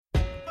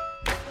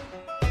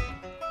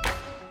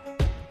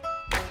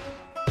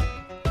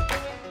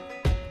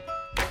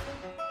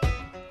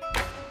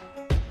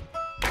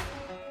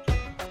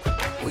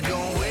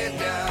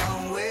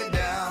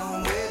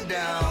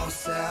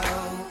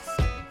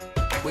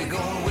We're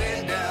going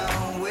way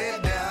down, way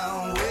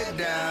down, way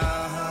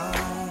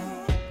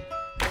down.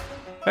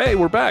 Hey,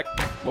 we're back.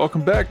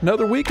 Welcome back.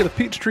 Another week of the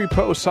Peachtree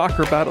Post,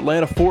 soccer about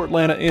Atlanta, for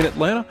Atlanta, in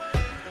Atlanta.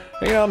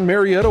 Hanging out in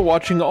Marietta,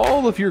 watching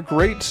all of your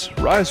greats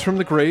rise from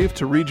the grave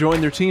to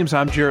rejoin their teams.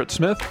 I'm Jarrett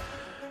Smith,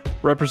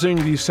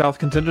 representing the South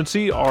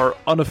Contingency, our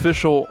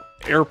unofficial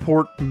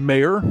airport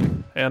mayor,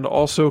 and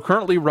also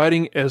currently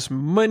writing as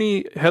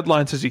many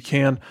headlines as he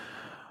can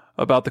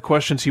about the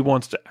questions he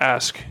wants to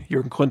ask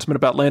Jurgen Klinsmann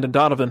about Landon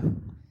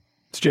Donovan.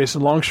 It's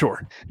Jason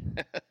Longshore.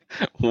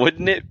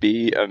 Wouldn't it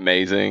be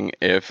amazing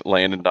if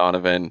Landon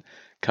Donovan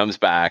comes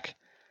back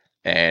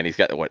and he's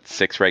got,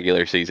 6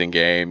 regular season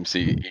games,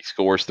 he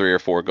scores 3 or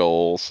 4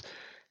 goals,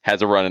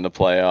 has a run in the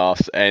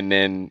playoffs, and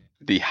then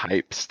the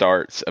hype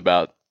starts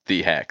about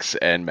the Hex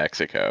and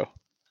Mexico.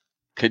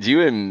 Could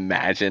you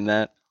imagine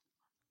that?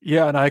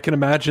 Yeah, and I can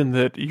imagine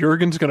that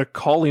Jurgen's going to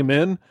call him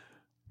in,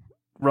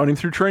 running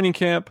through training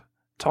camp,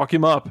 talk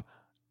him up,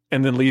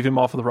 and then leave him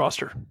off of the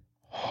roster.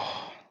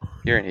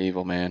 You're an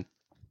evil man.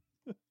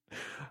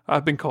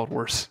 I've been called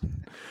worse.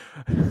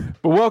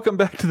 But welcome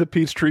back to the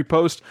Peachtree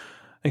Post.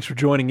 Thanks for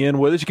joining in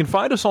with us. You can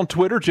find us on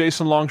Twitter,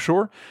 Jason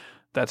Longshore.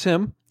 That's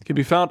him. He can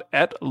be found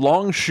at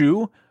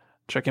Longshoe.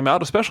 Check him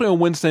out, especially on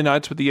Wednesday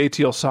nights with the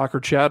ATL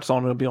Soccer Chat. It's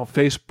going to be on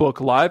Facebook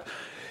Live.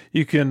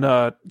 You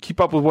can keep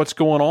up with what's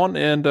going on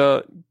and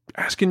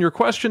asking your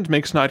questions,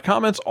 make snide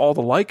comments, all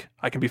the like.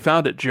 I can be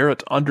found at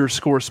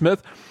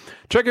Jarrett_Smith.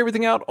 Check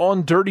everything out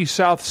on Dirty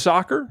South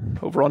Soccer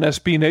over on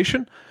SB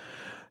Nation.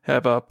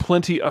 Have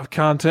plenty of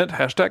content,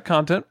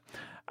 #content,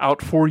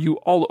 out for you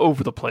all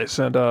over the place.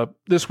 And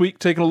this week,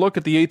 taking a look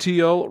at the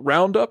ATL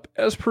Roundup,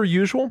 as per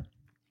usual.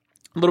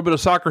 A little bit of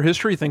soccer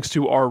history, thanks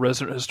to our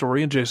resident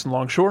historian, Jason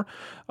Longshore.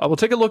 We'll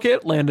take a look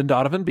at Landon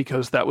Donovan,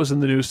 because that was in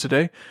the news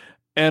today.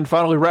 And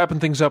finally, wrapping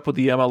things up with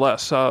the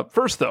MLS.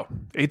 First, though,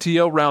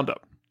 ATL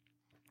Roundup.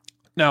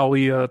 Now,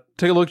 we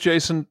take a look,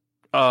 Jason.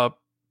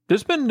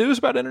 There's been news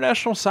about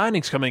international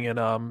signings coming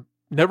in.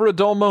 Never a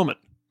dull moment.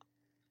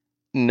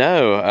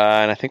 No,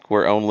 and I think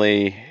we're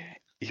only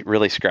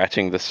really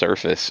scratching the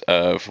surface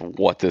of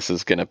what this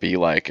is going to be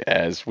like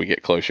as we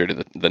get closer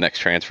to the next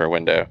transfer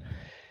window.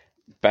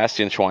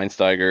 Bastian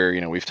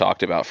Schweinsteiger, we've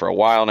talked about for a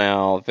while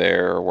now.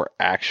 There were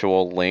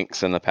actual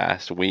links in the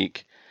past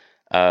week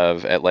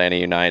of Atlanta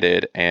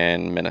United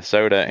and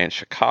Minnesota and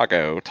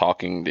Chicago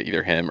talking to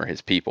either him or his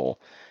people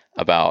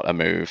about a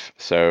move.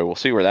 So we'll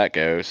see where that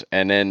goes.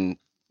 And then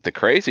the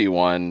crazy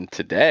one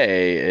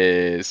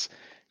today is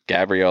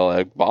Gabriel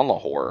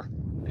Agbonlahor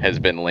has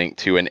been linked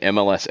to an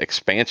MLS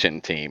expansion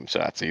team. So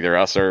that's either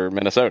us or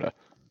Minnesota.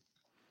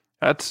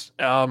 That's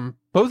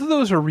both of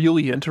those are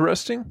really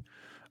interesting.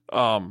 We've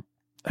gone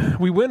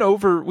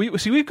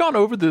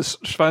over this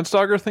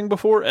Schweinsteiger thing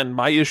before, and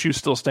my issue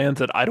still stands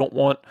that I don't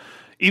want,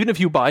 even if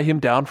you buy him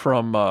down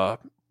from a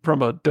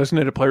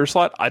designated player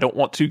slot, I don't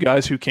want 2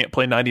 guys who can't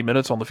play 90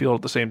 minutes on the field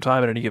at the same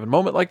time at any given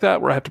moment like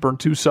that, where I have to burn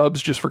 2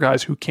 subs just for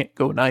guys who can't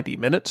go 90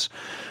 minutes,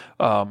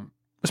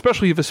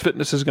 especially if his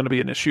fitness is going to be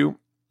an issue.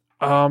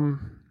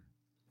 Agbonlahor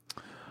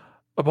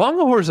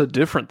is a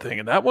different thing,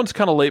 and that one's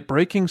kind of late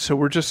breaking, so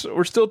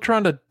we're still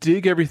trying to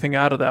dig everything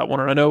out of that one.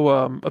 And I know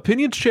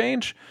opinions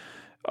change.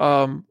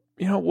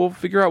 We'll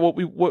figure out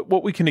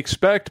what we can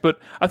expect, but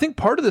I think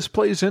part of this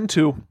plays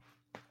into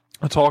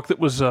a talk that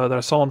was that I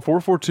saw on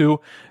 442,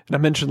 and I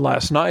mentioned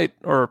last night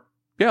on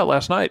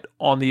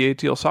the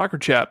ATL Soccer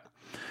Chat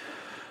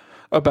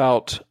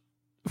about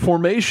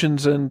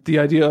formations and the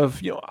idea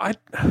of,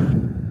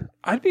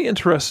 I'd be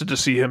interested to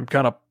see him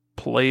kind of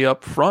play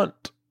up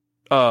front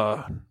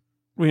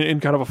in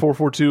kind of a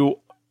 442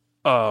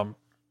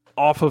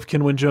 off of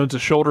Kenwyne Jones'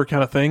 shoulder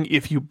kind of thing,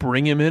 if you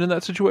bring him in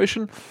that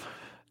situation.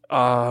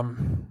 I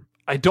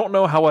don't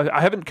know how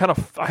I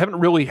haven't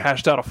really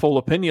hashed out a full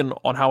opinion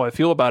on how I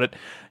feel about it.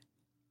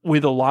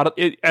 With a lot of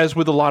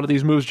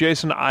these moves,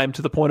 Jason, I'm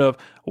to the point of,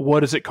 what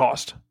does it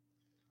cost?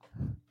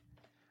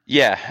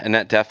 Yeah, and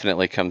that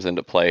definitely comes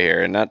into play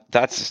here, and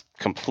that's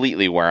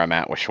completely where I'm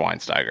at with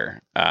Schweinsteiger.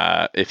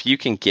 If you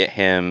can get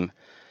him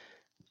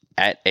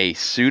at a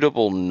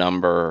suitable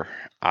number,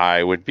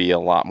 I would be a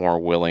lot more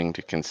willing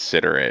to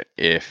consider it.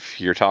 If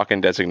you're talking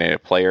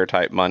designated player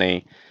type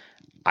money,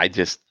 I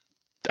just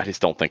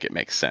don't think it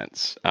makes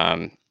sense.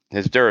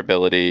 His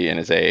durability and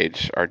his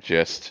age are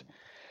just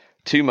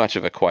too much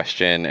of a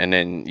question. And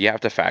then you have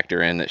to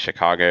factor in that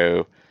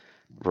Chicago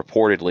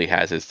reportedly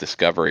has his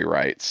discovery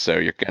rights. So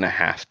you're going to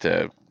have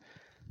to,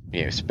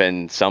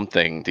 spend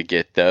something to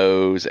get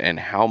those. And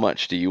how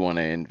much do you want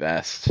to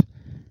invest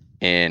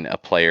in a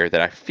player that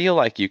I feel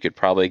like you could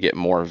probably get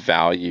more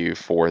value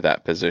for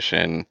that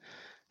position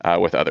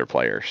with other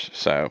players?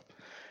 So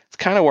it's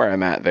kind of where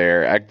I'm at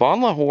there.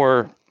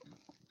 Agbonlahor,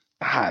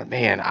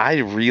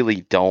 I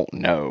really don't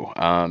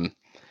know.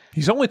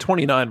 He's only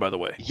 29, by the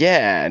way.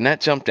 Yeah, and that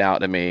jumped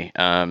out to me.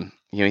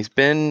 He's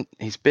been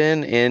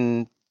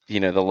in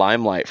the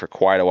limelight for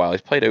quite a while.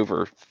 He's played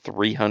over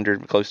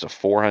 300, close to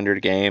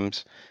 400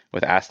 games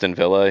with Aston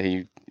Villa.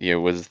 He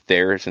was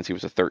there since he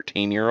was a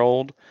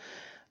 13-year-old.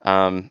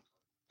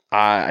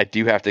 I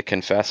do have to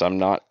confess I'm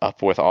not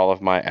up with all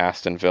of my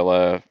Aston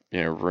Villa,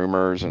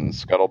 rumors and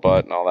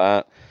scuttlebutt and all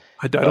that.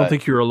 I don't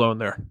think you're alone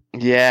there.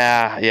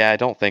 Yeah, I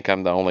don't think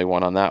I'm the only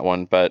one on that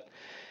one, but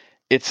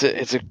it's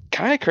a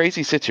kind of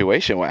crazy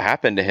situation what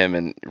happened to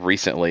him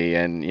recently,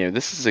 and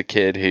this is a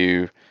kid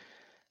who,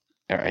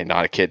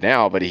 not a kid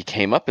now, but he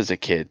came up as a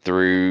kid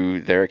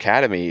through their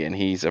academy, and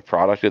he's a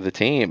product of the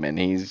team, and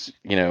he's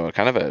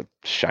kind of a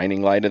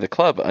shining light of the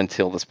club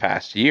until this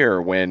past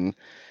year when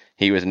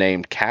he was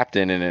named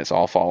captain, and it's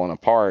all fallen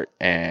apart,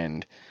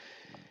 and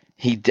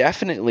he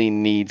definitely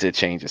needs a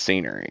change of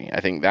scenery. I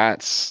think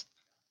that's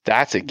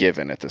a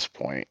given at this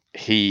point.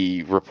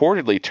 He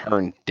reportedly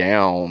turned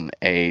down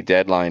a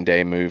deadline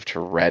day move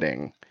to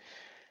Reading.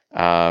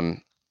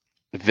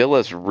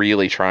 Villa's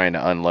really trying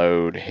to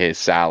unload his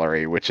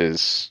salary, which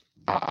is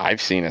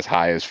I've seen as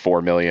high as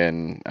 £4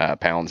 million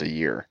pounds a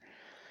year.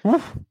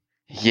 Oof.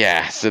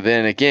 Yeah. So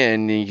then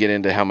again, you get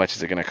into how much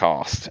is it going to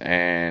cost,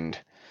 and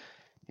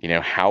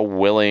how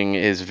willing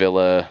is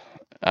Villa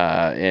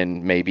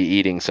in maybe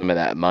eating some of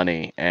that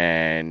money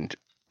and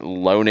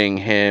loaning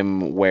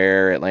him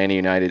where Atlanta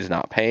United is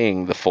not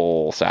paying the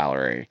full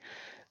salary.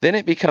 Then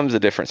it becomes a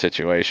different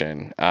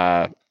situation.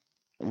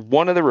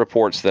 One of the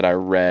reports that I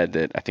read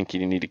that I think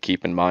you need to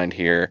keep in mind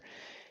here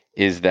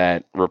is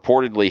that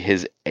reportedly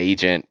his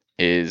agent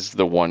is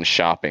the one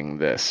shopping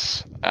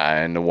this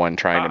and the one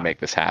trying to make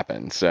this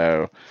happen.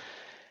 So,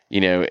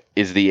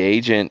 is the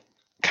agent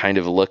kind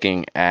of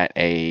looking at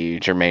a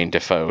Jermaine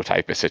Defoe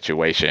type of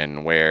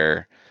situation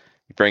where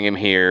you bring him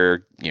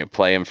here,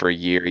 play him for a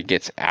year, he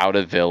gets out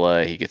of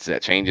Villa, he gets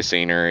that change of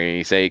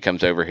scenery, say he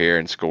comes over here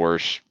and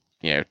scores,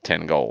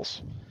 10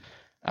 goals.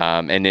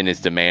 And then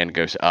his demand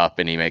goes up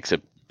and he makes a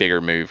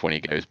bigger move when he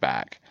goes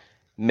back.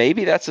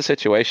 Maybe that's the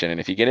situation. And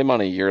if you get him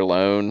on a year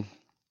loan,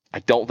 I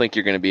don't think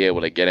you're going to be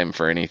able to get him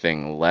for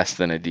anything less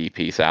than a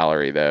DP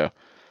salary, though.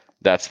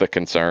 That's the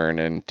concern.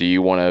 And do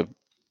you want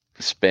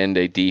to spend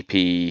a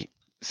DP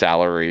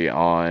salary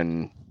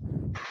on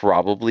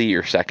probably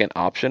your second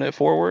option at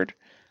forward?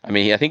 I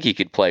mean, I think he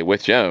could play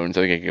with Jones.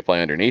 I think he could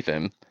play underneath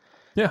him.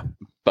 Yeah.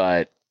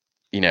 But,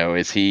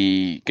 is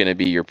he going to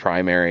be your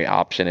primary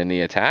option in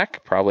the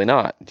attack? Probably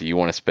not. Do you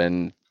want to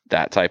spend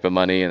that type of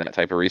money and that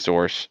type of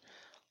resource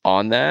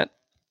on that?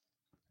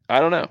 I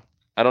don't know.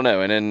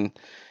 And then,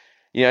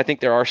 I think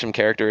there are some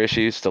character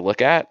issues to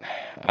look at.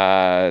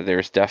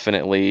 There's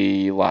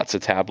definitely lots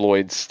of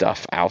tabloid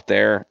stuff out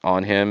there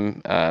on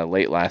him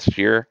late last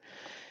year.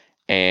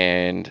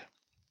 And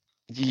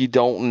you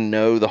don't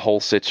know the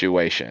whole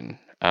situation.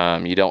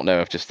 You don't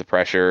know if just the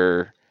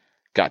pressure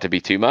got to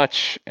be too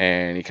much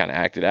and he kind of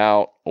acted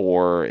out,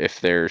 or if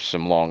there's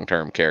some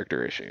long-term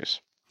character issues.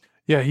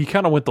 Yeah, he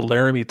kind of went the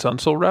Laramie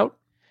Tunsil route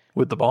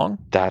with the bong.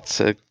 That's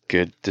a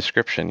good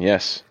description,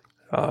 yes.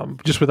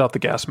 Just without the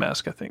gas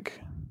mask, I think.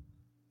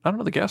 I don't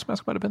know, the gas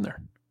mask might have been there.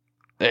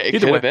 It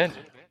could have been.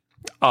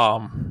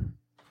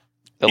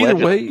 Either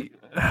way,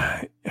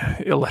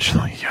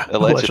 allegedly, yeah.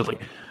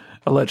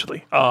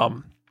 Allegedly.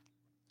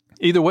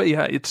 Either way,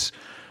 yeah, it's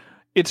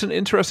an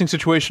interesting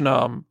situation.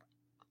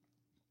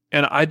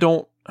 And I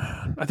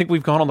think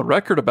we've gone on the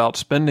record about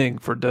spending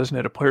for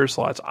designated player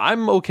slots.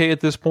 I'm okay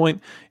at this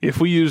point if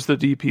we use the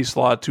DP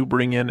slot to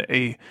bring in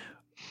a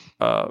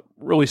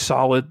really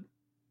solid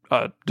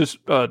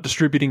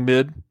distributing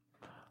mid,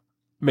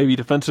 maybe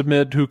defensive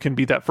mid who can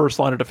be that first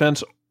line of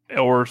defense,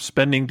 or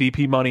spending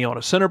DP money on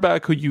a center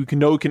back who you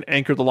can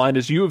anchor the line,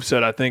 as you have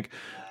said. I think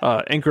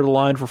anchor the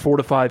line for 4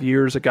 to 5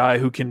 years, a guy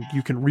who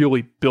you can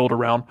really build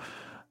around.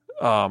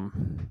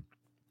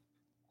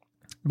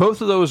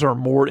 Both of those are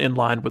more in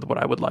line with what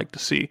I would like to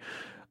see.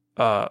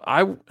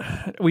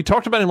 We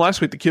talked about him last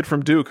week, the kid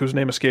from Duke whose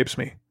name escapes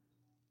me.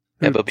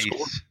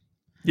 Ebabis.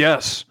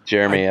 Yes.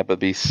 Jeremy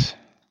Ebabis.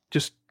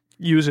 Just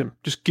use him.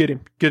 Just get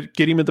him. Get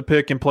him in the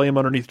pick and play him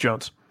underneath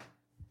Jones.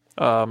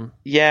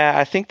 Yeah,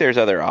 I think there's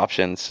other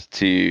options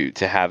to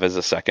have as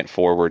a second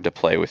forward to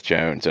play with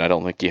Jones, and I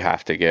don't think you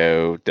have to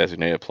go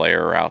designated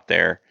player out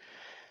there.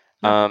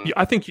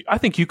 I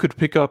think you could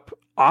pick up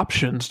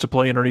options to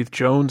play underneath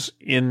Jones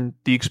in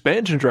the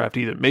expansion draft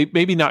either.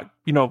 Maybe not,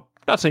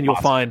 not saying you'll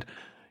find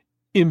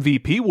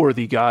MVP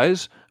worthy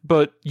guys,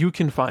 but you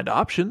can find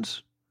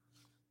options.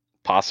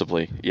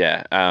 Possibly.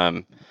 Yeah.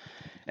 And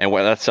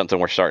that's something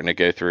we're starting to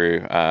go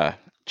through.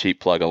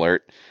 Cheap plug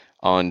alert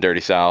on Dirty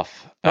South.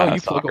 You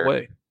soccer. plug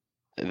away.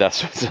 That's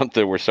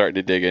something we're starting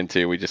to dig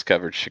into. We just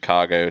covered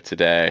Chicago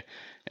today,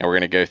 and we're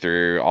going to go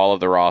through all of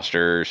the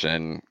rosters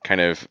and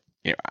kind of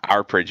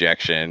our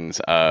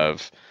projections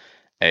of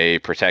a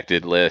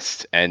protected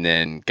list and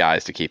then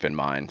guys to keep in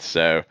mind.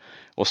 So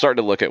we'll start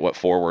to look at what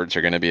forwards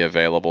are going to be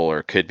available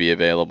or could be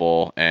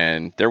available,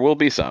 and there will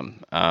be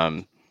some.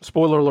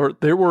 Spoiler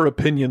alert, there were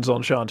opinions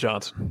on Sean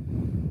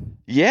Johnson.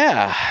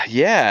 Yeah,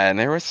 and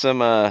there was some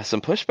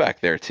pushback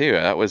there too.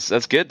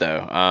 That's good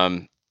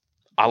though.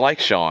 I like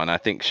Sean. I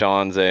think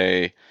Sean's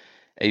a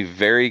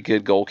very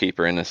good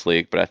goalkeeper in this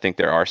league, but I think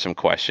there are some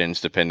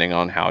questions depending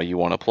on how you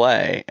want to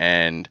play.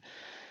 And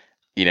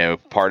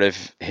part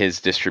of his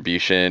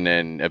distribution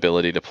and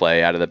ability to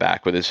play out of the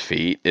back with his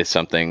feet is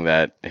something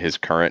that his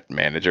current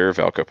manager,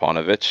 Veljko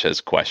Paunovic,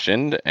 has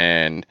questioned.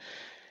 And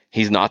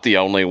he's not the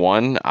only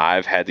one.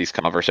 I've had these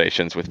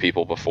conversations with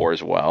people before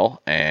as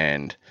well.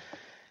 And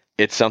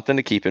it's something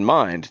to keep in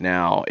mind.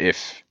 Now,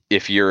 if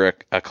you're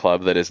a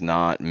club that is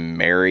not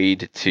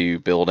married to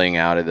building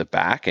out of the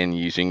back and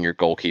using your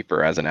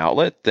goalkeeper as an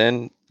outlet,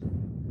 then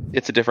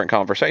it's a different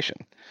conversation.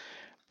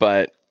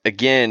 But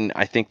again,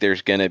 I think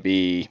there's going to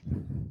be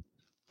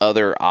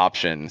other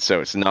options. So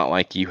it's not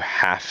like you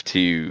have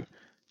to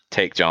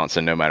take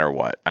Johnson no matter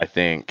what. I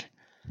think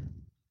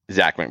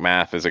Zach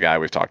McMath is a guy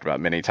we've talked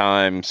about many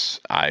times.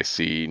 I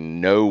see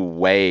no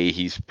way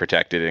he's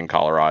protected in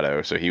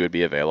Colorado, so he would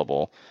be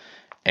available.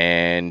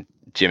 And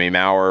Jimmy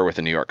Maurer with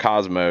the New York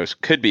Cosmos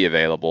could be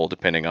available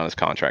depending on his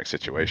contract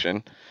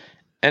situation.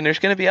 And there's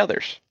going to be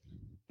others.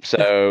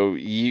 So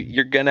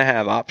you're going to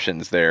have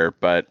options there,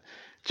 but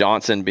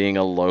Johnson being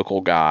a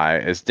local guy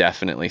is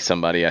definitely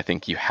somebody I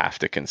think you have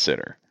to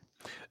consider.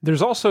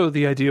 There's also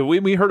the idea,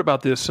 we heard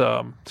about this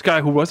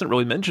guy who wasn't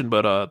really mentioned,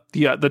 but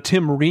the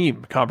Tim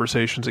Ream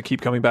conversations that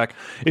keep coming back.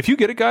 If you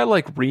get a guy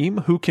like Ream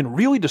who can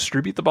really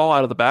distribute the ball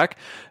out of the back,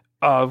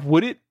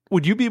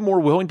 would you be more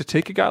willing to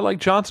take a guy like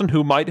Johnson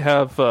who might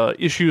have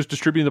issues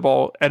distributing the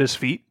ball at his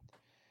feet?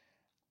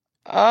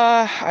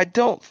 I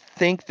don't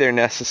think they're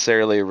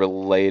necessarily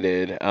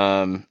related.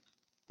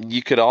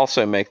 You could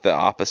also make the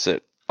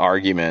opposite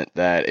argument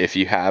that if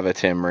you have a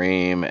Tim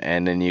Ream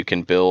and then you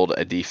can build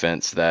a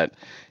defense that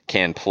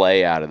can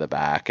play out of the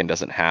back and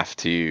doesn't have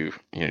to,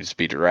 just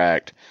be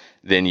direct,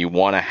 then you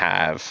want to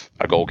have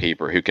a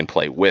goalkeeper who can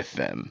play with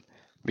them,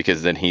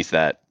 because then he's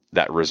that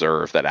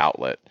reserve, that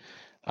outlet.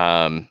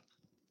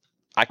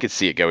 I could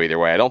see it go either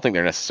way. I don't think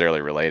they're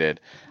necessarily related.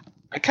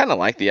 I kind of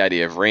like the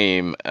idea of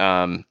Ream.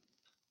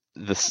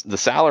 The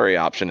salary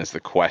option is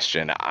the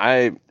question.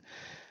 I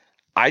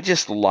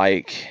just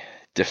like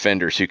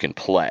defenders who can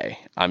play.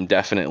 I'm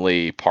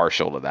definitely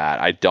partial to that.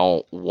 I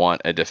don't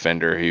want a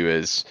defender who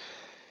is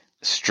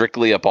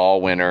strictly a ball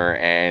winner,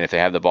 and if they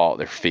have the ball at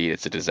their feet,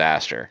 it's a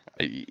disaster.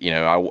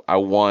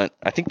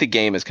 I think the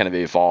game has kind of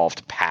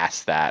evolved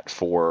past that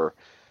for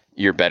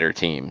your better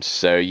teams.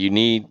 So you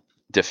need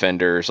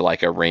defenders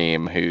like a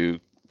Ream who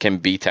can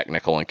be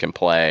technical and can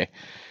play.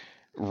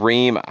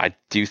 Ream, I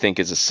do think,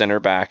 is a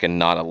center back and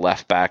not a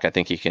left back. I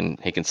think he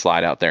can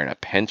slide out there in a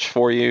pinch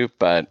for you,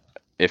 but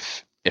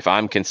if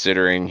I'm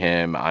considering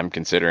him, I'm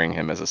considering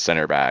him as a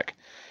center back,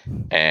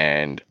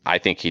 and I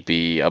think he'd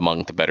be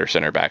among the better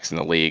center backs in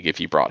the league if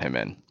you brought him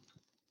in.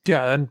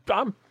 Yeah, and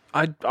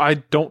I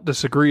don't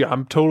disagree.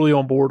 I'm totally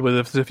on board with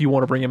it if you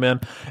want to bring him in.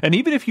 And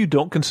even if you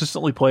don't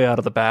consistently play out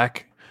of the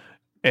back,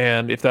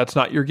 and if that's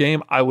not your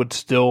game, I would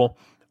still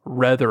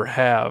rather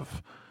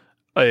have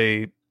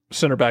a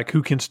center back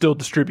who can still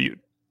distribute.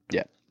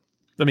 Yeah.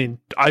 I mean,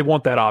 I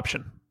want that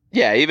option.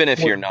 Yeah, even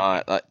if you're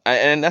not,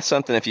 and that's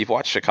something, if you've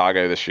watched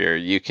Chicago this year,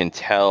 you can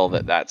tell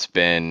that that's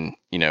been,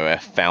 a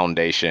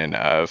foundation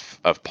of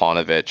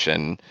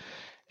Paunovic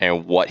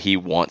and what he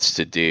wants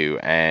to do.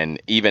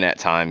 And even at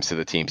times to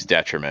the team's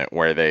detriment,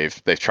 where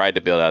they've tried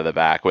to build out of the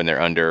back when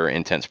they're under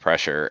intense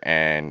pressure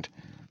and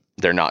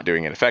they're not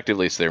doing it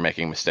effectively, so they're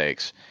making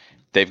mistakes.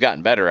 They've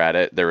gotten better at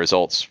it. Their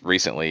results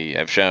recently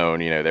have shown,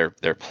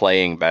 they're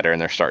playing better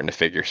and they're starting to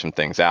figure some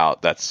things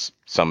out. That's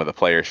some of the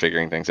players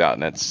figuring things out,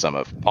 and that's some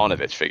of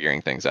Paunovic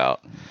figuring things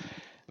out.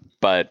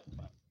 But,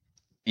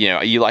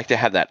 you like to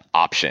have that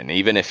option,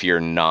 even if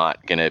you're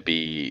not going to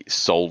be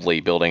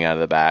solely building out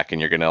of the back and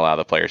you're going to allow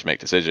the players to make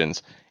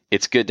decisions.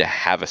 It's good to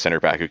have a center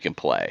back who can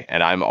play,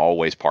 and I'm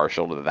always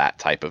partial to that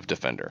type of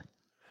defender.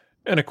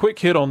 And a quick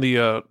hit on the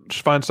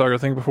Schweinsteiger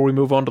thing before we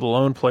move on to the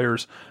loan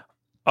players.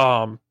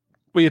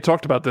 We had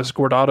talked about this.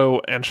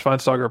 Guardado and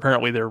Schweinsteiger,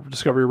 apparently their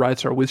discovery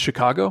rights are with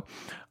Chicago.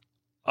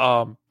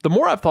 The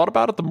more I've thought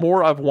about it, the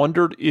more I've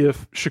wondered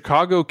if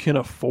Chicago can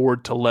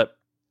afford to let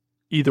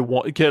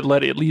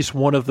let at least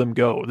one of them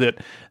go.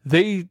 That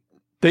they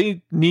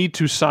need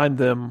to sign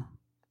them,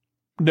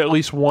 at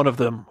least one of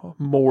them,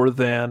 more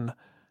than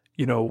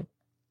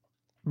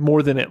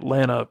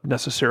Atlanta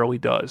necessarily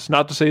does.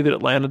 Not to say that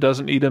Atlanta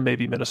doesn't need him.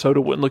 Maybe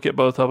Minnesota wouldn't look at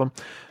both of them,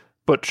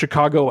 but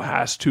Chicago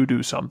has to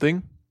do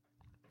something.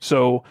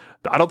 So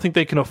I don't think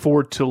they can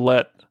afford to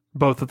let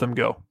both of them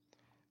go.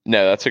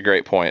 No, that's a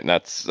great point. And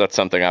that's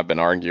something I've been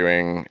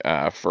arguing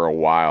for a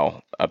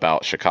while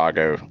about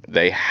Chicago.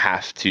 They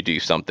have to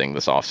do something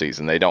this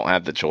offseason. They don't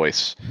have the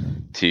choice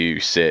to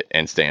sit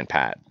and stand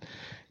pat.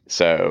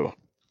 So,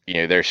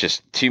 there's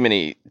just too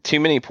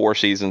many poor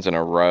seasons in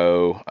a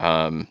row,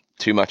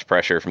 too much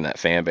pressure from that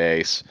fan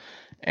base,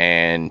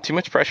 and too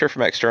much pressure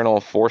from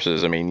external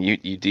forces. I mean,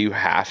 you do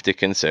have to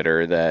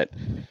consider that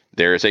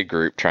there is a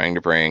group trying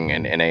to bring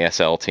an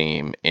NASL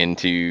team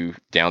into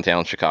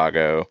downtown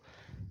Chicago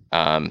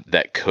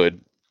that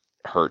could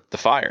hurt the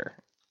Fire.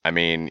 I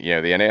mean,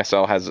 the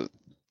NASL has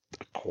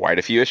quite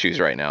a few issues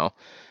right now,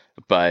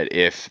 but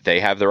if they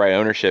have the right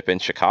ownership in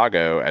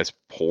Chicago, as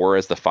poor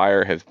as the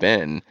Fire have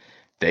been,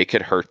 they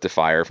could hurt the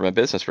Fire from a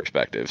business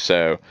perspective.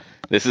 So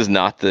this is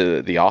not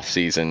the off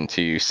season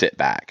to sit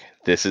back.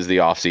 This is the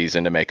off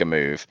season to make a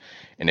move.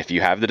 And if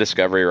you have the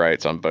discovery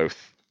rights on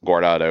both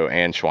Guardado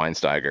and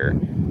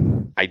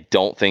Schweinsteiger, I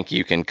don't think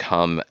you can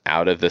come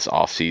out of this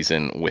off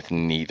season with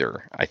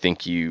neither. I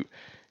think you're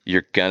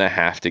going to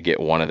have to get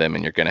one of them,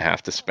 and you're going to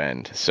have to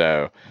spend.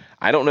 So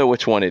I don't know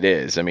which one it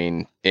is. I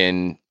mean,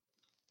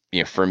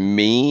 for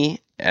me,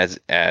 as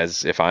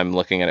if I'm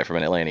looking at it from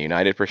an Atlanta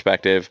United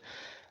perspective,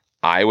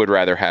 I would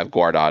rather have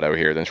Guardado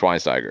here than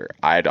Schweinsteiger.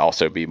 I'd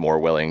also be more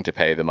willing to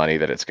pay the money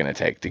that it's going to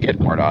take to get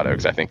Guardado,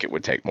 because I think it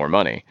would take more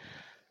money.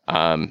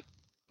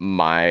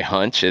 My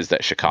hunch is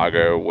that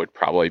Chicago would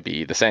probably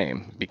be the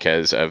same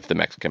because of the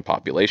Mexican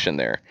population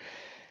there.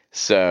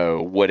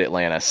 So would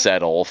Atlanta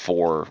settle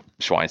for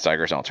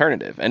Schweinsteiger's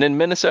alternative? And then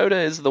Minnesota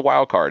is the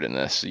wild card in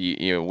this.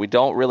 We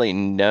don't really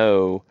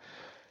know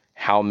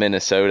how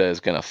Minnesota is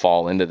going to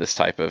fall into this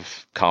type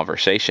of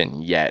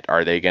conversation yet.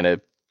 Are they going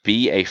to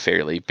be a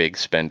fairly big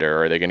spender?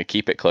 Or are they going to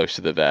keep it close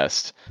to the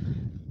vest?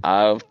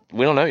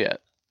 We don't know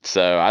yet.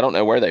 So I don't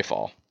know where they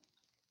fall.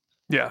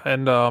 Yeah,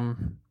 and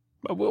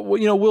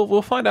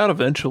we'll find out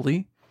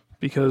eventually,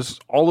 because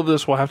all of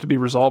this will have to be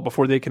resolved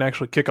before they can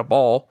actually kick a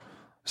ball.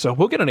 So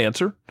we'll get an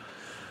answer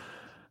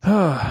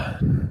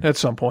at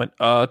some point.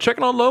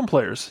 Checking on loan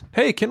players.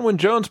 Hey, Kenwyne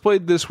Jones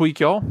played this week,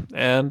 y'all,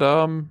 and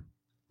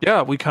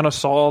we kind of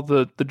saw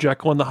the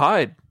Jekyll and the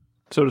Hyde,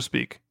 so to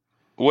speak.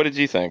 What did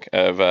you think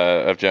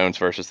of Jones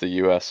versus the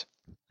U.S.?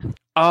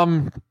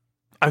 I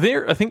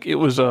think it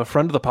was a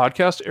friend of the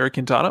podcast, Eric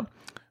Quintana,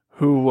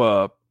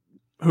 who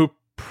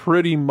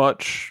pretty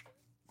much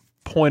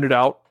pointed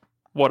out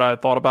what I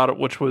thought about it,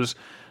 which was,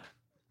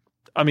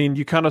 I mean,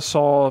 you kind of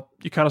saw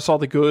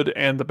the good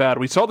and the bad.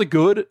 We saw the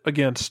good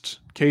against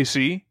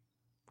KC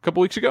a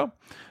couple weeks ago,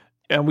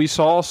 and we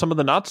saw some of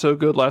the not so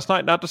good last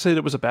night. Not to say that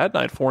it was a bad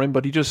night for him,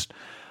 but he just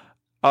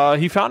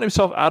he found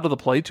himself out of the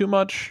play too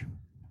much.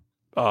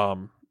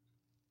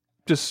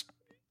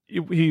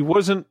 He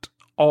wasn't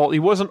all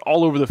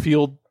over the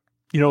field,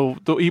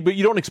 but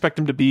you don't expect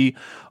him to be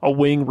a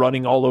wing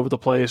running all over the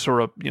place,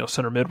 or a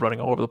center mid running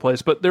all over the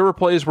place. But there were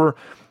plays where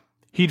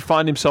he'd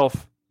find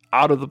himself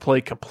out of the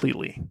play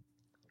completely,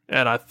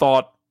 and I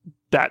thought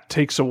that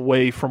takes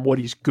away from what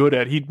he's good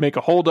at. He'd make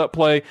a hold up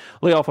play,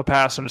 lay off a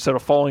pass, and instead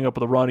of following up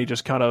with a run, he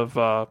just kind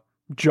of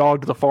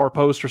jogged the far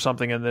post or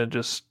something, and then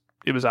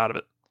it was out of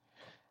it.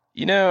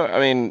 I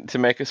mean, to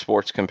make a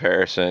sports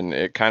comparison,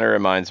 it kind of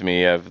reminds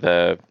me of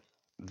the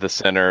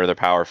center, the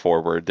power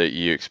forward that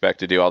you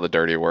expect to do all the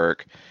dirty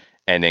work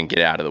and then get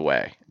out of the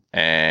way.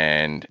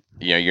 And,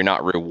 you're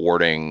not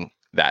rewarding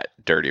that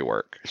dirty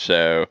work.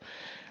 So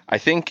I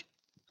think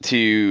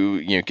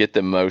to, get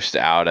the most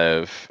out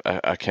of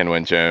a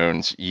Kenwyne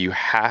Jones, you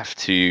have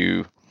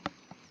to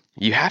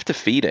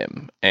feed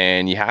him,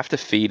 and you have to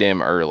feed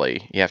him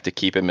early. You have to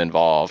keep him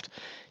involved.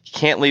 You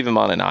can't leave him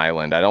on an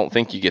island. I don't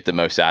think you get the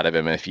most out of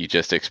him if you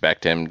just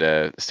expect him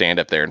to stand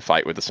up there and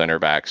fight with the center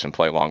backs and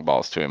play long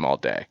balls to him all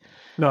day.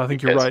 No, I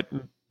think you're right.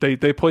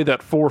 They play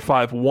that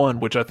 4-5-1,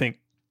 which I think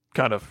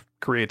kind of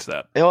creates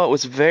that. It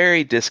was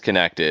very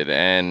disconnected,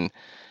 and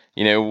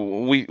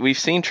we've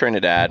seen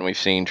Trinidad, and we've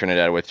seen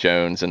Trinidad with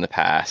Jones in the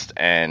past,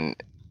 and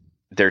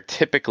they're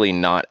typically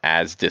not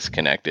as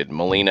disconnected.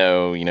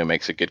 Molino,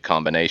 makes a good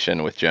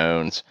combination with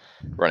Jones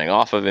running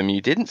off of him.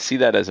 You didn't see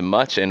that as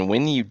much, and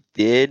when you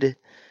did,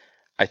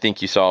 I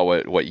think you saw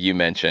what you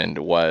mentioned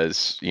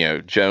was,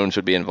 Jones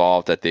would be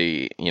involved at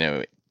the,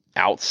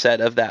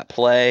 outset of that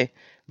play,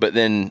 but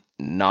then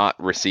not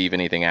receive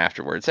anything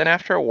afterwards. And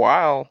after a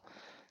while,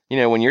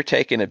 when you're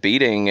taking a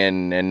beating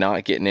and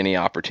not getting any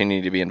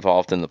opportunity to be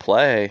involved in the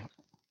play,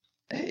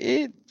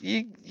 you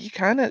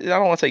kind of, I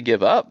don't want to say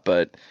give up,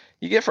 but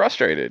you get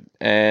frustrated.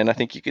 And I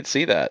think you could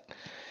see that.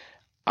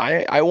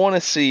 I want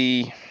to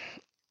see,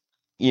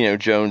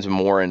 Jones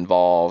more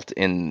involved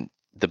in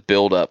the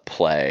build-up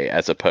play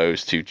as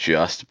opposed to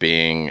just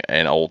being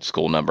an old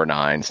school number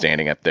 9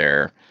 standing up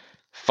there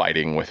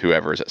fighting with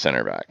whoever's at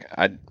center back.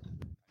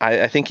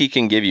 I think he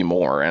can give you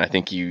more, and I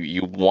think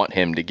you want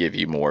him to give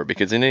you more,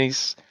 because then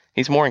he's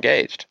more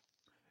engaged.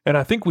 And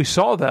I think we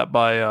saw that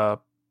by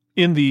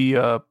in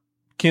the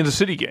Kansas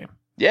City game.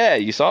 Yeah,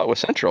 you saw it with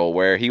Central,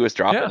 where he was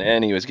dropping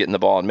in, he was getting the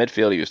ball in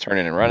midfield, he was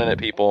turning and running at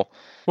people.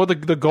 Well, the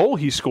goal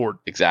he scored.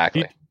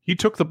 Exactly. He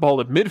took the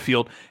ball at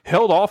midfield,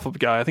 held off of a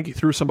guy, I think he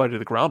threw somebody to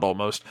the ground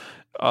almost,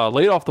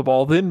 laid off the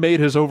ball, then made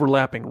his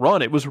overlapping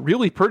run. It was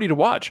really pretty to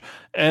watch.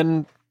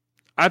 And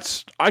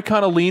I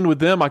kind of lean with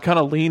them. I kind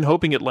of lean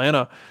hoping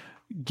Atlanta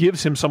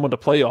gives him someone to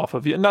play off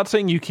of. I'm not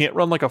saying you can't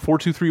run like a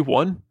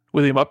 4-2-3-1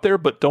 with him up there,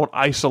 but don't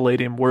isolate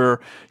him where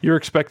you're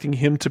expecting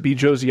him to be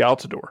Josie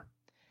Altidore.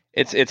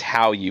 It's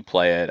how you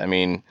play it. I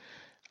mean,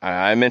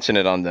 I mentioned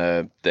it on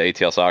the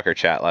ATL soccer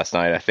chat last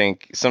night. I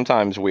think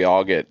sometimes we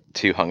all get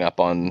too hung up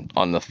on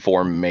the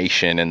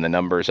formation and the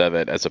numbers of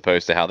it as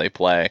opposed to how they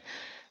play.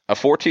 A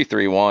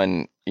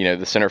 4-2-3-1,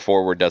 the center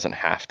forward doesn't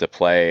have to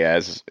play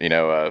as,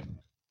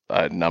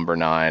 a number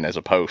 9 as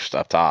a post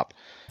up top.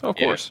 Of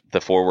course.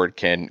 The forward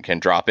can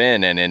drop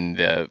in, and in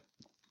the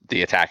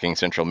the attacking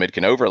central mid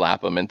can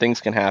overlap them, and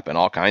things can happen.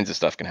 All kinds of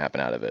stuff can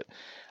happen out of it.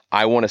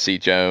 I want to see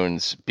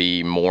Jones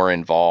be more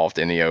involved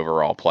in the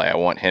overall play. I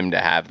want him to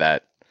have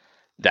that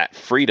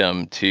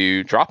freedom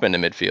to drop into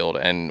midfield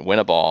and win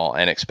a ball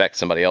and expect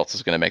somebody else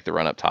is going to make the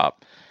run up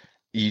top.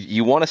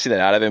 You want to see that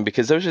out of him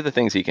because those are the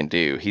things he can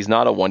do. He's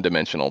not a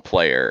one-dimensional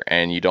player,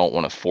 and you don't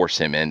want to force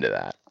him into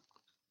that.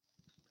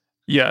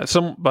 Yeah.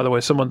 By the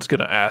way, someone's going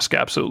to ask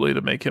absolutely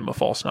to make him a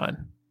false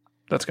nine.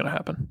 That's going to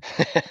happen.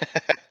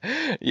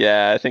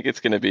 Yeah, I think it's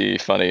going to be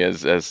funny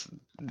as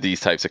these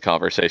types of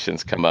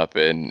conversations come up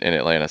in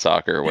Atlanta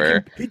soccer,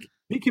 where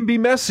he can be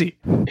messy.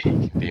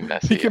 He can be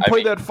messy. He can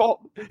play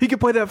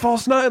that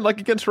false nine like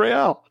against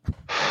Real.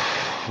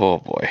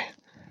 Oh boy.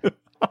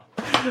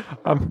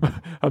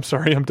 I'm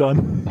sorry, I'm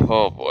done.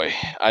 Oh boy.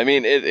 I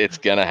mean, it's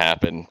gonna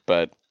happen,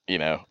 but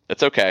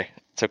it's okay.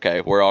 It's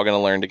okay. We're all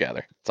gonna learn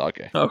together. It's all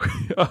okay.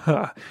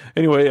 Okay.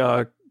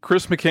 Anyway,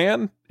 Chris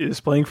McCann is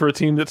playing for a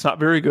team that's not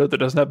very good, that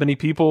doesn't have many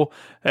people,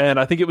 and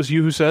I think it was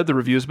you who said the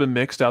reviews have been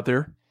mixed out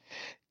there.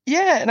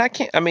 Yeah, and I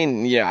can't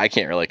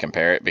really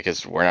compare it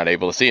because we're not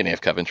able to see any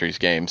of Coventry's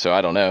games, so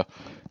I don't know.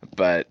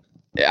 But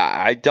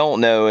I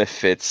don't know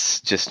if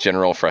it's just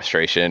general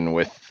frustration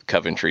with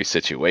Coventry's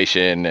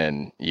situation,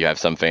 and you have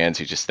some fans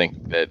who just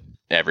think that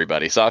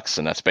everybody sucks,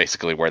 and that's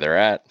basically where they're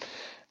at.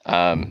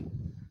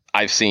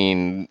 I've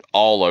seen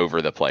all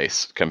over the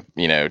place,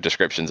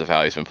 descriptions of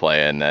how he's been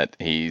playing, that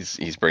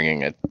he's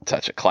bringing a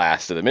touch of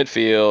class to the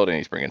midfield, and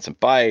he's bringing some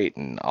bite,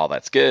 and all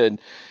that's good.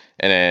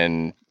 And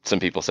then some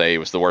people say he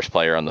was the worst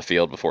player on the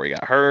field before he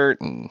got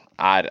hurt, and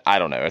I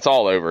don't know. It's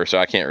all over, so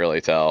I can't really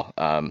tell.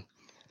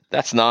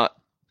 That's not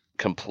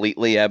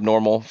completely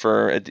abnormal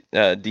for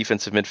a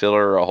defensive midfielder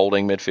or a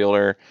holding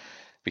midfielder,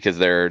 because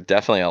they're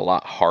definitely a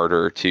lot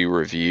harder to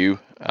review.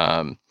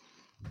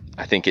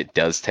 I think it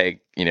does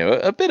take,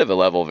 a bit of a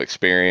level of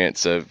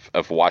experience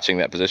of watching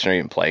that position or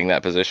even playing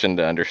that position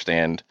to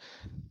understand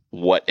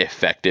what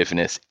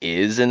effectiveness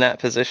is in that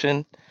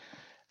position.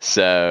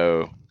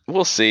 So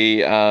we'll see.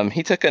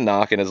 He took a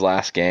knock in his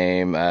last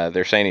game.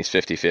 They're saying he's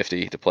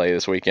 50-50 to play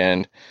this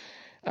weekend.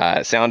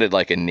 It sounded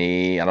like a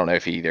knee. I don't know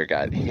if he either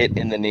got hit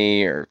in the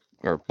knee or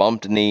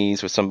bumped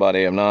knees with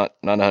somebody. I'm not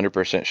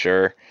 100%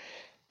 sure,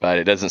 but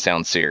it doesn't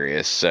sound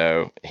serious.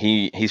 So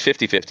he's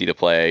 50-50 to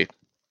play.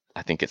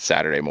 I think it's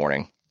Saturday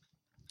morning.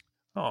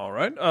 All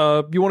right.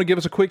 You want to give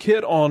us a quick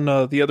hit on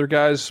the other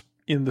guys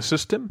in the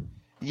system?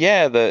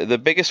 Yeah, the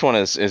biggest one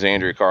is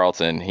Andrew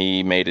Carlton.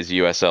 He made his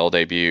USL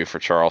debut for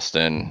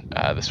Charleston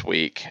this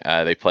week.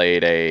 They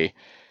played a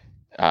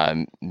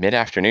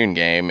mid-afternoon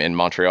game in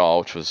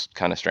Montreal, which was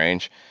kind of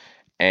strange.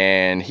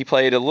 And he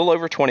played a little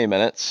over 20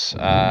 minutes.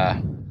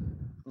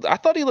 I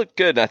thought he looked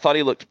good, and I thought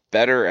he looked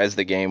better as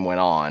the game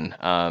went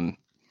on.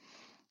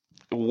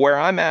 Where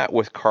I'm at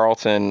with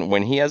Carlton,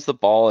 when he has the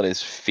ball at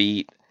his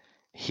feet,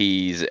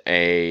 he's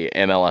a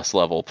MLS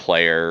level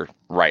player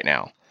right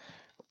now.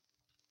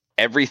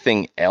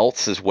 Everything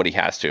else is what he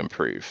has to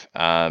improve.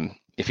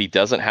 If he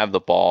doesn't have the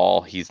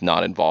ball, he's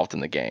not involved in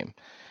the game.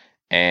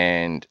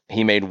 And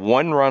he made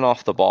one run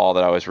off the ball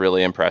that I was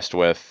really impressed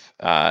with.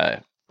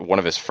 One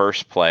of his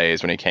first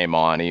plays when he came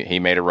on, he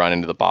made a run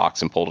into the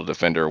box and pulled a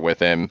defender with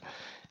him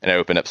and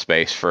opened up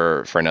space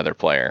for another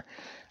player.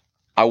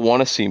 I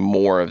want to see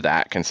more of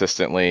that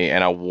consistently,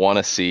 and I want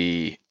to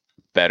see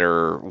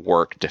better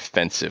work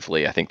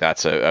defensively. I think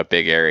that's a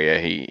big area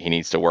he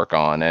needs to work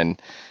on.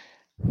 And,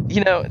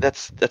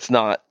 that's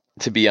not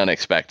to be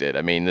unexpected.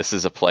 I mean, this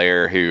is a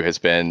player who has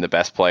been the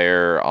best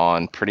player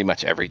on pretty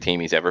much every team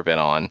he's ever been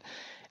on,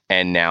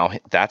 and now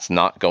that's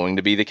not going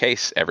to be the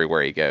case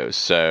everywhere he goes.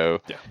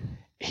 So yeah.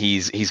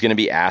 He's going to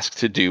be asked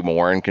to do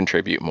more and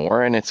contribute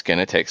more, and it's going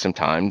to take some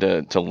time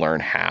to learn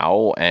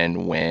how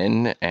and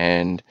when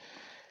and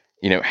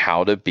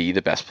how to be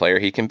the best player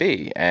he can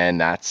be.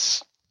 And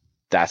that's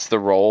the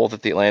role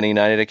that the Atlanta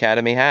United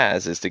Academy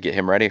has, is to get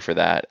him ready for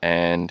that.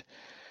 And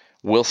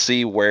we'll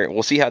see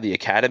how the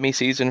academy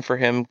season for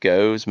him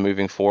goes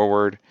moving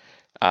forward.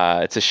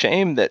 It's a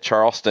shame that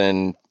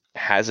Charleston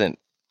hasn't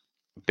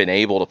been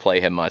able to play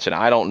him much, and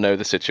I don't know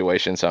the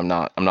situation, so I'm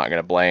not going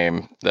to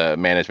blame the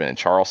management in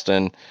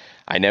Charleston.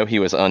 I know he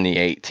was on the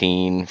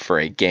 18 for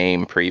a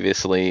game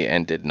previously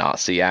and did not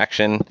see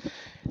action.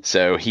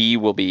 So he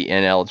will be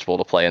ineligible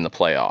to play in the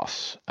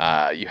playoffs.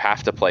 You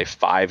have to play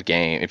 5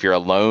 games. If you're a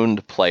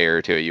loaned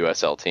player to a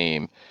USL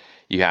team,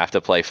 you have to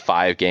play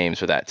 5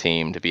 games with that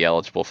team to be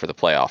eligible for the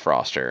playoff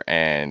roster.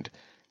 And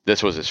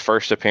this was his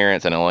first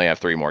appearance, and I only have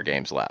 3 more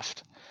games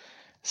left.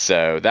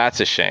 So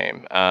that's a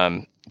shame.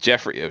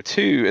 Jeffrey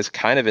O2 is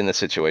kind of in the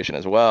situation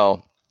as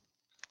well.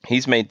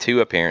 He's made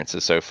 2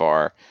 appearances so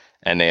far,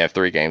 and they have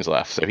 3 games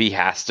left. So he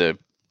has to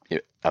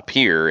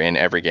appear in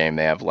every game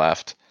they have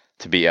left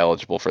to be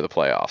eligible for the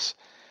playoffs.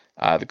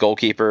 The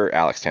goalkeeper,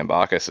 Alex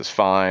Tambakis, is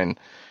fine.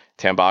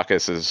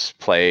 Tambakis has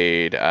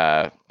played,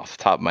 off the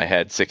top of my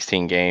head,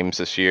 16 games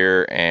this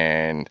year,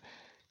 and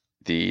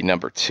the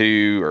number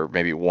 2 or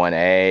maybe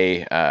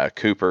 1A,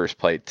 Cooper's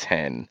played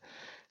 10.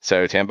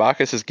 So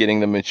Tambakis is getting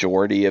the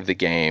majority of the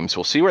games.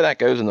 We'll see where that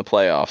goes in the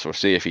playoffs. We'll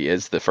see if he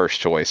is the first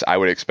choice. I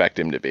would expect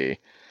him to be.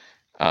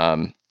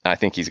 I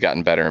think he's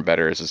gotten better and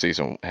better as the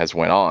season has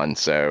went on.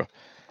 So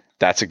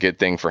that's a good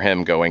thing for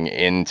him going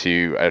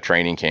into a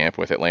training camp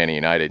with Atlanta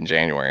United in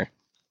January.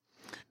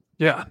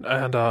 Yeah,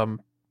 and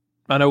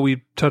I know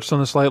we touched on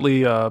this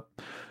slightly.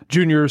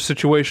 Junior's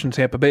situation in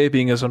Tampa Bay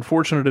being as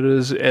unfortunate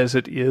as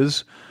it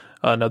is,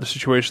 another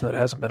situation that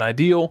hasn't been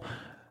ideal.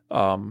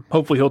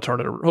 Hopefully he'll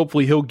turn it.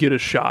 Hopefully he'll get a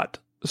shot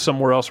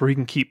somewhere else where he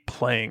can keep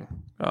playing.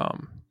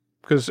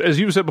 Because as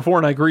you said before,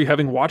 and I agree,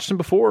 having watched him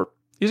before,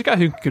 he's a guy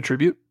who can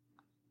contribute.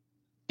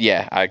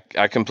 Yeah,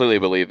 I completely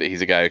believe that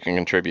he's a guy who can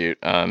contribute.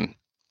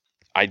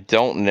 I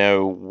don't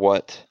know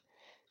what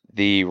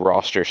the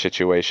roster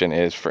situation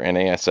is for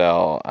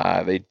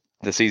NASL.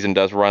 The season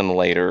does run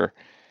later,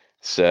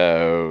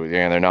 so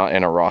they're not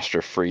in a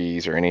roster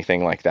freeze or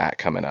anything like that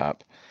coming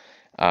up.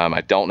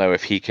 I don't know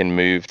if he can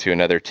move to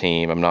another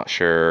team. I'm not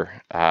sure.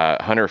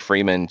 Hunter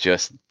Freeman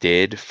just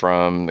did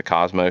from the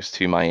Cosmos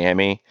to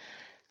Miami,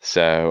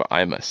 so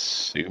I'm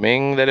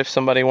assuming that if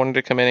somebody wanted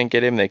to come in and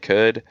get him, they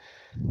could.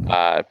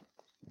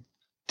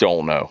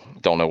 Don't know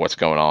what's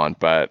going on,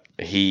 but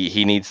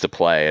he needs to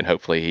play, and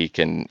hopefully he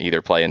can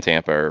either play in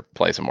Tampa or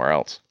play somewhere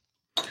else.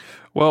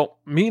 Well,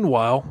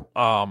 meanwhile,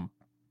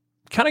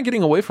 kind of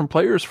getting away from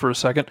players for a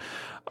second,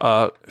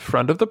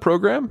 friend of the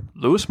program,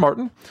 Lewis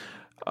Martin,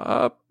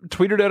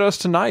 tweeted at us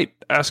tonight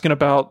asking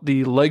about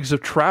the legs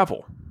of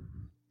travel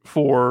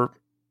for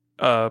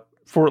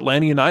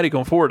Atlanta United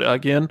going forward.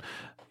 Again,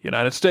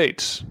 United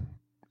States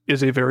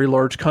is a very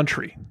large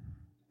country.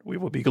 We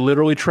will be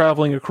literally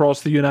traveling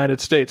across the United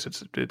States.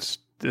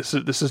 This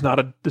is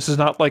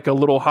not like a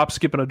little hop,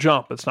 skip, and a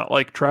jump. It's not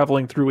like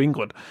traveling through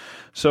England.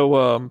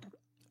 So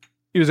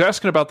he was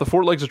asking about the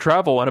 4 legs of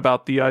travel and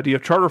about the idea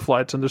of charter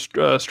flights and the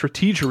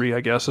strategery,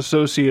 I guess,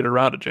 associated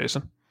around it,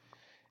 Jason.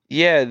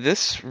 Yeah,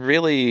 this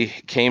really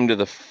came to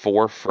the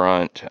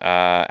forefront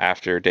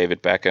after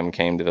David Beckham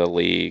came to the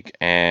league,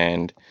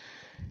 and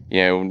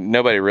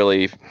nobody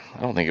really,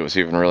 I don't think it was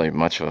even really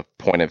much of a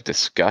point of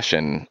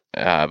discussion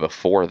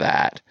before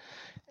that.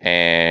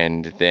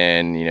 And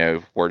then,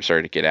 word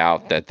started to get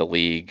out that the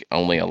league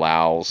only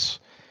allows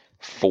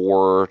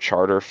 4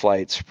 charter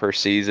flights per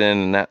season,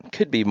 and that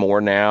could be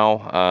more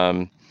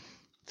now.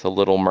 It's a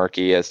little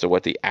murky as to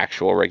what the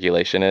actual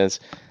regulation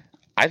is.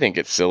 I think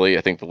it's silly.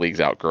 I think the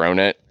league's outgrown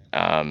it.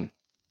 I'm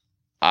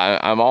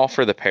all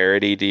for the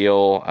parity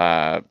deal.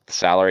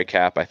 Salary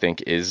cap, I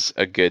think, is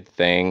a good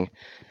thing.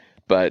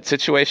 But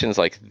situations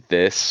like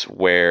this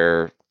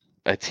where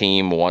a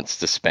team wants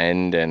to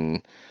spend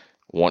and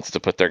wants to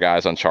put their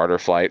guys on charter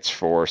flights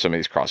for some of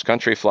these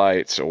cross-country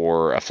flights,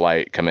 or a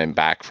flight coming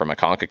back from a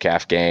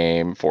CONCACAF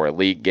game for a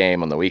league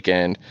game on the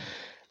weekend,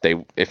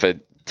 if a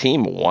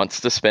team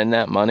wants to spend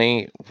that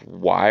money,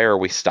 why are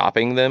we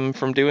stopping them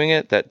from doing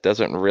it? That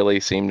doesn't really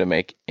seem to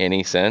make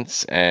any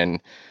sense. And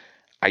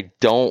I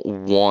don't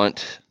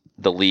want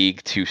the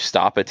league to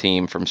stop a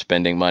team from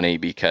spending money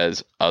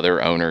because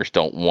other owners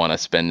don't want to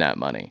spend that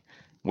money.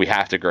 We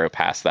have to grow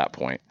past that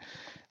point.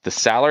 The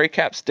salary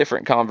cap's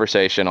different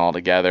conversation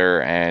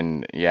altogether,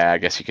 and yeah, I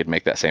guess you could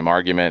make that same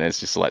argument. It's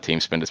just to let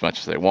teams spend as much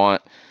as they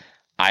want.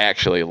 I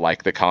actually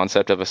like the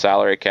concept of a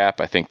salary cap.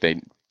 I think they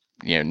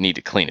need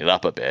to clean it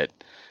up a bit,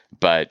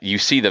 but you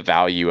see the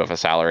value of a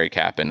salary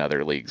cap in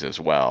other leagues as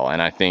well. And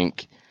I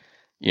think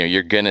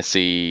you're going to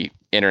see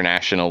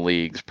international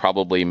leagues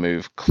probably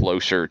move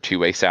closer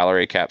to a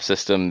salary cap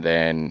system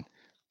than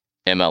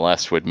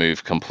MLS would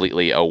move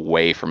completely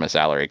away from a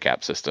salary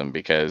cap system,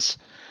 because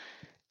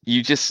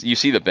you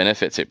see the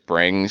benefits it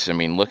brings. I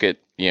mean, look at,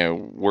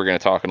 we're going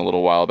to talk in a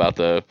little while about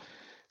the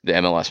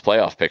MLS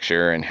playoff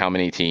picture and how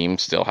many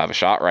teams still have a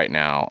shot right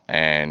now,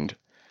 and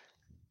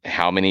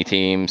how many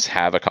teams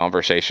have a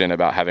conversation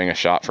about having a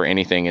shot for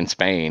anything in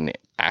Spain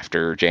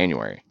after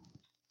January.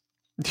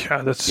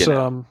 Yeah, that's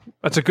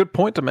a good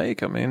point to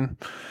make. I mean,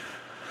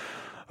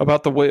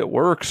 about the way it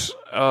works.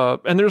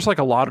 And there's like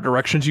a lot of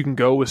directions you can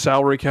go with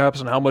salary caps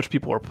and how much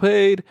people are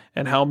paid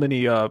and how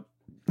many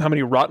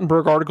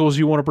Rottenberg articles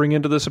you want to bring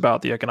into this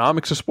about the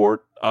economics of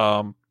sport.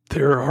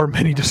 There are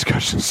many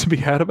discussions to be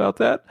had about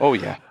that. Oh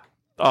yeah.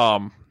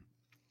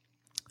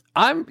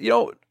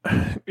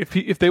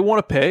 If they want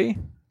to pay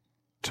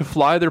to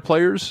fly their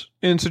players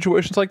in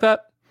situations like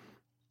that,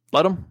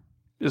 let them,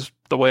 is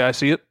the way I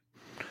see it.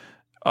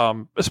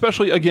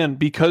 Especially, again,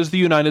 because the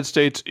United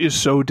States is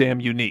so damn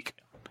unique.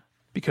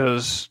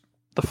 Because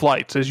the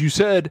flights, as you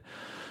said,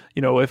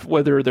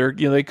 whether they're,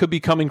 they could be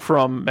coming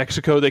from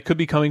Mexico, they could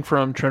be coming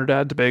from Trinidad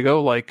and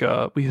Tobago, like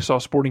we saw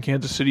Sporting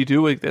Kansas City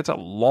do. That's a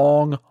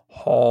long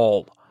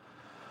haul.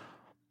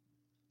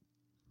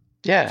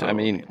 Yeah, so, I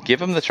mean, give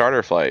them the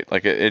charter flight.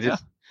 Like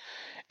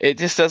it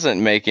just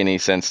doesn't make any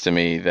sense to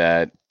me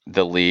that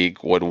the league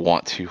would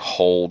want to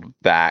hold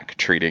back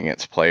treating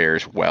its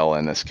players well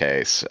in this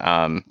case.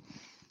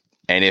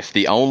 And if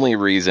the only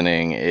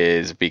reasoning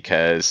is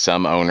because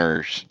some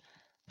owners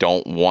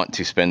don't want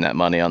to spend that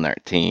money on their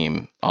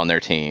team,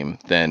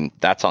 then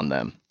that's on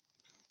them.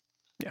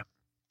 Yeah.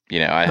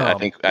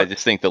 I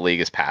just think the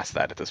league is past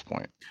that at this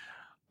point.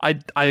 I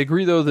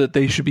agree though that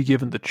they should be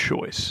given the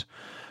choice.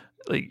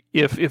 like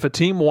if a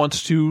team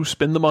wants to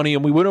spend the money,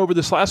 and we went over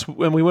this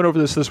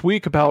this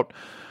week about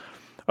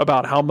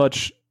how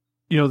much,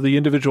 the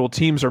individual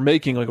teams are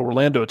making, like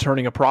Orlando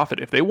turning a profit.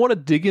 If they want to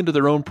dig into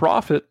their own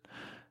profit,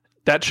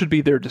 that should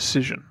be their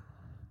decision.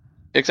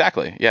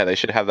 Exactly. Yeah, they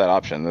should have that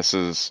option. They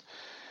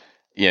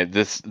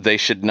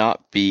should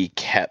not be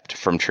kept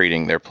from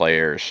treating their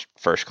players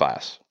first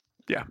class.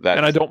 Yeah,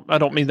 and I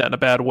don't mean that in a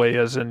bad way,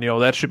 as in,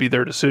 that should be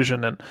their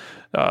decision, and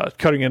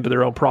cutting into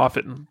their own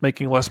profit and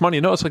making less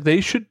money. No, it's like they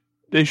should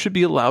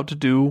be allowed to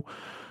do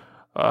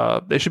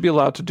what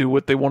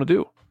they want to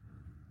do.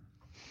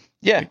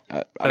 Yeah,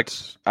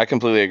 I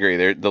completely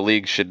agree. The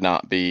league should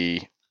not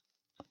be,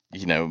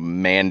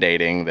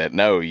 mandating that,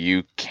 no,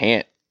 you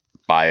can't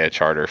buy a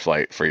charter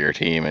flight for your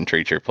team and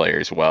treat your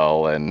players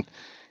well and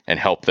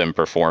help them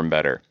perform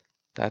better.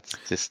 That's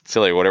just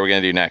silly. What are we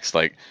going to do next?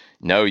 Like,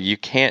 no, you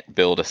can't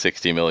build a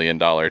 $60 million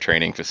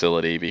training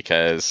facility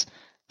because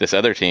this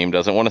other team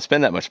doesn't want to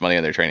spend that much money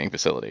on their training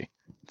facility.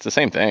 It's the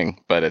same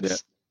thing, but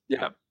it's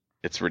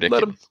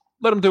ridiculous.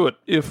 Let them do it.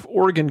 If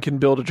Oregon can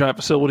build a giant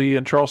facility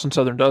and Charleston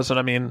Southern doesn't,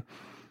 I mean,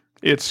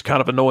 it's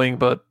kind of annoying,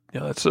 but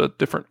that's a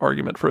different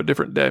argument for a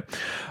different day.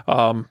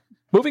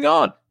 Moving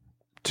on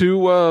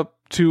to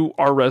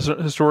our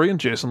resident historian,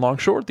 Jason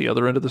Longshore, at the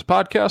other end of this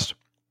podcast,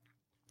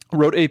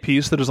 wrote a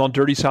piece that is on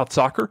Dirty South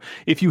Soccer.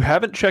 If you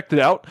haven't checked it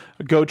out,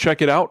 go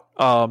check it out.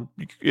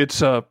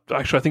 It's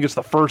actually, I think it's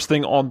the first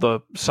thing on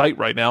the site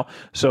right now.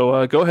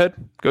 So go ahead,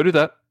 go do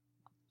that.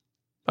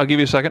 I'll give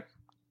you a second.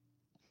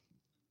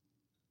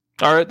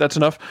 All right, that's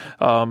enough.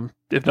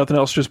 If nothing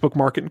else, just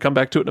bookmark it and come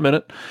back to it in a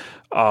minute.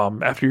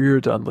 After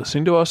you're done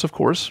listening to us, of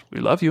course, we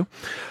love you.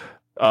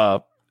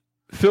 Phil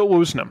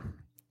Woosnam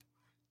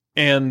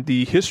and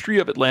the history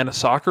of Atlanta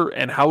soccer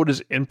and how it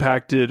has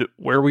impacted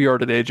where we are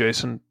today,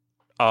 Jason.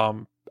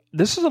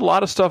 This is a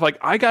lot of stuff. Like,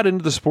 I got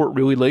into the sport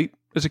really late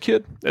as a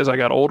kid, as I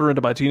got older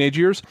into my teenage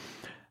years.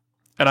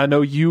 And I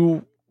know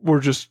you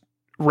were just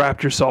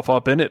wrapped yourself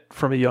up in it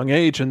from a young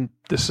age, and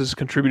this has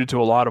contributed to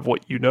a lot of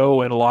what you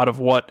know and a lot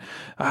of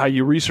how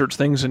you research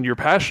things and you're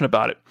passionate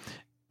about it.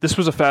 This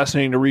was a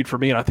fascinating to read for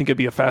me, and I think it'd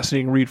be a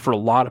fascinating read for a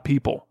lot of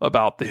people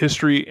about the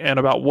history and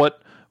about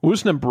what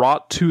Woosnam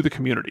brought to the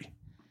community.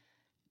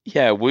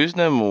 Yeah,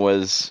 Woosnam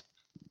was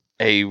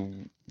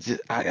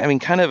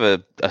kind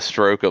of a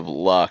stroke of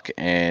luck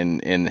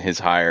in his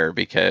hire,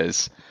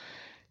 because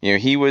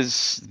he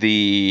was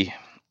the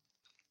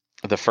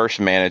first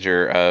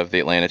manager of the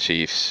Atlanta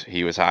Chiefs.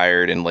 He was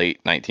hired in late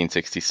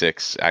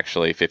 1966,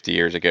 actually 50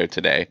 years ago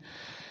today.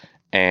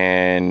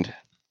 And,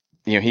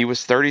 he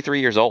was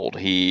 33 years old.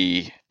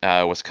 He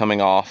was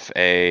coming off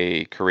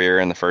a career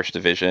in the first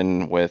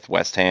division with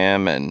West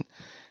Ham and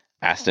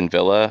Aston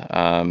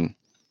Villa,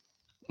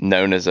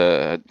 known as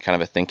a kind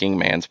of a thinking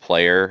man's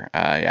player. He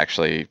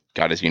actually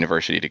got his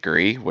university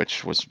degree,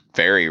 which was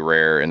very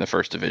rare in the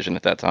first division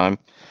at that time.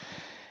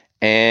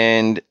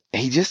 And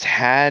he just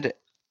had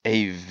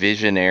a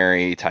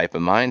visionary type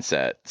of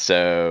mindset.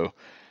 So,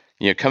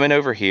 coming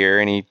over here,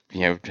 and he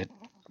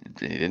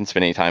didn't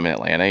spend any time in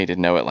Atlanta. He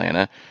didn't know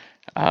Atlanta.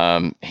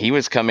 He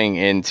was coming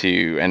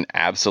into an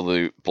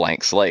absolute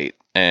blank slate.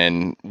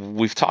 And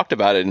we've talked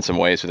about it in some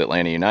ways with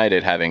Atlanta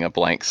United having a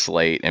blank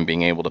slate and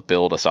being able to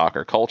build a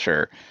soccer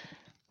culture.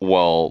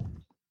 Well,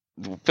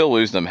 Phil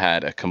Woosnam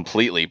had a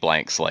completely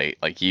blank slate.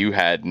 Like, you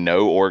had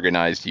no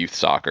organized youth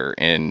soccer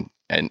in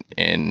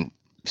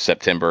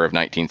September of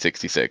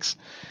 1966.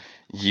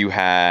 You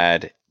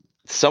had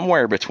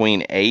somewhere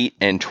between 8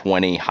 and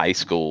 20 high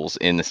schools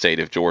in the state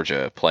of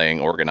Georgia playing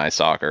organized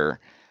soccer.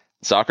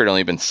 Soccer had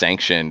only been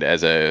sanctioned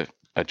as a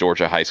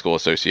Georgia High School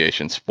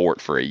Association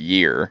sport for a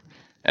year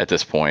at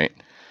this point.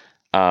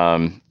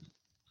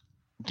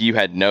 You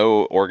had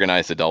no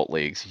organized adult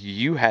leagues.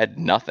 You had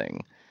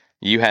nothing.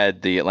 You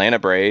had the Atlanta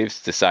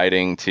Braves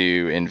deciding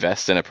to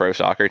invest in a pro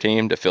soccer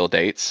team to fill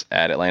dates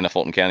at Atlanta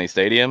Fulton County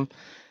Stadium.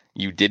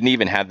 You didn't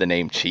even have the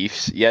name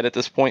Chiefs yet at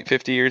this point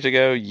 50 years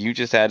ago. You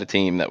just had a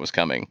team that was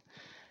coming.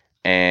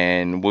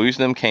 And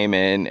Woosnam came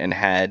in and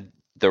had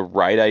the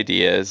right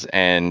ideas.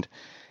 And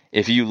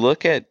if you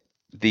look at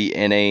the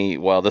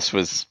this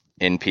was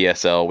in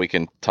PSL, we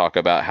can talk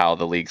about how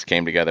the leagues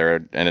came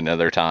together at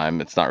another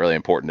time. It's not really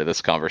important to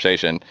this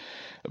conversation.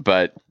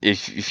 But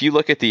if you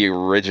look at the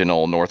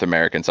original North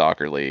American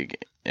Soccer League,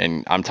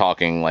 and I'm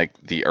talking like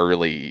the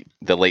late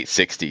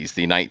 60s,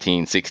 the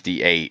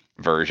 1968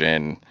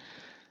 version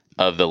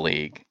of the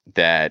league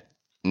that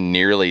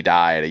nearly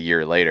died a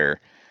year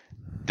later,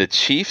 the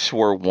Chiefs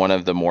were one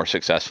of the more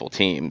successful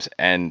teams,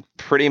 and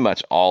pretty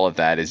much all of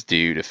that is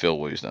due to Phil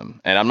Woosnam.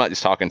 And I'm not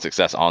just talking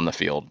success on the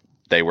field.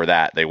 They were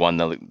that. They won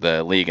the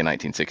league in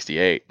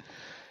 1968.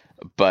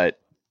 But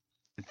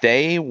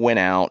they went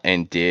out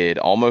and did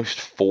almost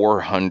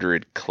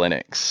 400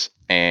 clinics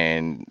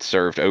and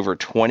served over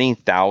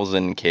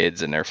 20,000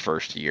 kids in their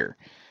first year.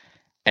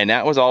 And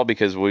that was all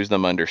because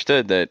Woosnam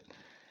understood that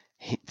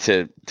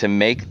to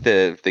make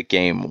the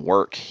game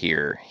work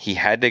here, he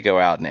had to go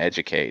out and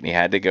educate, and he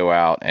had to go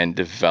out and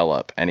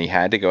develop, and he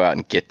had to go out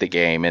and get the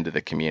game into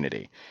the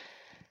community.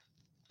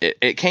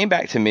 It came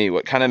back to me,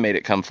 what kind of made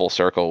it come full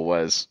circle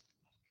was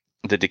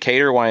the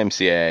Decatur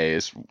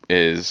YMCA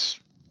is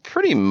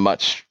pretty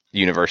much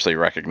universally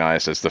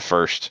recognized as the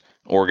first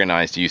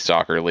organized youth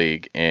soccer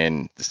league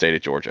in the state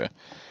of Georgia.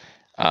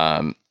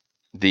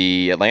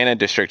 The Atlanta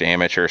District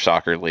Amateur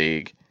Soccer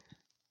League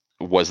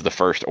was the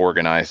first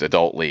organized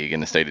adult league in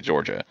the state of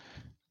Georgia,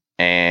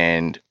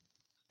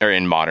 or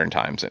in modern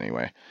times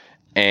anyway.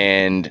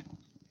 And,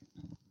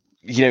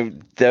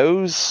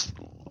 those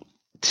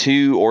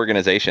two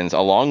organizations,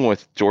 along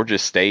with Georgia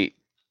State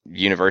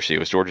University, it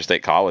was Georgia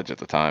State College at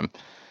the time,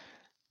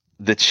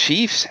 the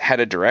Chiefs had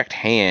a direct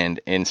hand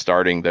in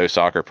starting those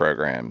soccer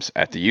programs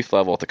at the youth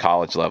level, at the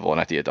college level,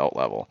 and at the adult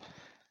level.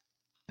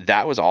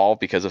 That was all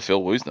because of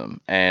Phil Woosnam.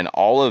 And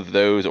all of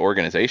those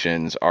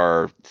organizations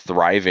are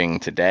thriving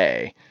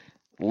today,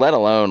 let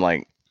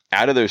alone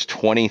out of those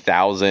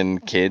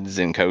 20,000 kids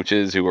and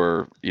coaches who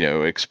were,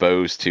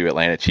 exposed to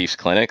Atlanta Chiefs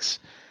clinics,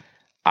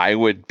 I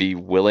would be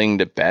willing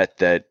to bet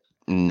that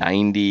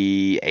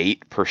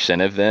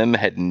 98% of them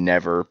had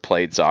never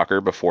played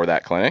soccer before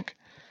that clinic.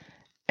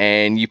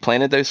 And you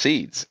planted those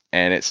seeds,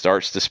 and it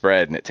starts to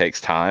spread, and it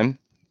takes time.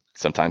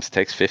 Sometimes it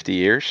takes 50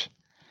 years.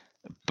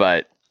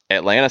 But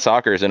Atlanta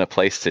soccer is in a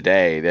place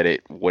today that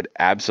it would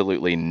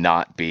absolutely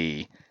not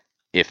be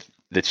if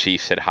the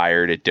Chiefs had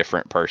hired a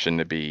different person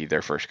to be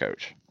their first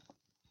coach.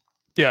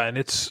 Yeah, and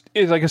it's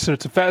like I said,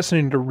 it's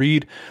fascinating to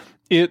read.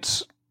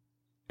 It's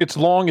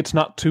long, it's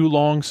not too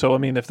long. So, I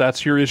mean, if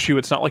that's your issue,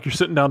 it's not like you're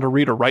sitting down to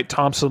read a Wright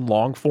Thompson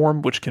long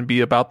form, which can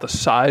be about the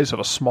size of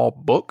a small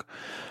book.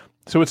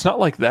 So it's not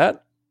like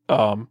that.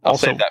 I'll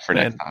save that for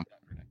next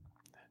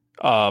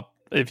time.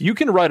 If you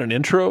can write an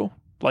intro,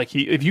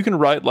 if you can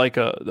write like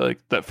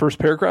that first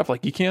paragraph,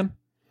 like he can,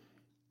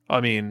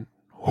 I mean,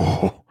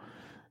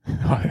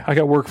 I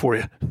got work for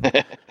you.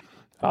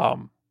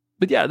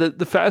 But yeah,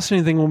 the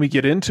fascinating thing when we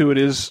get into it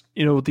is,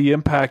 the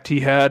impact he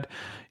had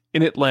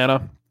in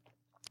Atlanta,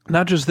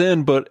 not just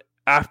then, but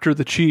after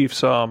the Chiefs,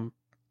 the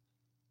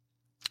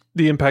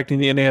impact in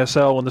the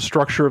NASL and the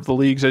structure of the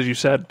leagues. As you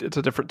said, it's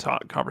a different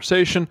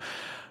conversation,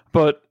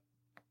 but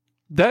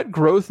that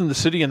growth in the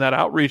city and that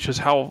outreach is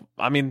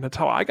that's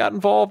how I got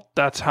involved.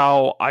 That's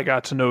how I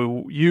got to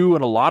know you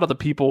and a lot of the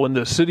people in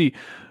the city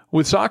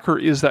with soccer,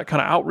 is that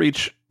kind of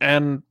outreach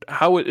and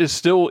how it is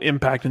still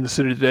impacting the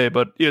city today.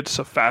 But it's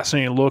a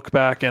fascinating look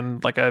back.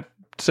 And like I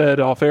said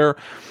off air,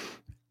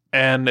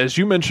 and as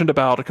you mentioned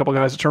about a couple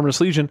guys at Terminus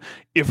Legion,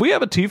 if we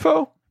have a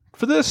TIFO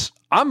for this,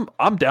 I'm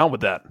down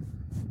with that.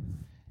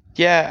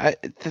 Yeah.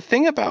 The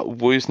thing about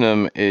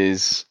Woosnam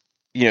is,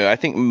 I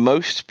think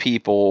most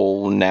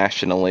people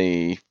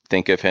nationally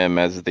think of him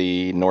as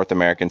the North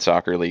American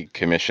Soccer League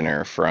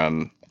commissioner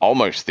from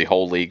almost the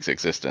whole league's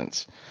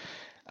existence,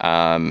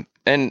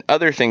 and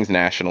other things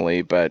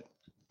nationally. But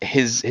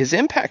his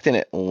impact in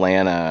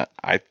Atlanta,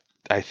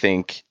 I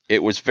think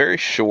it was very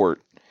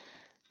short,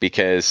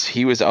 because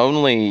he was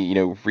only,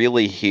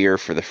 really here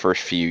for the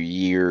first few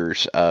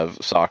years of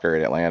soccer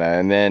in Atlanta.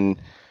 And then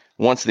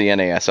once the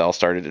NASL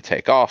started to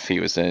take off, he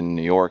was in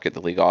New York at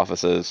the league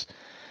offices.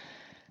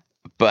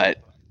 But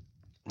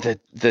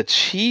the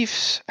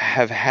Chiefs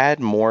have had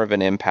more of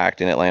an impact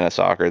in Atlanta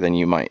soccer than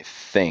you might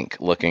think,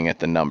 looking at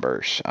the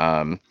numbers.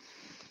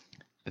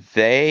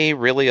 They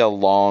really,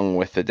 along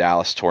with the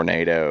Dallas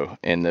Tornado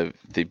in the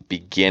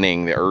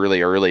beginning, the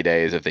early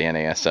days of the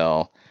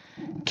NASL,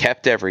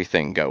 kept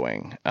everything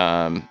going.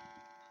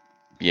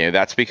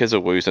 That's because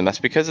of Woos, and that's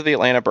because of the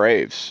Atlanta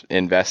Braves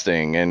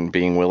investing and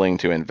being willing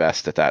to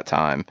invest at that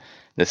time.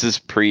 This is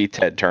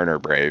pre-Ted Turner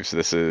Braves.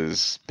 This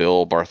is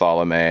Bill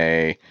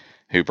Bartholomew,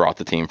 who brought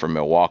the team from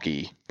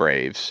Milwaukee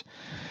Braves.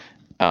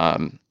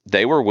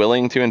 They were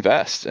willing to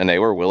invest, and they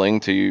were willing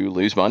to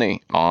lose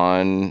money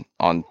on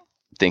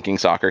thinking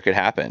soccer could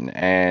happen.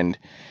 And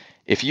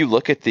if you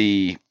look at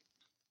the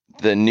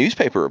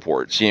newspaper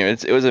reports,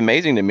 it was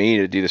amazing to me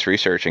to do this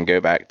research and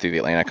go back through the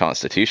Atlanta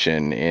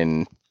Constitution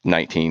in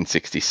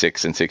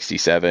 1966 and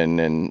 67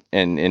 and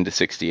into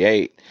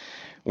 68,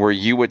 where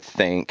you would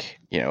think,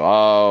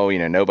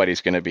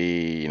 nobody's going to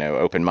be,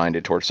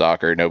 open-minded towards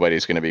soccer.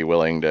 Nobody's going to be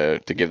willing to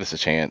give this a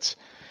chance.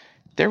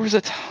 There was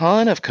a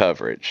ton of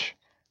coverage.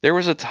 There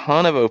was a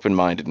ton of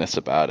open-mindedness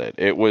about it.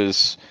 It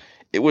was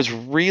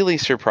really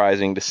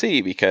surprising to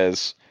see,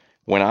 because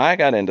when I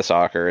got into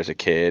soccer as a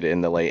kid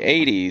in the late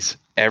 80s,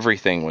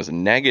 everything was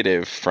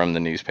negative from the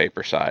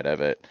newspaper side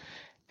of it.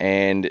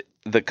 And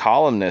the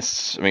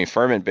columnists,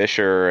 Furman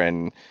Bisher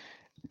and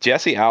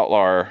Jesse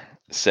Outlar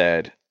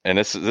said, and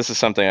this is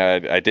something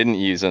I didn't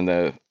use in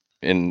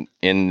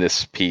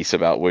this piece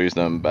about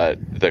Woosnam, but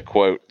the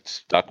quote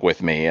stuck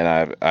with me, and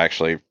I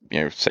actually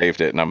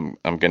saved it, and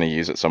I'm going to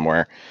use it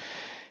somewhere.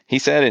 He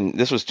said, and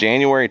this was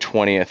January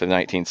 20th of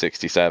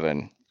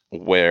 1967,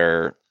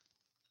 where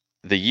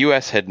the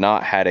U.S. had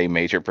not had a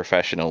major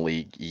professional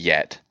league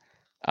yet.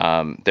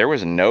 There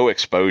was no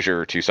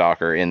exposure to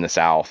soccer in the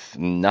South,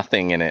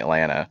 nothing in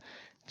Atlanta.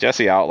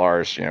 Jesse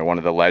Outlar's, one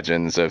of the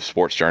legends of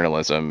sports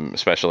journalism,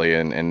 especially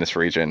in this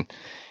region.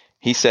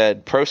 He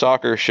said, pro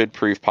soccer should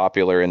prove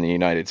popular in the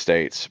United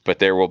States, but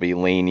there will be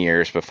lean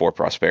years before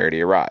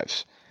prosperity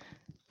arrives.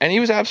 And he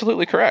was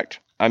absolutely correct.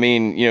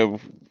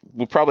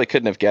 we probably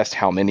couldn't have guessed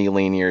how many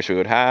lean years we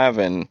would have,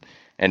 and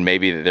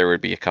maybe that there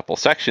would be a couple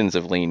sections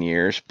of lean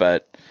years,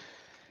 but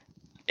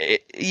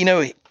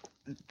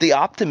the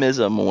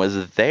optimism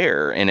was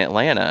there in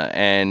Atlanta,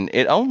 and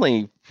it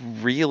only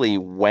really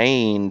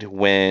waned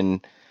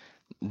when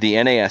the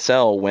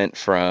NASL went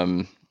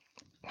from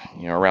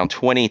around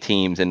 20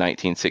 teams in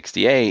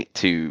 1968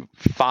 to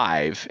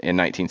 5 in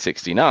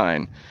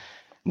 1969.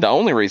 The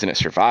only reason it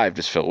survived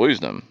is Phil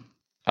Woosnam.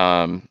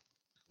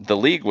 The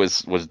league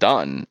was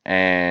done,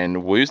 and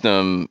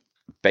Woosnam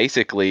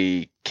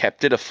basically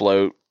kept it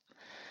afloat.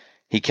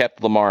 He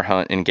kept Lamar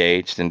Hunt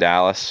engaged in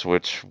Dallas,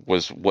 which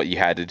was what you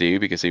had to do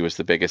because he was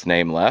the biggest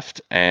name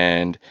left.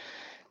 And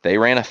they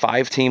ran a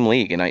 5-team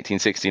league in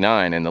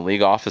 1969, and the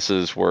league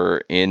offices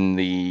were in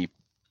the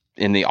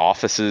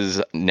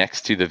offices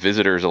next to the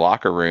visitors'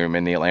 locker room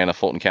in the Atlanta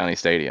Fulton County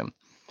Stadium.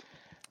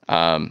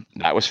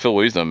 That was Phil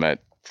Woosnam at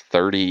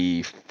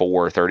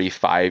 34,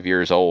 35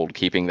 years old,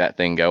 keeping that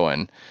thing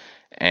going.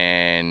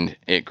 And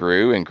it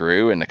grew and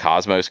grew, and the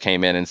Cosmos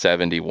came in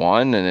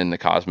 71, and then the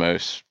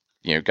Cosmos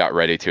got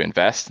ready to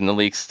invest, and the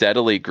league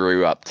steadily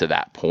grew up to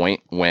that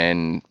point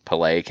when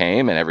Pelé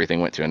came and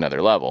everything went to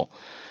another level.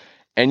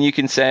 And you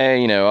can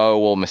say, oh,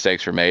 well,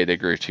 mistakes were made. They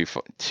grew too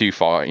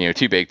far,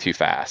 too big, too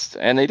fast.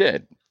 And they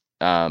did.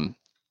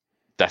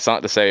 That's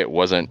not to say it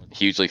wasn't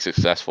hugely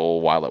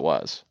successful while it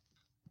was.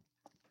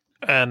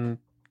 And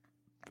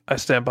I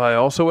stand by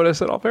also what I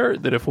said off air,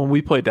 that if when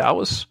we play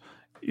Dallas,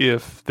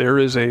 if there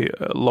is a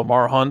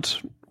Lamar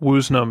Hunt,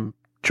 Woosnam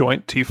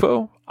joint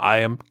TIFO, I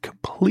am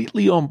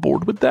completely on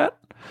board with that.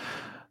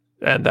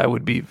 And that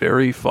would be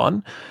very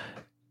fun.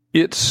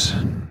 It's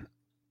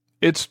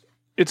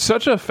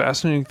such a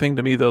fascinating thing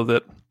to me, though,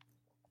 that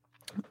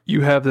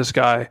you have this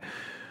guy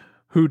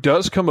who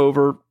does come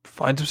over,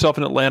 finds himself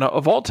in Atlanta,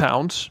 of all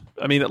towns.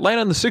 I mean,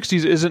 Atlanta in the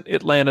 60s isn't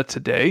Atlanta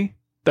today.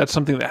 That's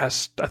something that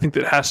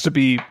has to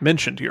be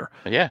mentioned here.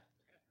 Yeah.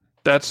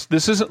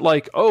 This isn't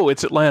like, oh,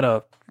 it's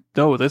Atlanta.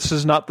 No, this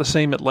is not the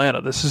same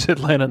Atlanta. This is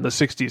Atlanta in the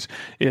 60s.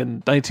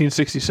 In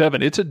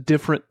 1967, it's a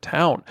different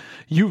town.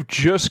 You've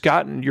just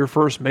gotten your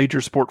first major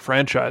sport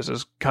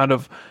franchises kind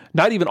of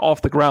not even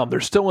off the ground.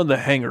 They're still in the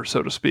hangar,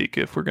 so to speak,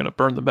 if we're going to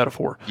burn the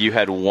metaphor. You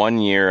had 1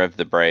 year of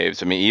the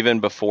Braves. I mean, even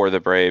before the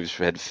Braves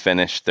had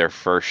finished their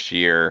first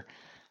year,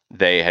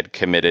 they had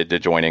committed to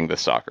joining the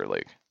soccer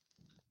league.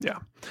 Yeah.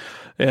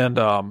 And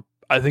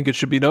I think it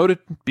should be noted,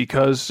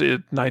 because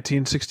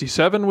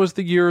 1967 was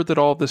the year that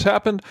all of this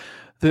happened,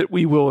 that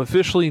we will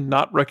officially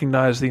not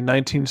recognize the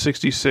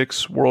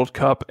 1966 World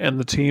Cup and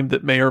the team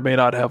that may or may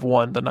not have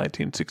won the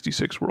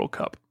 1966 World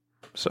Cup.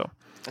 So,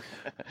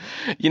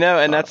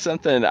 and that's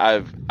something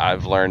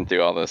I've learned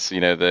through all this.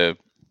 The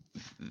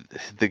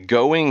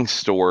going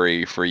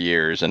story for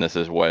years, and this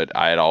is what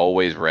I had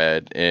always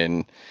read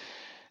in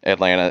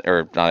Atlanta,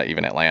 or not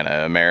even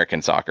Atlanta,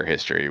 American soccer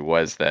history,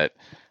 was that,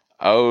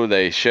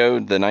 they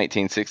showed the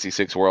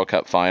 1966 World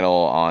Cup final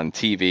on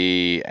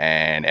TV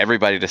and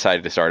everybody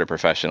decided to start a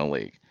professional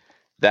league.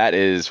 That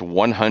is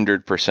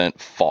 100%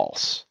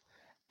 false.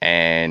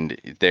 And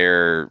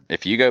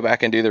if you go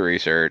back and do the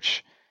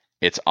research,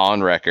 it's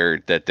on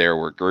record that there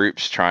were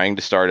groups trying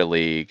to start a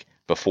league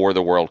before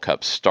the World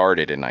Cup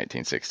started in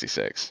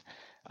 1966.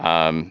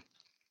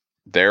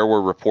 There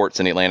were reports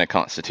in the Atlanta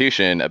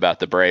Constitution about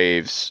the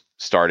Braves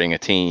starting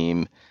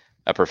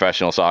a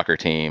professional soccer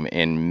team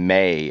in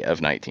May of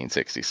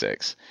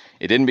 1966.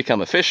 It didn't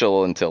become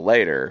official until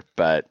later,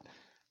 but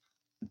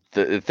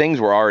the things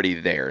were already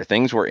there.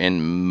 Things were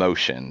in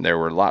motion. There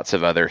were lots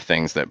of other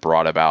things that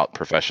brought about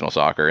professional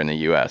soccer in the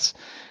U.S.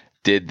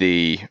 Did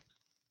the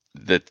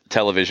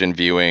television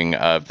viewing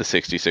of the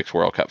 66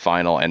 World Cup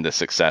final and the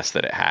success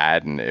that it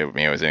had, and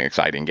it was an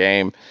exciting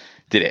game,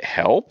 did it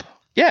help?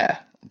 Yeah.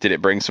 Did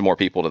it bring some more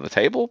people to the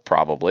table?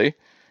 Probably.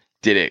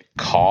 Did it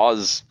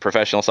cause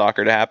professional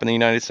soccer to happen in the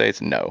United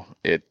States? No,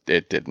 it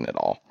didn't at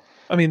all.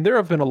 I mean, there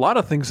have been a lot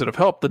of things that have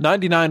helped. The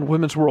 99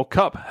 Women's World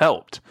Cup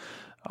helped.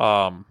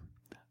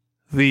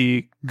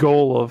 The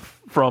goal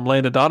from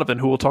Landon Donovan,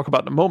 who we'll talk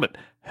about in a moment,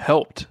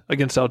 helped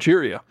against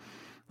Algeria.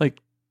 Like,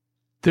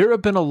 there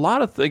have been a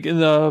lot of things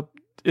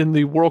in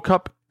the World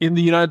Cup in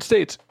the United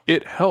States.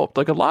 It helped.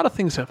 Like, a lot of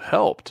things have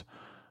helped.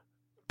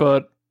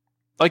 But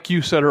like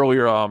you said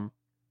earlier,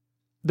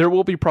 there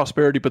will be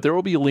prosperity, but there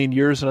will be lean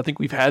years, and I think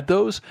we've had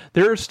those.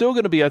 There are still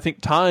going to be, I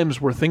think,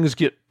 times where things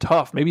get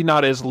tough. Maybe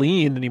not as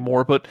lean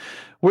anymore, but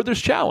where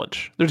there's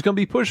challenge. There's going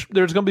to be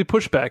There's going to be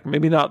pushback.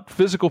 Maybe not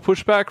physical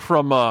pushback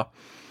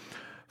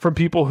from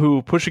people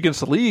who push against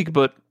the league,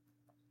 but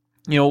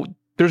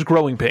there's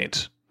growing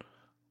pains.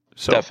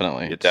 So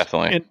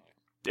definitely.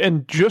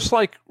 And just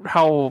like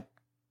how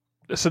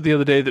I said the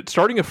other day, that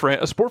starting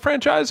a sport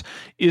franchise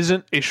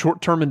isn't a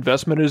short-term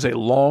investment, it is a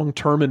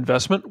long-term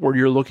investment where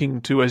you're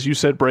looking to, as you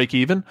said, break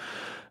even.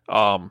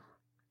 Running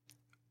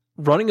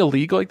a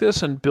league like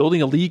this and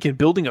building a league and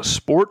building a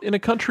sport in a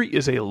country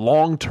is a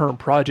long-term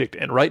project.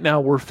 And right now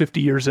we're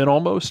 50 years in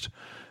almost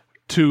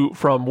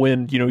from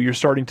when, you're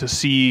starting to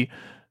see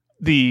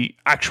the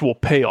actual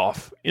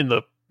payoff in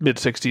the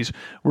mid-60s,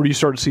 where you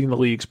started seeing the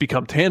leagues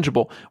become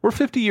tangible. We're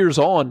 50 years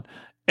on,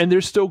 and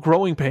there's still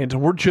growing pains,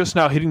 and we're just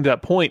now hitting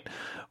that point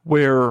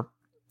where,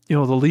 the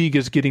league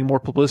is getting more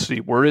publicity,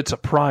 where it's a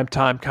prime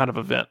time kind of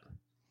event.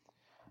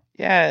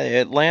 Yeah,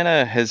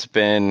 Atlanta has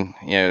been,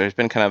 there's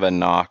been kind of a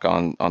knock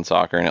on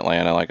soccer in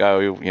Atlanta, like,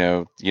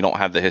 you don't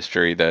have the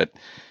history that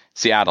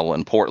Seattle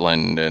and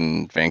Portland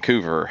and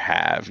Vancouver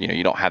have.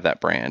 You don't have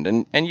that brand,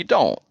 and you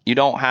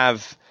don't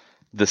have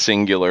the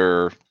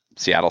singular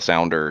Seattle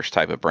Sounders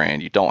type of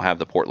brand. You don't have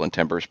the Portland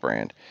Timbers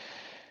brand.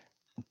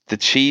 The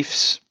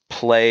Chiefs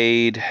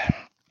played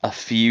a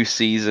few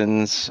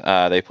seasons.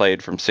 They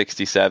played from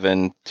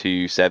 67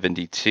 to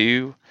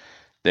 72.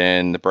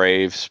 Then the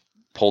Braves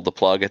pulled the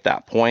plug at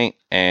that point,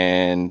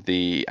 and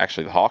the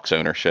Hawks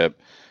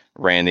ownership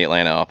ran the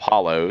Atlanta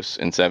Apollos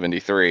in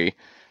 73.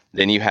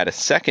 Then you had a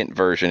second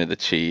version of the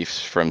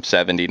Chiefs from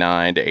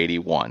 79 to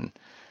 81.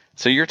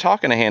 So you're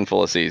talking a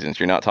handful of seasons.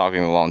 You're not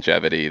talking the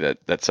longevity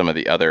that some of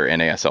the other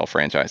NASL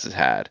franchises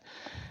had.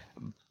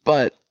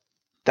 But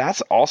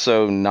that's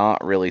also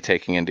not really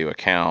taking into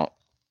account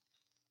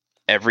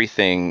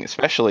everything,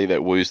 especially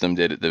that Woosnam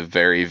did at the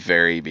very,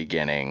 very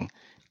beginning,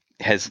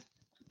 has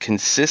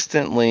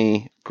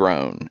consistently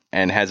grown.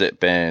 And has it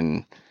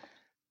been,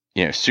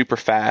 super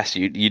fast?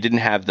 You didn't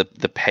have the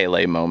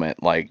Pele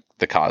moment like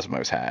the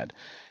Cosmos had.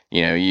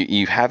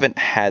 You haven't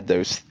had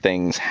those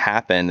things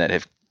happen that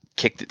have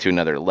kicked it to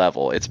another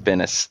level. It's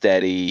been a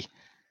steady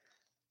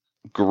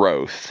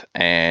growth,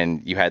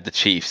 and you had the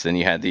Chiefs, then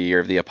you had the year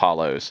of the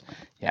Apollos.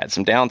 You had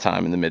some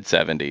downtime in the mid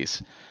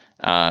 70s.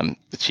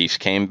 The Chiefs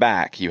came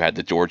back. You had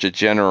the Georgia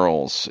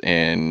Generals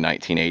in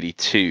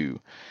 1982.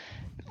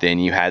 Then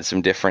you had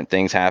some different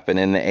things happen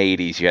in the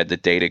 80s. You had the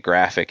Data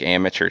Graphic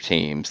amateur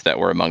teams that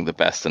were among the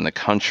best in the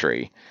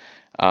country.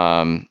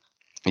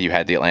 You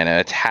had the Atlanta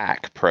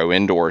Attack pro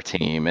indoor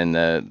team in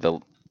the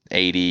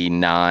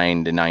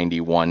 89 to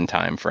 91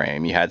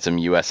 timeframe. You had some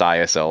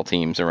USISL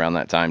teams around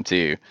that time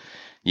too.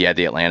 You had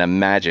the Atlanta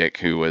Magic,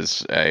 who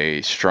was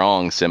a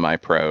strong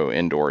semi-pro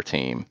indoor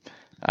team,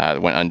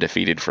 went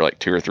undefeated for like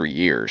 2 or 3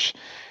 years.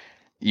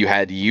 You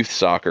had youth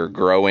soccer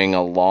growing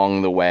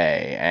along the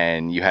way,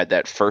 and you had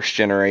that first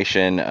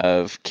generation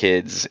of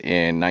kids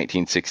in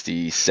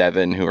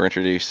 1967 who were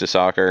introduced to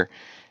soccer.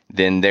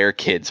 Then their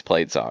kids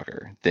played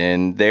soccer.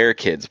 Then their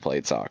kids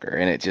played soccer.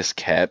 And it just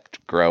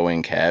kept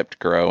growing, kept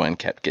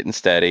getting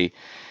steady.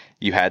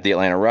 You had the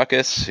Atlanta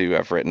Ruckus, who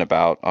I've written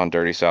about on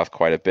Dirty South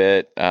quite a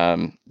bit.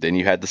 Then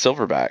you had the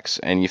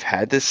Silverbacks. And you've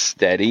had this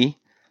steady,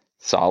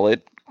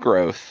 solid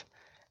growth.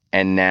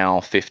 And now,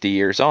 50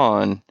 years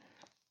on,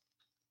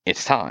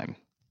 it's time.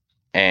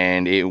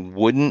 And you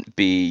wouldn't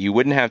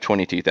have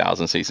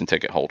 22,000 season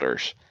ticket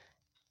holders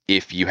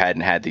if you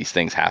hadn't had these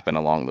things happen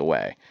along the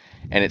way.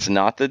 And it's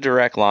not the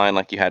direct line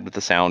like you had with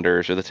the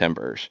Sounders or the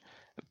Timbers,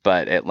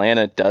 but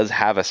Atlanta does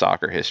have a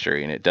soccer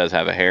history, and it does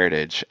have a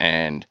heritage,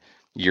 and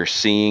you're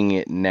seeing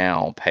it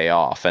now pay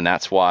off. And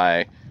that's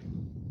why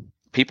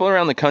people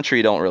around the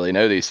country don't really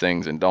know these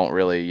things and don't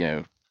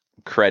really,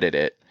 credit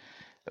it.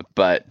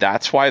 But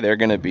that's why they're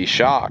going to be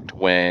shocked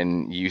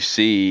when you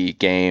see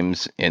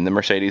games in the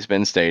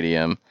Mercedes-Benz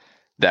Stadium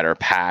that are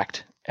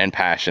packed and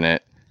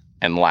passionate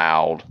and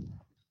loud,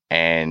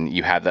 and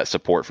you have that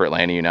support for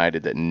Atlanta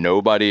United that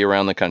nobody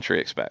around the country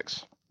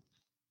expects.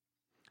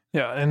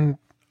 Yeah, and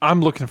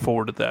I'm looking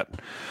forward to that.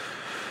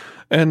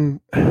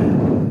 And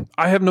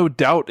I have no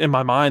doubt in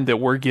my mind that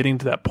we're getting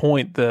to that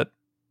point that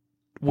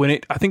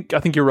I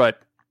think you're right.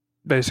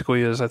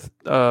 Basically, is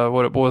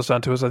what it boils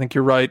down to is I think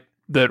you're right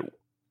that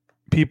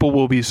people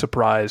will be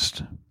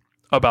surprised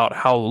about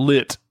how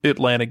lit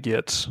Atlanta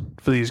gets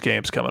for these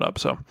games coming up.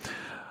 So,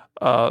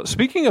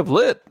 speaking of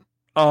lit,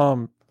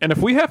 and if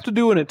we have to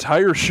do an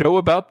entire show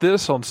about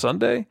this on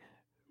Sunday,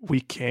 we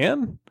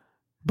can.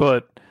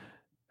 But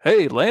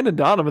hey, Landon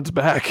Donovan's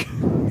back.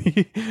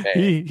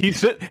 he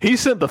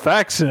sent the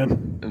facts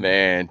in.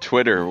 Man,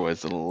 Twitter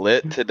was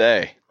lit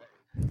today.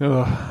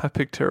 I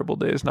picked terrible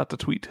days not to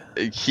tweet.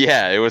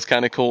 Yeah, it was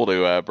kind of cool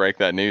to break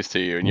that news to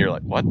you, and you're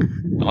like, "What?"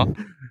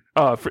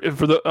 Huh?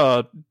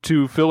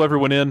 To fill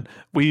everyone in,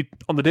 we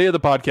on the day of the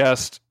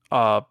podcast.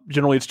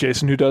 Generally, it's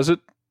Jason who does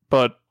it,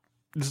 but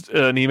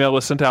an email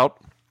is sent out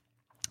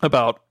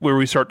about where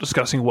we start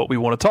discussing what we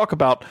want to talk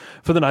about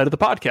for the night of the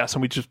podcast,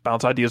 and we just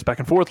bounce ideas back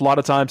and forth. A lot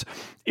of times,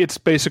 it's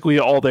basically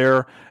all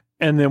there,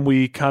 and then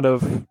we kind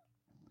of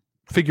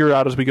figure it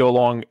out as we go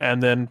along,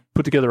 and then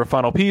put together a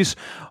final piece.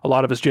 A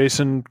lot of it's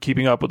Jason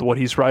keeping up with what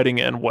he's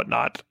writing and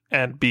whatnot,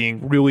 and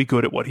being really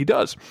good at what he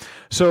does.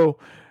 So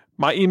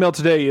my email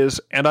today is,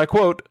 and I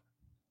quote,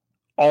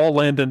 "all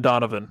Landon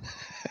Donovan."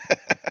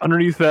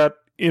 Underneath that,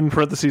 in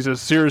parentheses, is,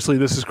 "seriously,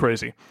 this is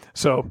crazy."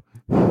 So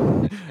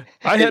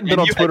I hadn't been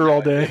on Twitter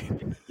all day.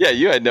 Yeah,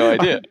 you had no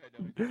idea.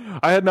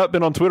 I had not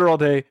been on Twitter all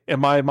day,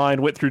 and my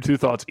mind went through two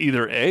thoughts.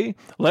 Either A,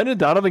 Landon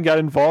Donovan got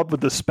involved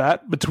with the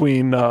spat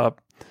between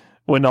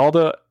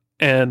Winalda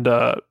and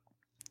God,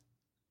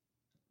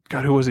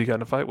 who was he got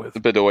in a fight with?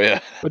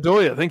 Bedoya.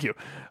 Bedoya, thank you.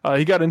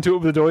 He got into it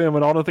with Bedoya and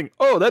Winalda, thinking,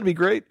 "Oh, that'd be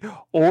great,"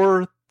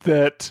 or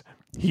that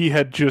he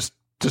had just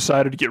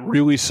decided to get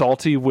really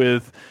salty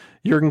with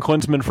Jurgen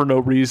Klinsmann for no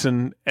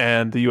reason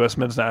and the U.S.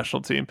 men's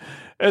national team.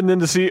 And then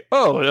to see,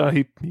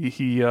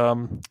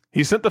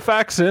 he sent the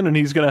fax in and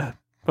he's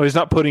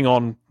not putting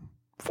on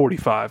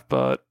 45,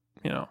 but,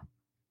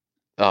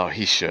 Oh,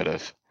 he should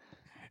have.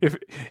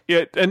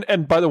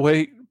 And by the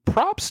way,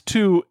 props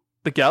to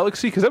the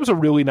Galaxy, because that was a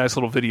really nice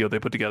little video they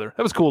put together.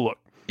 That was a cool look.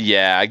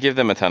 Yeah, I give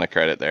them a ton of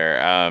credit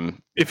there.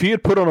 If he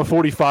had put on a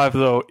 45,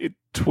 though,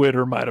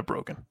 Twitter might have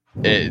broken.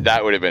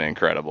 That would have been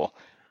incredible.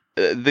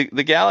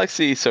 The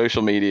Galaxy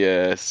social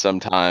media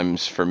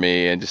sometimes for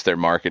me and just their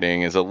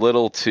marketing is a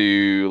little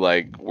too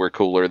like we're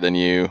cooler than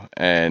you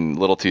and a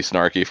little too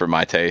snarky for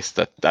my taste.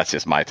 That's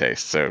just my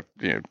taste. So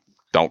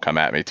don't come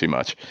at me too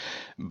much.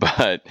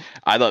 But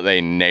I thought they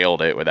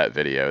nailed it with that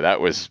video. That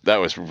was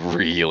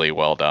really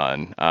well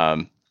done.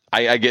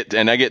 I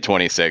get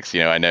 26.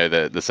 I know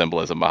the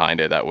symbolism behind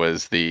it. That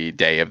was the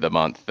day of the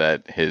month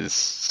that his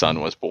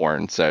son was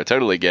born. So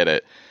totally get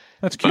it.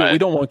 That's cute. We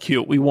don't want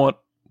cute. We want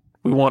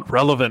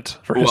relevant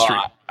for history.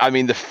 I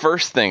mean, the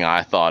first thing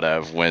I thought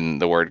of when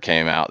the word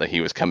came out that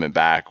he was coming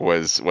back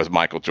was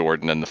Michael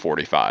Jordan and the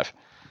 45.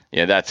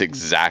 Yeah, that's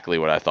exactly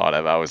what I thought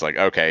of. I was like,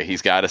 okay,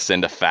 he's got to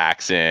send a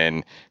fax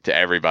in to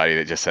everybody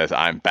that just says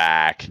I'm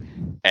back,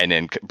 and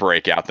then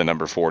break out the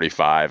number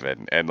 45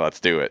 and let's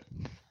do it.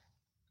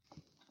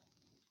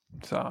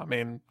 So I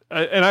mean,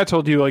 and I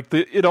told you like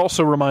it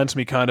also reminds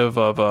me kind of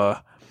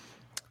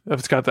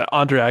it's got that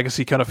Andre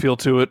Agassi kind of feel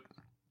to it,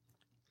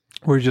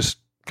 where he just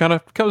kind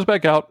of comes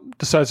back out,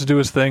 decides to do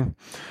his thing.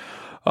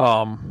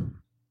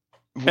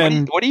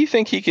 What do you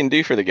think he can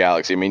do for the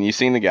Galaxy? I mean, you've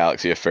seen the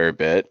Galaxy a fair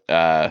bit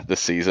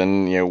this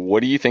season.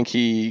 What do you think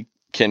he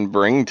can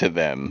bring to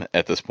them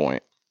at this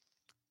point?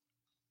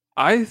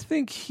 I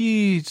think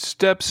he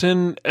steps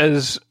in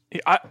as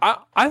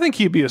I think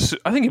he'd be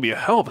a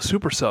hell of a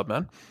super sub,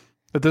 man.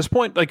 At this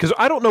point, like, because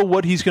I don't know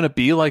what he's going to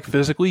be like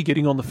physically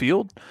getting on the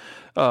field.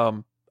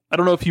 I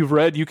don't know if you've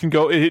read. You can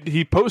go.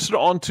 He posted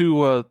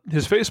onto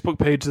his Facebook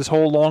page this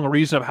whole long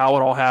reason of how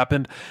it all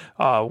happened,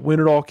 when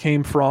it all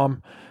came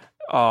from,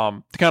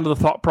 kind of the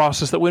thought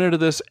process that went into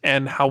this,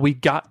 and how we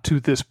got to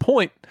this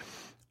point.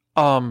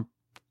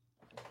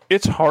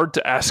 It's hard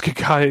to ask a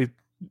guy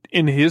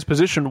in his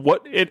position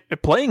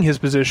playing his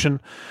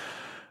position.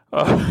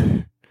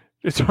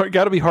 It's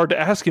got to be hard to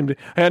ask him.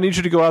 I need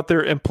you to go out there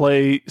and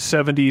play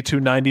 70 to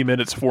 90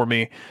 minutes for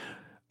me.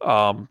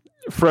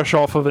 Fresh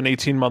off of an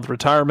 18-month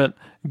retirement.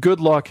 Good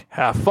luck.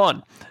 Have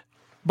fun.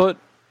 But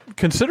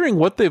considering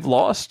what they've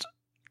lost,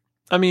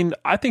 I mean,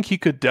 I think he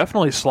could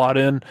definitely slot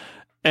in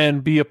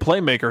and be a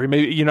playmaker.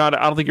 Maybe, I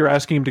don't think you're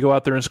asking him to go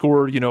out there and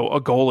score, a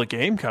goal a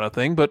game kind of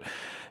thing, but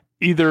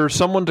either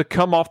someone to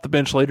come off the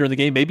bench later in the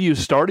game. Maybe you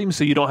start him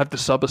so you don't have to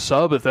sub a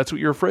sub if that's what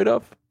you're afraid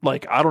of.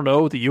 Like, I don't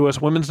know, the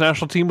U.S. women's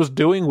national team was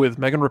doing with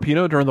Megan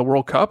Rapinoe during the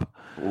World Cup.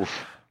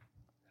 Oof.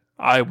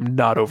 I'm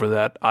not over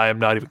that. I am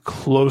not even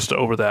close to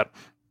over that.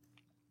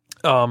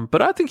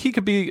 But I think he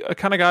could be a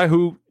kind of guy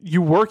who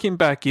you work him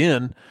back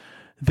in.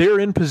 They're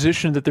in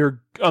position that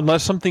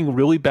unless something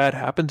really bad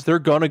happens, they're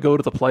going to go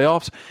to the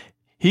playoffs.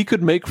 He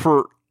could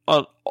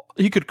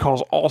he could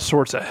cause all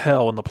sorts of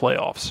hell in the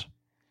playoffs.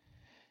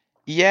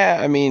 Yeah,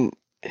 I mean,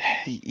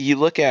 you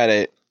look at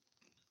it,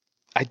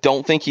 I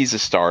don't think he's a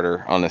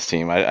starter on this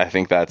team. I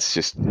think that's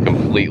just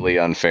completely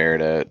unfair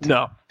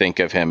to think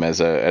of him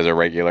as a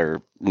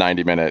regular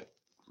 90-minute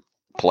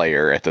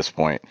player at this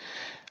point.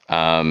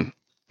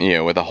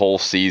 With a whole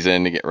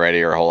season to get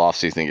ready or a whole off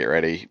season to get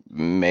ready,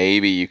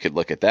 maybe you could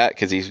look at that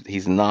because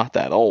he's not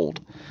that old.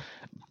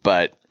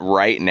 But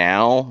right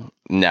now,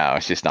 no,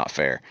 it's just not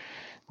fair.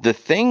 The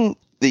thing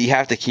that you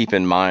have to keep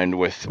in mind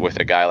with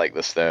a guy like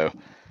this, though,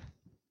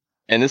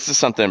 and this is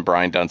something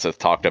Brian Dunseth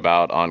talked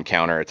about on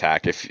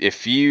Counterattack.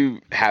 If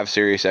you have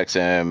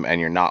SiriusXM and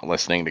you're not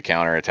listening to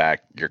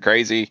Counterattack, you're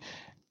crazy.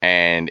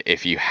 And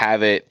if you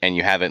have it and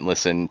you haven't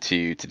listened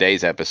to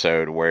today's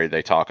episode where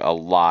they talk a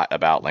lot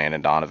about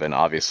Landon Donovan,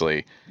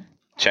 obviously,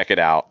 check it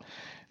out.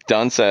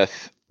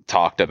 Dunseth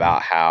talked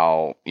about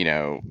how,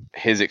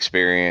 his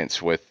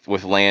experience with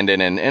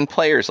Landon and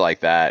players like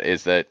that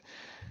is that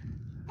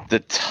the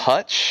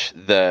touch,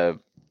 the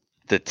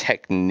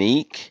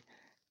technique,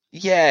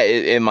 yeah,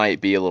 it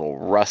might be a little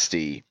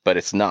rusty, but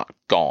it's not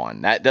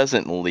gone. That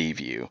doesn't leave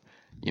you.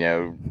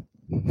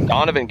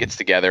 Donovan gets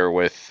together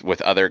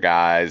with other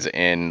guys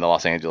in the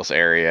Los Angeles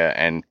area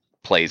and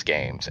plays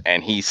games,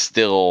 and he's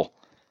still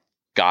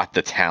got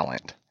the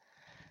talent.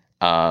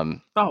 I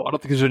don't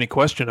think there's any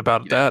question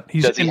about that.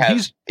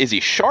 Is he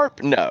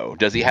sharp? No.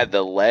 Does he have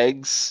the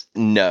legs?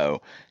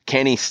 No.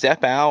 Can he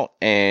step out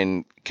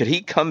and could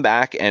he come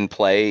back and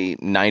play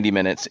 90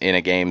 minutes in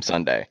a game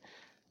Sunday?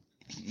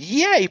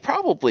 Yeah, he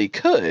probably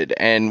could.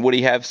 And would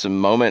he have some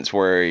moments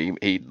where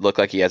he looked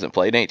like he hasn't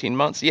played in 18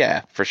 months?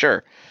 Yeah, for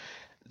sure.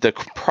 The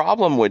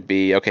problem would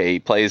be, okay, he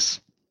plays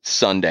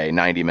Sunday,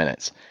 90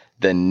 minutes.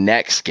 The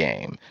next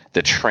game,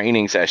 the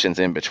training sessions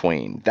in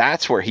between,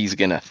 that's where he's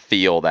going to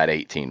feel that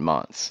 18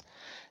 months.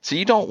 So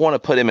you don't want to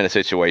put him in a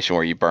situation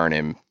where you burn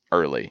him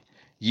early.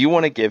 You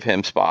want to give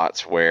him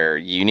spots where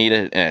you need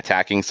an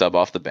attacking sub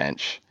off the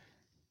bench.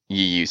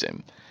 You use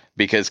him.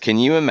 Because can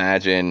you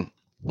imagine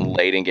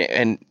late in game,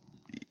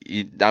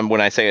 and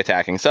when I say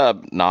attacking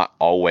sub, not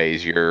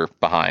always you're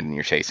behind and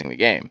you're chasing the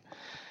game.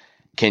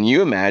 Can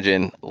you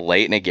imagine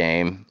late in a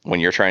game when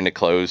you're trying to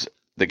close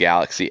the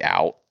Galaxy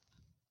out,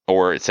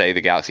 or say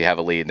the Galaxy have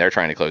a lead and they're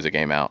trying to close the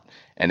game out,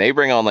 and they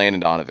bring on Landon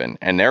Donovan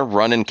and they're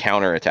running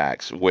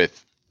counterattacks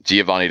with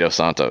Giovanni Dos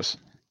Santos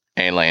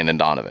and Landon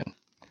Donovan?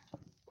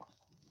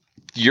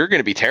 You're going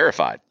to be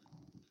terrified.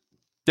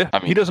 Yeah, I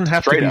mean, he doesn't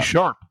have to be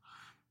sharp.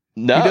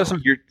 No,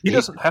 he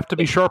doesn't have to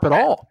be sharp at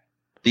all.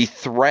 The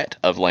threat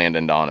of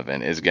Landon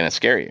Donovan is going to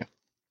scare you,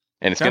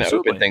 and it's going to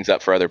open things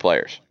up for other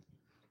players.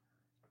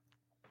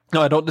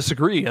 No, I don't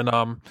disagree, and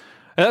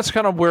that's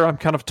kind of where I'm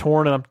kind of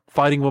torn, and I'm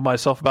fighting with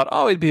myself about.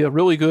 Oh, it'd be a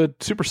really good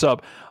super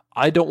sub.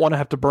 I don't want to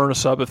have to burn a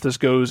sub if in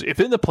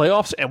the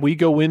playoffs and we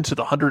go into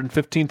the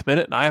 115th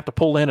minute and I have to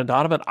pull Landon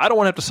Donovan. I don't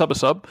want to have to sub a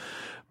sub,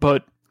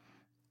 but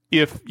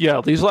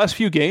these last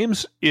few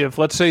games, if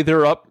let's say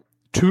they're up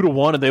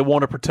 2-1 and they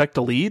want to protect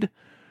the lead,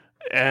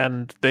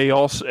 and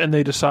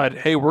they decide,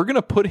 hey, we're going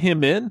to put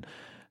him in,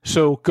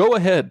 so go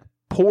ahead,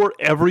 pour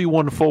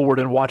everyone forward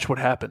and watch what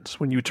happens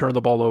when you turn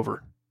the ball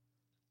over.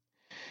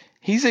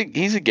 He's a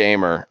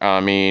gamer.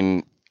 I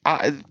mean,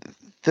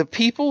 the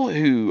people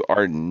who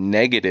are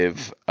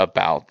negative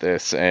about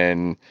this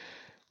and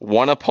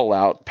want to pull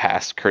out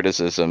past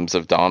criticisms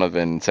of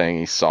Donovan saying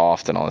he's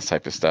soft and all this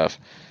type of stuff,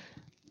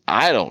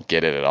 I don't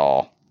get it at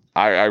all.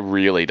 I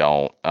really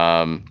don't.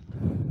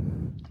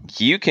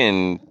 You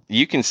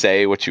can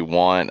say what you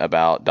want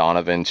about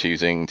Donovan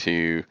choosing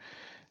to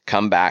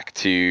come back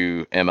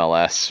to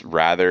MLS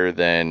rather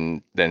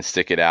than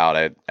stick it out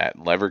at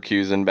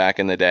Leverkusen back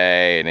in the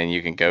day, and then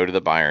you can go to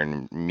the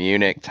Bayern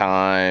Munich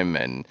time,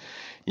 and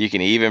you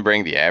can even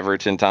bring the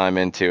Everton time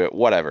into it,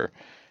 whatever.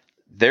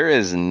 There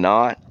is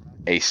not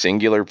a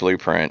singular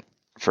blueprint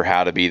for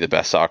how to be the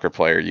best soccer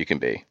player you can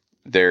be.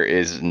 There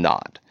is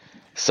not.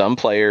 Some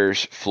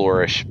players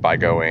flourish by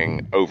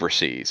going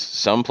overseas.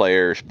 Some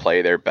players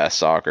play their best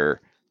soccer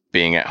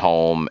being at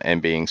home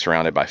and being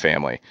surrounded by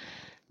family.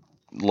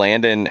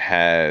 Landon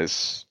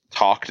has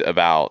talked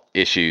about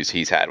issues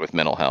he's had with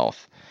mental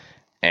health,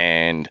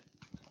 and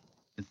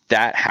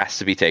that has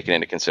to be taken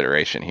into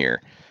consideration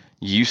here.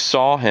 You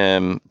saw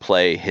him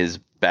play his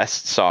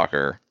best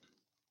soccer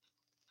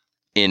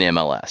in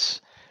MLS.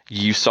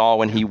 You saw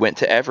when he went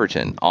to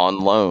Everton on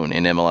loan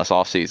in MLS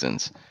off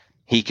seasons,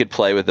 he could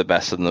play with the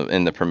best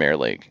in the Premier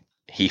League.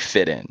 He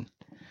fit in.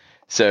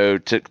 So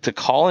to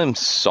call him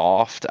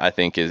soft, I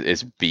think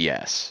is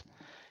BS.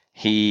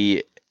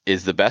 He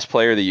is the best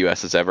player the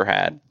U.S. has ever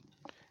had,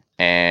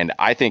 and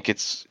I think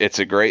it's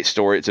a great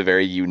story. It's a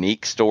very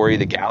unique story.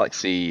 The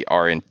Galaxy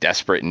are in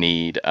desperate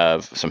need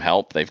of some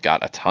help. They've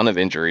got a ton of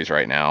injuries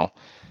right now.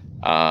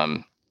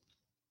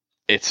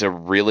 It's a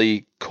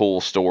really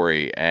cool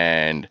story,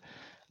 and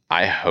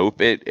I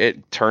hope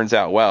it turns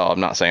out well.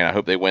 I'm not saying I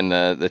hope they win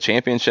the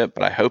championship,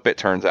 but I hope it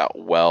turns out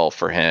well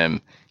for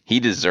him. He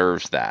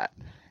deserves that.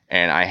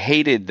 And I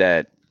hated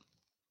that,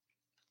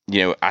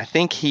 I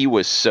think he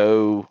was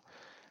so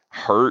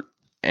hurt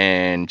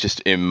and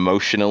just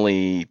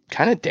emotionally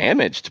kind of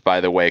damaged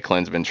by the way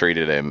Klinsmann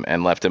treated him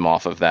and left him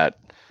off of that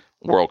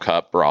World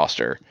Cup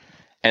roster.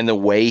 And the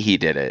way he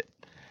did it,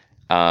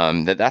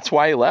 that's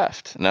why he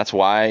left. And that's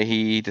why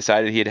he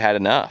decided he had had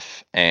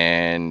enough.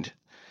 And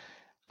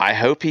I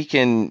hope he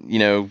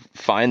can,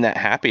 find that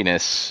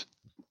happiness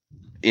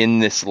in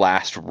this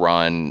last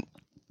run.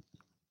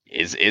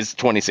 Is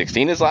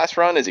 2016 his last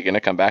run? Is he going to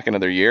come back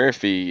another year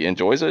if he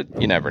enjoys it?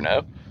 You never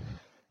know.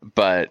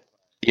 But,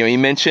 he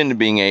mentioned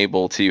being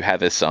able to have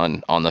his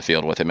son on the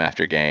field with him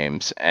after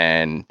games.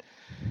 And,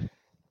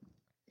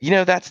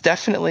 that's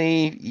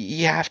definitely,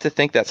 you have to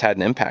think that's had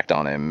an impact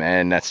on him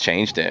and that's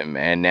changed him.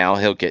 And now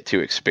he'll get to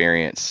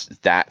experience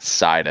that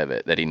side of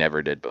it that he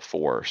never did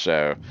before.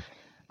 So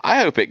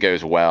I hope it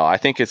goes well. I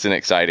think it's an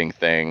exciting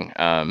thing.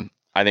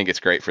 I think it's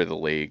great for the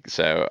league.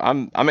 So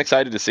I'm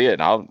excited to see it.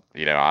 And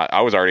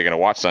I was already going to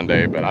watch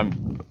Sunday, but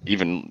I'm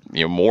even,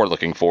 more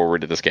looking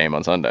forward to this game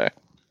on Sunday.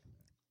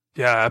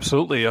 Yeah,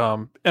 absolutely.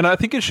 And I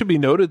think it should be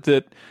noted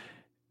that,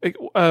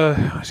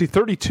 is he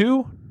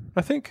 32,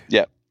 I think?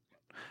 Yeah.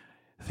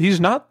 He's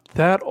not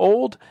that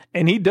old,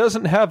 and he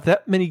doesn't have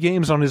that many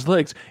games on his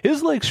legs.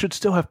 His legs should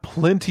still have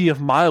plenty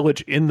of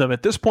mileage in them.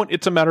 At this point,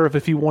 it's a matter of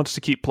if he wants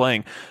to keep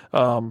playing.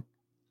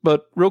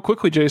 But real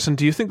quickly, Jason,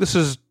 do you think this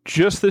is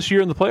just this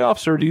year in the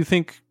playoffs, or do you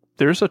think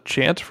there's a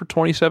chance for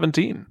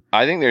 2017?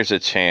 I think there's a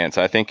chance.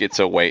 I think it's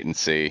a wait and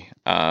see.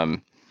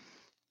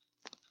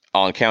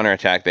 On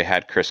counterattack, they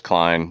had Chris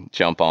Klein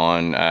jump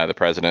on, the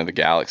president of the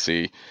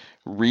Galaxy,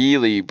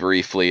 really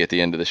briefly at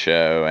the end of the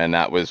show, and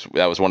that was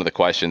one of the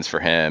questions for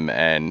him.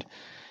 And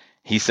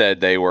he said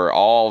they were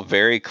all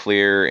very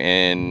clear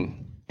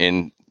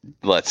in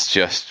let's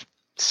just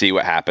see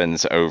what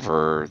happens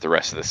over the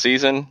rest of the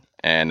season,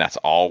 and that's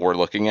all we're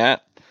looking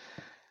at.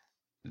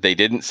 They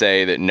didn't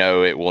say that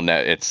no,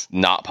 it's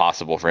not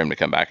possible for him to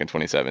come back in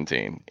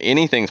 2017.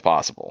 Anything's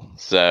possible.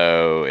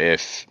 So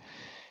if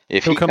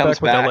he'll he come comes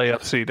back with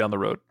LAFC down the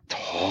road.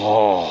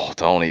 Oh,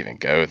 don't even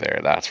go there.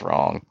 That's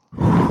wrong.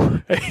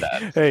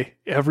 Hey,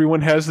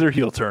 everyone has their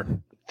heel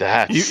turn.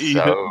 That's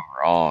so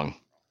wrong.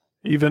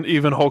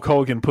 Even Hulk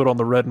Hogan put on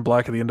the red and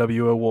black of the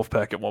NWO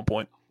Wolfpack at one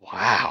point.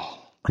 Wow.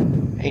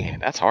 Man,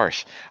 that's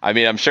harsh. I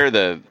mean, I'm sure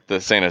the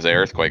San Jose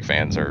Earthquake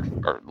fans are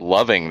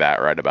loving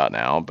that right about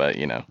now, but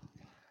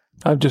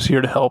I'm just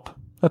here to help.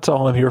 That's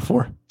all I'm here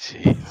for.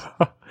 Jeez.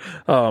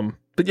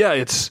 But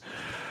yeah,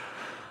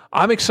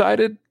 I'm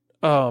excited.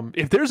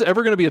 If there's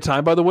ever going to be a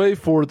time, by the way,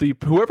 for the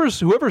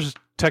whoever's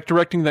tech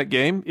directing that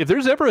game, if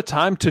there's ever a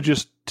time to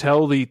just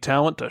tell the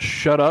talent to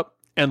shut up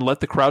and let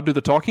the crowd do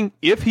the talking,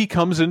 if he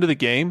comes into the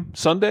game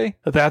Sunday,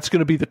 that's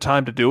going to be the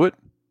time to do it.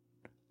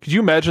 Could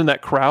you imagine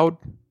that crowd?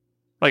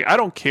 Like, I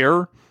don't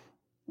care.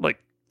 Like,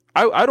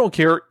 I don't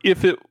care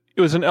if it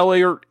was in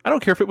LA or I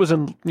don't care if it was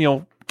in,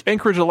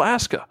 Anchorage,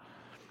 Alaska.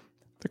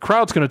 The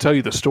crowd's going to tell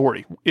you the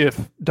story if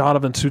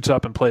Donovan suits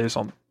up and plays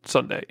on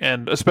Sunday,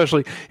 and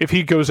especially if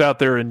he goes out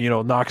there and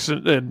knocks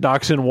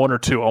in one or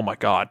two. Oh my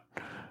God,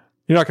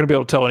 you're not going to be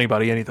able to tell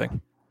anybody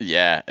anything.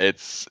 Yeah,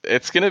 it's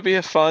going to be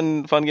a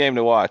fun game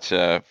to watch.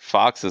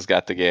 Fox has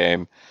got the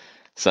game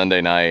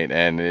Sunday night,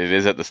 and it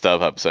is at the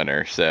StubHub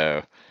Center,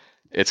 so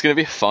it's going to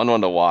be a fun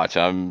one to watch.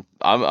 I'm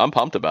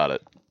pumped about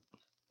it.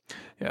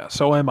 Yeah,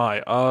 so am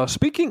I.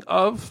 Speaking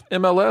of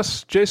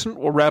MLS, Jason,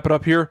 we'll wrap it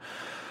up here.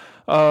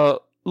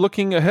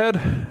 Looking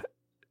ahead,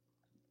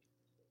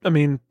 I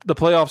mean, the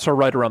playoffs are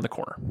right around the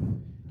corner.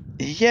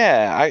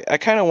 Yeah, I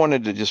kind of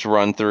wanted to just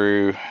run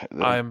through the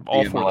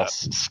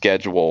MLS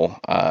schedule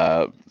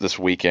this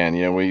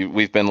weekend.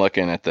 We've been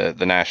looking at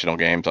the national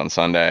games on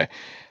Sunday.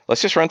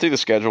 Let's just run through the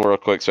schedule real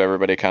quick so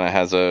everybody kind of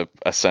has a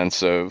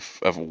sense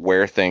of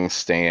where things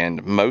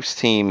stand. Most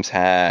teams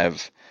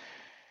have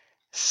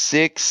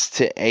 6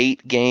 to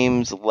 8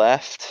 games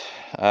left.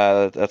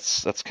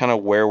 That's kind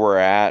of where we're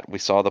at. We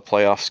saw the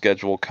playoff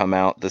schedule come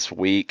out this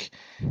week,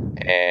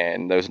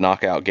 and those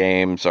knockout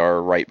games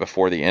are right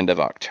before the end of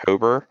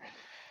October.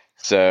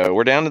 So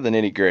we're down to the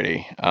nitty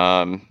gritty.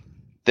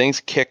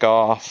 Things kick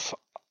off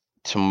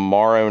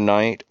tomorrow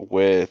night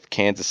with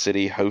Kansas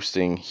City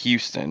hosting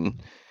Houston.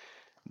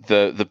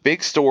 The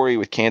big story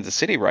with Kansas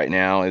City right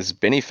now is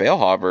Benny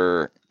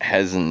Feilhaber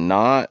has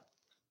not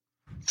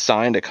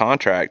signed a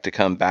contract to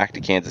come back to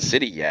Kansas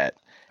City yet.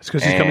 It's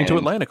because he's coming to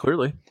Atlanta,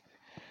 clearly.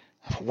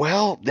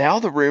 Well, now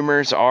the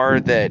rumors are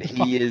that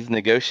he is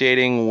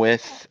negotiating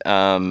with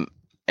an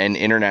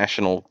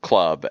international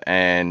club,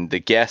 and the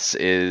guess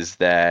is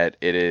that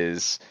it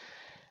is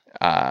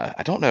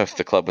I don't know if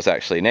the club was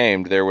actually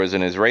named. There was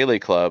an Israeli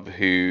club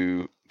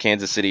who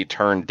Kansas City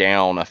turned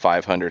down a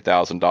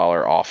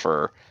 $500,000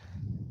 offer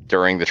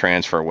during the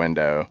transfer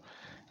window.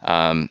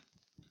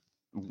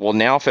 Well,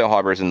 now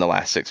Feilhaber's in the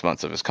last 6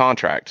 months of his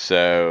contract,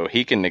 so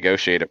he can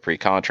negotiate a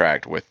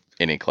pre-contract with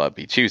any club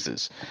he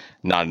chooses.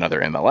 Not another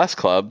MLS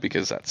club,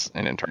 because that's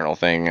an internal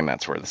thing, and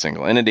that's where the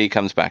single entity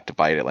comes back to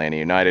bite Atlanta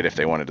United if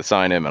they wanted to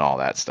sign him and all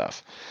that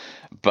stuff.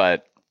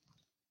 But,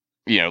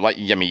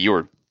 you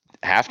were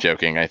half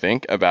joking, I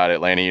think, about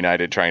Atlanta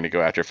United trying to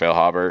go after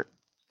Feilhaber.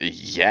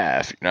 Yeah,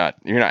 if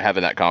you're not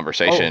having that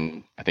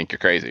conversation, I think you're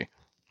crazy.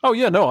 Oh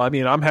yeah, no, I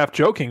mean, I'm half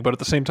joking, but at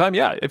the same time,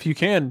 yeah, if you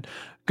can,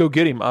 go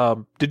get him.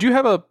 Did you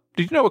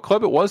know what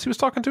club it was he was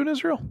talking to in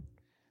Israel?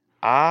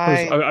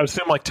 I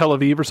assume like Tel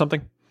Aviv or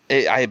something.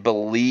 I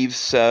believe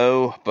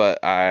so,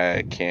 but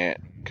I can't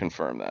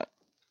confirm that.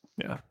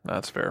 Yeah,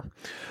 that's fair.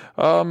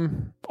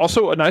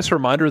 Also, a nice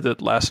reminder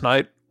that last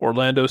night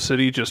Orlando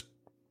City just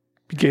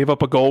gave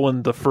up a goal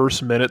in the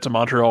first minute to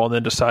Montreal and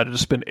then decided to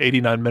spend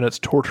 89 minutes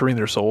torturing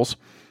their souls.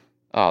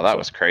 Oh, that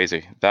was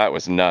crazy. That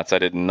was nuts. I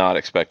did not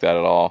expect that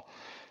at all.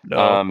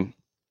 No.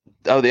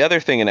 The other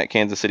thing in that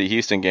Kansas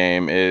City-Houston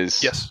game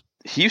is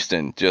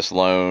Houston just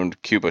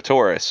loaned Cubo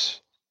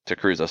Torres to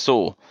Cruz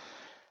Azul.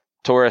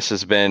 Torres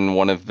has been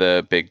one of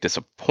the big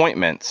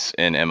disappointments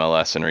in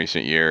MLS in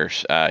recent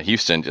years.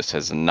 Houston just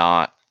has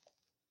not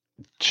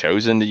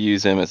chosen to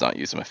use him, has not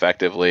used him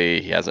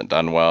effectively. He hasn't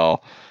done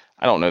well.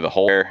 I don't know the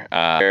whole.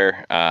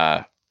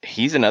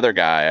 He's another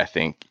guy I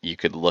think you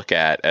could look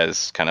at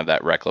as kind of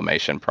that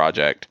reclamation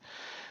project.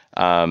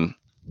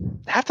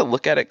 Have to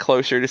look at it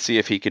closer to see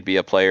if he could be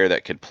a player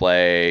that could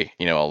play,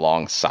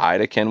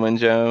 alongside a Kenwyn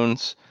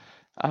Jones.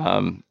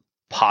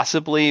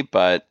 Possibly,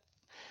 but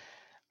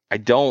I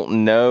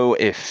don't know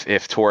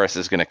if Torres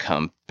is going to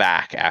come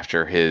back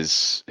after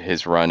his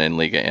run in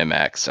Liga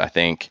MX. I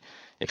think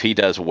if he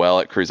does well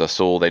at Cruz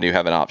Azul, they do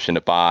have an option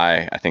to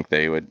buy. I think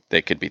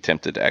they could be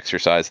tempted to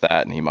exercise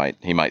that, and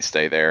he might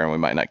stay there, and we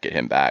might not get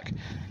him back.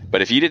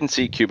 But if you didn't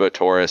see Cubo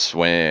Torres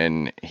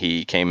when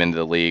he came into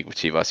the league with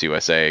Chivas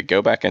USA,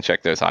 go back and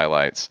check those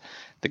highlights.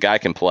 The guy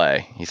can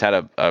play. He's had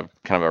a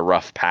kind of a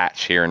rough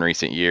patch here in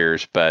recent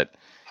years, but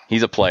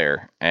he's a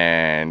player,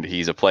 and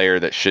he's a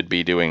player that should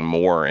be doing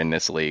more in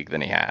this league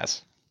than he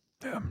has.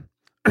 Yeah.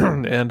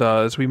 And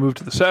as we move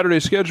to the Saturday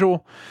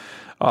schedule,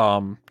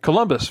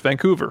 Columbus,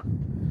 Vancouver.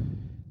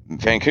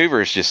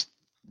 Vancouver is just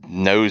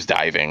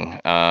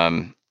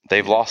nosediving.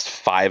 They've lost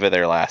 5 of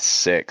their last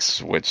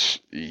 6, which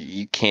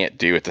you can't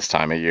do at this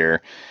time of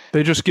year.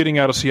 They're just getting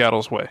out of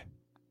Seattle's way.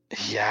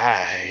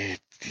 Yeah,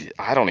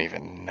 I don't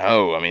even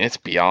know. I mean, it's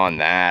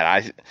beyond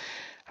that.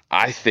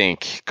 I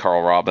think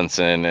Carl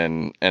Robinson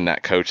and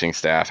that coaching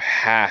staff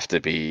have to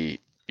be,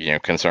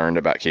 concerned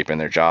about keeping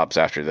their jobs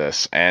after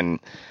this. And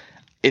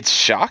it's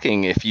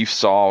shocking if you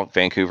saw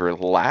Vancouver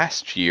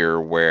last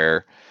year,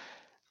 where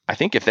I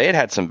think if they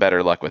had some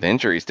better luck with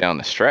injuries down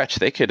the stretch,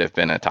 they could have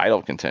been a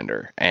title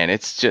contender. And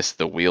it's just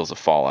the wheels have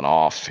fallen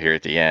off here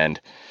at the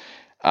end.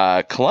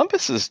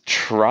 Columbus is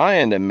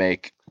trying to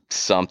make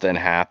something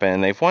happen.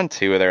 They've won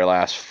 2 of their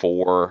last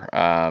 4.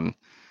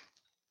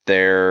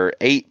 They're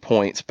 8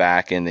 points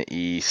back in the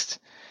East.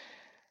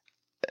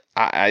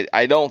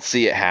 I don't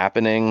see it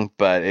happening,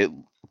 but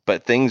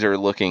things are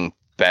looking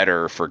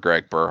better for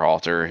Greg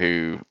Berhalter,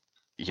 who,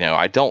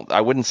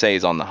 I wouldn't say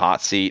he's on the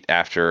hot seat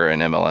after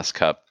an MLS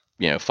Cup,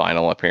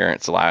 final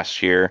appearance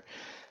last year,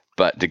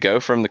 but to go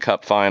from the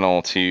Cup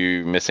final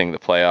to missing the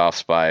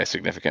playoffs by a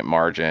significant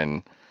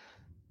margin,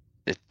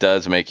 it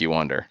does make you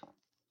wonder.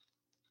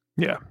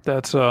 Yeah,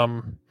 that's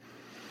and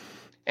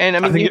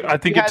I mean, I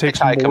think it takes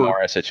the Kai more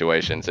Kamara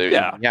situation. So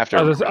yeah, you have to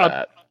remember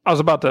that. I was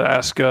about to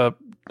ask. I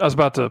was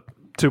about to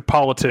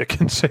politic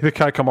and say the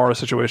Kai Kamara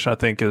situation, I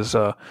think, is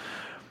a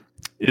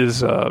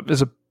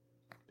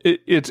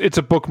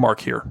bookmark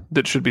here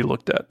that should be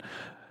looked at.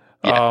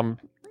 Yeah.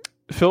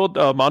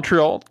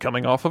 Montreal,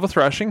 coming off of a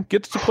thrashing,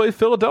 gets to play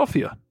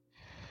Philadelphia.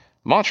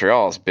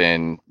 Montreal's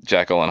been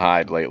Jekyll and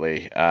Hyde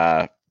lately.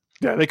 Yeah,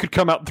 they could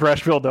come out and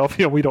thrash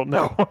Philadelphia. We don't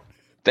know.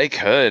 They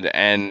could,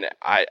 and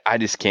I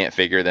just can't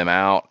figure them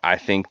out. I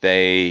think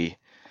they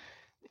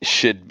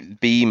should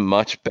be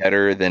much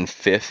better than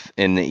 5th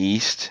in the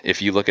East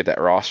if you look at that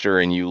roster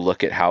and you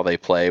look at how they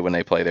play when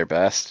they play their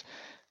best.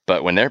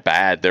 But when they're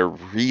bad, they're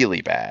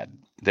really bad.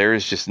 There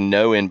is just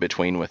no in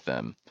between with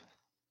them.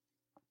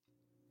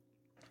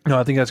 No,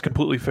 I think that's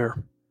completely fair.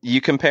 You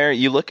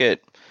look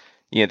at,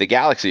 the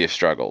Galaxy have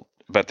struggled,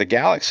 but the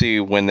Galaxy,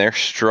 when they're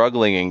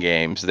struggling in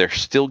games, they're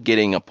still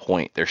getting a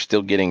point. They're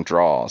still getting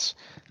draws.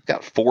 They've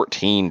got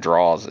 14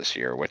 draws this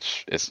year,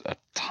 which is a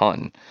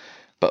ton.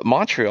 But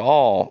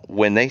Montreal,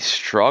 when they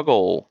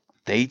struggle,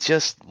 they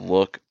just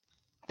look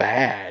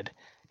bad,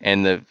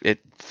 and it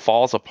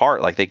falls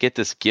apart. Like, they get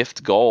this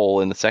gift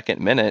goal in the second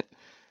minute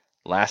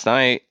last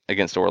night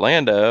against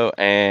Orlando,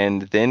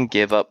 and then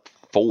give up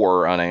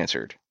 4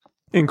 unanswered,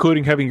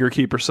 including having your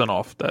keeper sent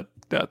off.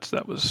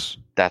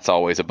 That's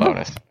always a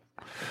bonus.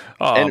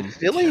 And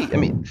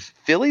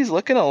Philly's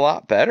looking a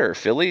lot better.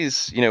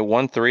 Philly's,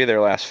 won 3 of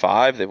their last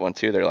 5. They've won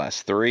 2 of their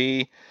last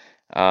 3.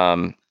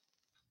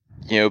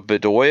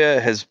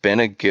 Bedoya has been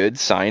a good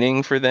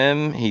signing for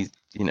them.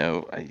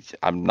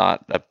 I'm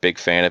not a big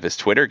fan of his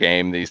Twitter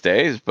game these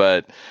days,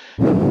 but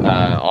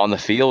on the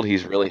field,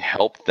 he's really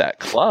helped that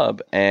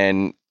club.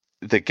 And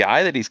the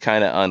guy that he's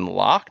kind of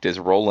unlocked is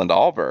Roland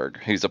Alberg,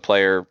 who's a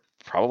player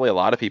probably a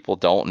lot of people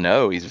don't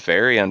know. He's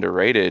very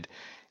underrated,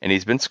 and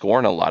he's been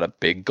scoring a lot of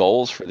big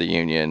goals for the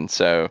Union.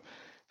 So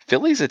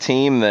Philly's a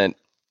team that,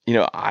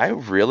 I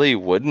really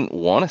wouldn't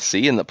want to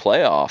see in the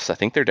playoffs. I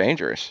think they're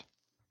dangerous.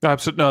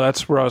 Absolutely. No,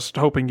 that's where I was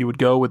hoping you would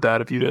go with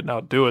that if you didn't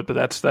outdo it. But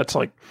that's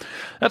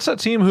that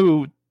team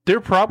who they're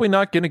probably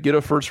not going to get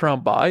a first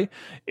round bye.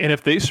 And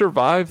if they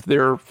survive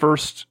their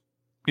first,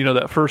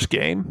 that first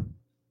game,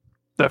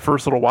 that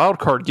first little wild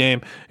card game,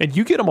 and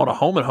you get them on a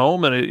home and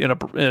home,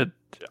 and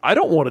I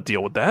don't want to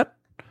deal with that.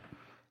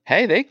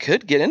 Hey, they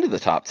could get into the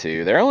top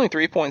 2. They're only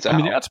 3 points out. I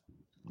mean,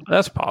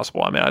 that's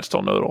possible. I mean, I just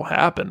don't know it'll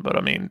happen, but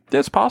I mean,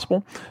 it's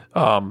possible.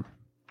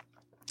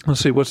 Let's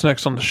see what's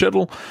next on the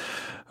schedule.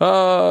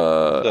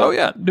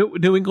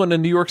 New England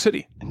and New York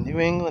City. New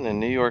England and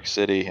New York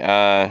City.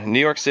 New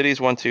York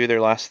City's won 2 of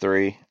their last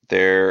 3.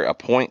 They're a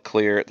point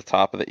clear at the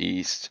top of the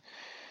East.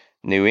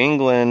 New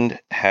England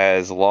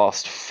has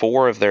lost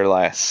 4 of their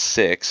last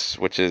 6,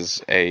 which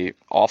is a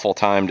awful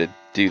time to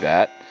do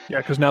that. Yeah,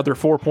 because now they're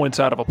 4 points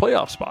out of a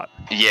playoff spot.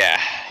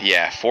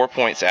 Yeah, 4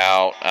 points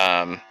out,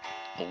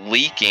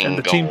 leaking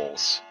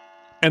goals.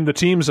 And the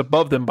teams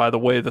above them, by the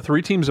way, the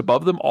 3 teams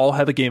above them all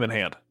have a game in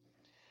hand.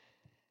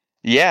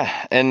 Yeah,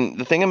 and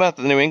the thing about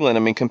the New England,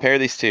 I mean, compare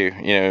these two.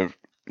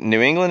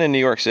 New England and New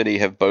York City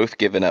have both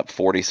given up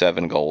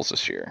 47 goals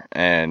this year,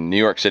 and New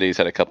York City's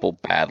had a couple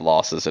bad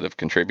losses that have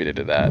contributed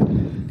to that.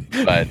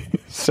 But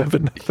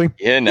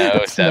 7-0.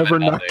 That's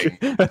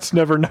 7-0. That's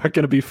never not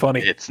going to be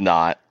funny. It's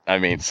not. I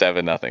mean,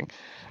 7-0.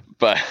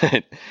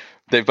 But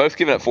they've both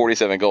given up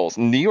 47 goals.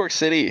 New York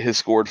City has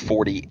scored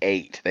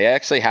 48. They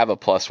actually have a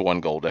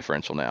 +1 goal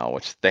differential now,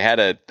 which they had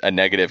a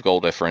negative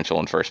goal differential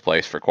in first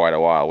place for quite a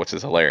while, which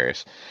is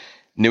hilarious.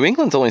 New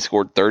England's only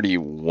scored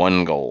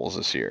 31 goals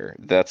this year.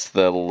 That's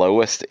the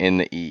lowest in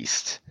the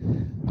East.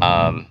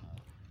 And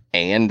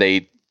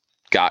they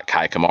got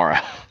Kai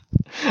Kamara,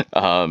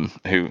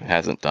 who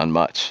hasn't done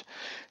much.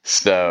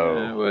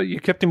 So well, you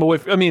kept him away.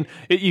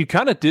 You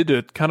kind of did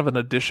an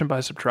addition by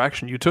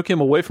subtraction. You took him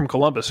away from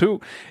Columbus,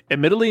 who,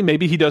 admittedly,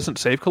 maybe he doesn't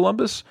save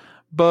Columbus,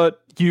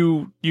 but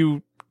you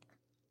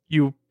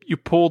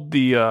pulled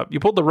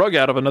the rug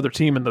out of another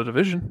team in the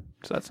division.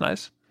 So that's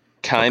nice.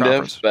 Kind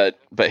of,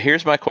 but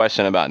here's my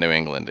question about New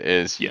England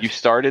is You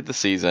started the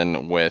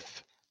season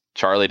with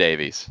Charlie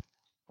Davies,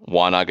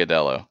 Juan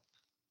Agudelo,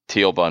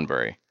 Teal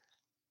Bunbury,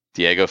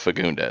 Diego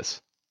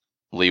Fagundes,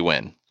 Lee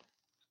Win.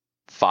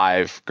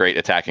 5 great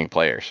attacking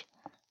players.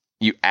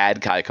 You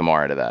add Kai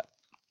Kamara to that.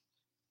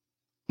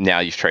 Now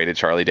you've traded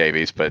Charlie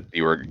Davies, but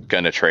you were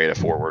going to trade a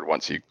forward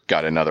once you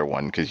got another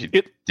one because you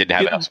didn't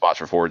have enough spots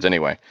for forwards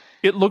anyway.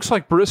 It looks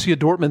like Borussia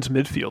Dortmund's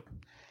midfield.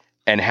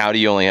 And how do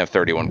you only have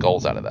 31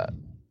 goals out of that?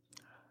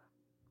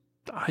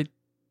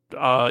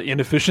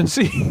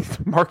 Inefficiency,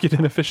 market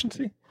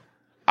inefficiency.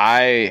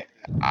 I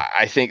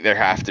think there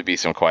have to be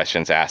some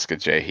questions asked of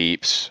Jay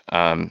Heaps.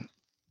 New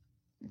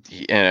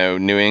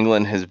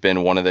England has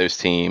been one of those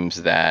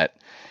teams that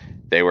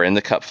they were in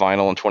the Cup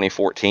final in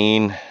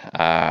 2014.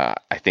 I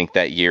think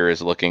that year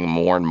is looking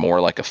more and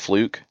more like a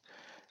fluke,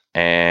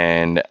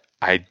 and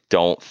I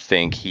don't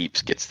think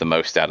Heaps gets the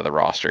most out of the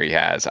roster he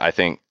has. I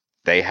think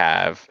they've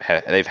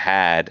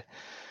had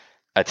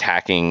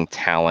attacking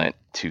talent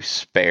to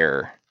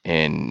spare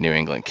in New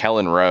England.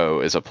 Kellen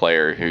Rowe is a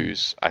player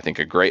who's, I think,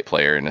 a great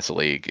player in this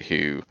league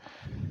who,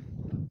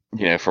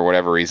 for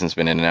whatever reason, has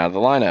been in and out of the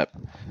lineup.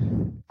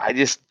 I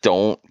just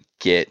don't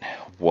get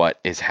what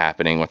is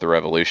happening with the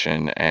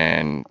Revolution,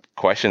 and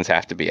questions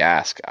have to be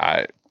asked.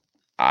 I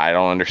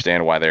don't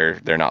understand why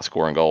they're not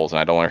scoring goals, and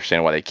I don't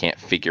understand why they can't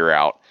figure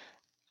out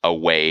a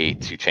way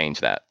to change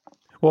that.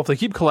 Well, if they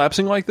keep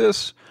collapsing like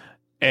this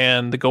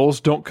and the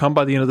goals don't come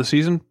by the end of the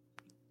season,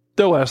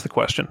 they'll ask the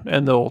question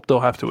and they'll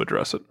have to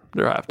address it.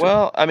 They'll have to.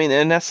 Well, I mean,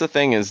 and that's the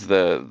thing is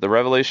the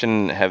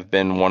Revolution have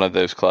been one of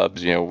those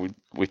clubs,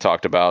 we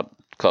talked about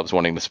clubs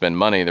wanting to spend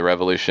money. The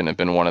Revolution have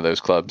been one of those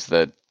clubs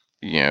that,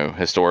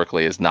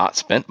 historically has not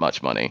spent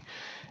much money.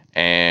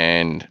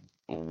 And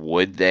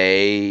would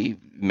they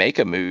make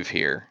a move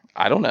here?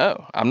 I don't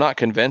know. I'm not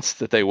convinced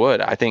that they would.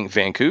 I think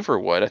Vancouver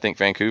would. I think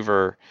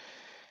Vancouver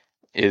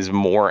is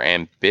more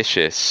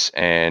ambitious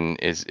and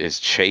is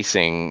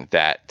chasing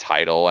that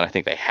title. And I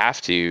think they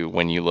have to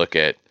when you look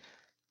at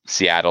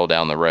Seattle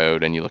down the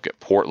road and you look at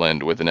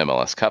Portland with an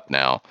MLS Cup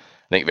now.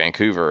 I think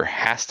Vancouver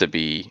has to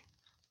be,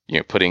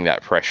 putting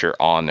that pressure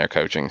on their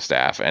coaching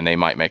staff, and they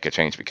might make a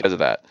change because of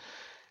that.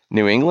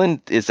 New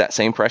England, is that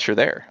same pressure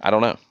there? I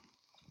don't know.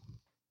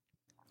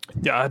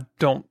 Yeah, I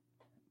don't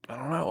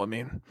know. I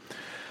mean,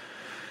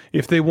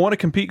 if they want to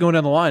compete going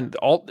down the line,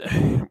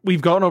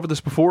 we've gone over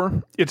this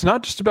before. It's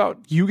not just about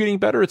you getting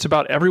better. It's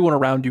about everyone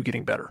around you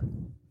getting better.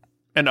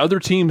 And other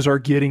teams are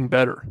getting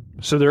better.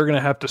 So they're going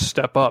to have to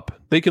step up.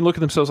 They can look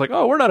at themselves like,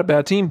 oh, we're not a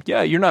bad team.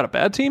 Yeah, you're not a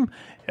bad team.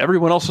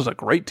 Everyone else is a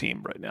great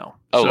team right now.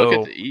 Oh, look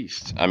at the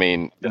East. I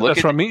mean, look that's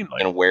at what I mean.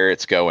 And where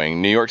it's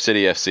going. New York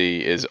City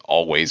FC is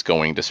always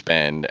going to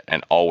spend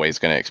and always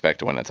going to expect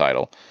to win a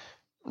title.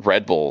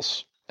 Red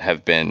Bulls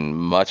have been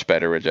much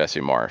better with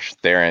Jesse Marsch.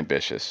 They're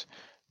ambitious.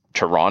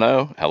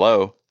 Toronto,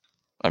 hello.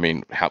 I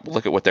mean,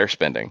 look at what they're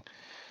spending.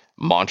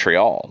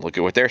 Montreal, look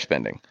at what they're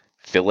spending.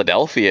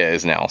 Philadelphia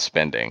is now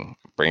spending,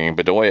 bringing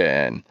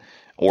Bedoya in.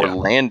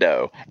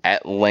 Orlando,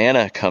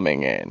 Atlanta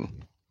coming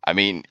in. I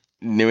mean,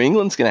 New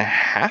England's going to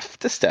have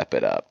to step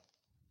it up.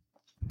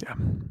 Yeah.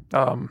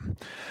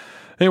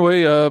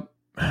 Anyway,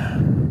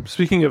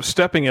 speaking of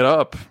stepping it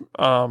up,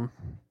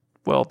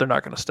 well, they're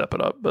not going to step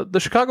it up, but the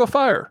Chicago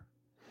Fire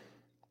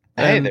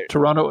and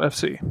Toronto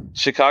FC.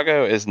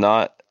 Chicago is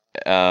not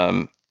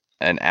an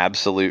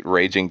absolute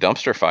raging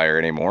dumpster fire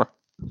anymore.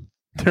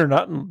 They're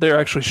not. They're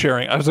actually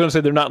sharing. I was going to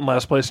say they're not in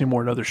last place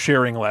anymore. No, they're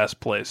sharing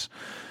last place.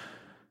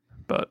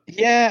 But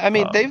yeah, I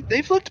mean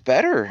they've looked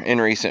better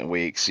in recent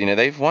weeks.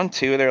 They've won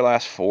 2 of their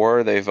last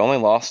 4. They've only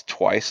lost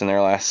twice in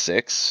their last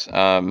 6.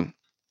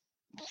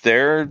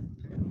 They're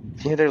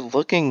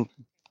looking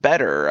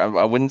better.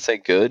 I wouldn't say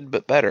good,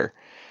 but better.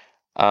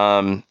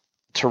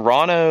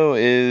 Toronto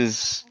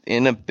is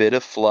in a bit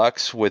of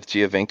flux with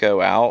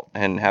Giovinco out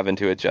and having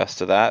to adjust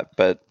to that,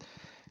 but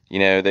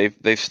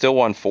they've still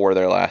won 4 of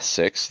their last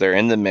 6. They're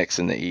in the mix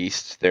in the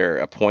East. They're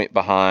a point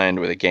behind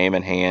with a game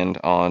in hand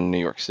on New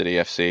York City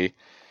FC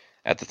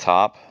at the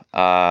top.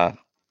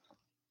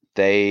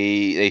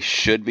 They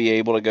should be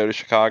able to go to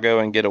Chicago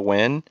and get a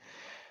win,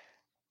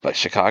 but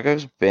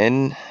Chicago's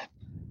been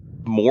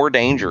more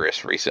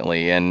dangerous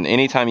recently. And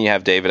anytime you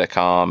have David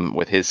Accam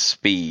with his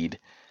speed,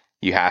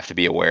 you have to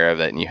be aware of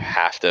it, and you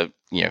have to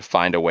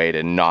find a way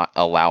to not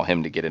allow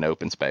him to get an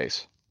open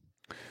space.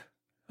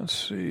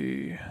 Let's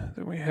see.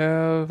 Then we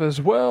have as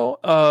well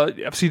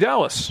FC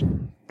Dallas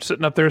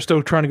sitting up there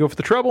still trying to go for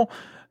the treble,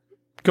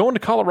 going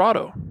to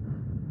Colorado.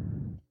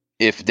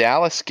 If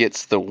Dallas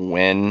gets the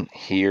win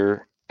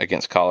here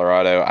against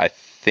Colorado, I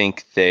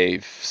think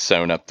they've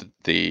sewn up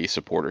the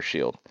supporter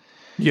shield.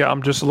 Yeah,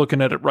 I'm just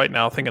looking at it right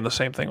now thinking the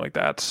same thing. Like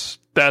that's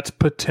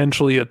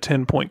potentially a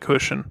 10-point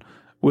cushion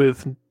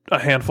with a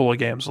handful of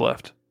games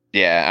left.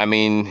 Yeah, I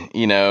mean,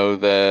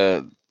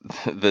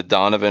 the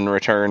Donovan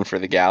return for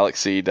the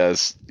Galaxy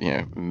does,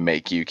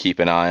 make you keep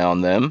an eye on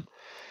them.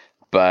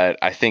 But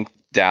I think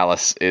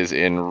Dallas is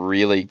in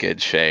really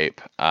good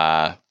shape.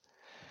 I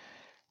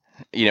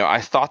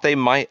thought they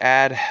might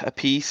add a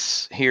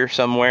piece here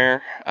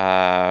somewhere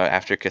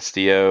after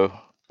Castillo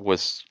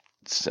was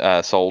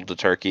sold to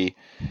Turkey.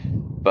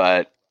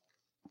 But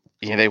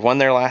they won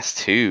their last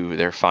two.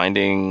 They're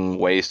finding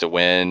ways to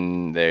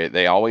win.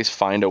 They always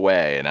find a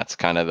way, and that's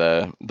kind of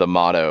the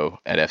motto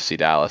at FC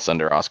Dallas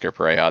under Oscar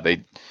Pereira.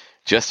 They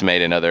just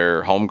made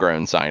another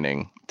homegrown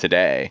signing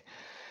today.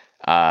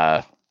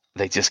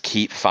 They just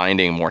keep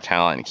finding more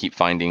talent and keep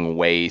finding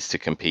ways to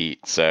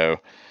compete. So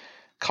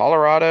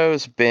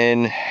Colorado's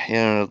been in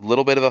a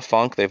little bit of a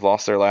funk. They've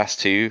lost their last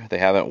two. They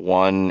haven't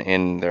won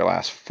in their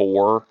last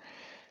four.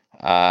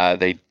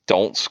 They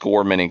don't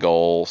score many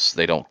goals.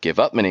 They don't give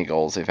up many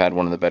goals. They've had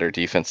one of the better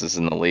defenses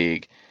in the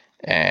league.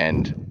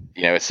 And,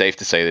 it's safe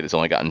to say that it's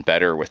only gotten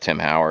better with Tim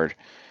Howard.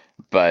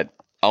 But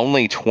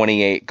only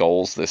 28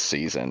 goals this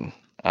season.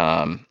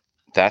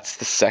 That's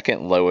the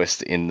second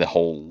lowest in the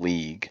whole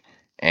league.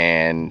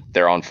 And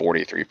they're on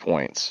 43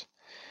 points.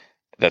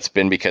 That's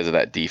been because of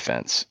that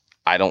defense.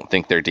 I don't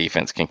think their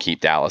defense can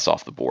keep Dallas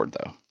off the board,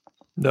 though.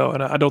 No,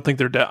 and I don't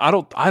think I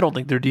don't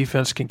think their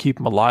defense can keep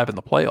them alive in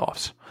the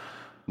playoffs.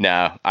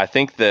 No, I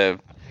think they're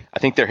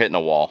hitting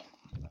a wall.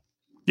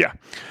 Yeah.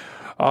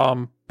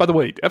 By the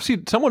way,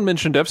 someone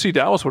mentioned FC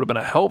Dallas would have been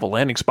a hell of a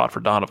landing spot for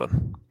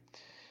Donovan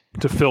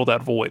to fill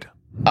that void.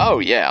 Oh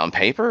yeah, on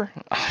paper,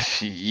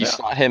 you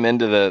slot him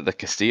into the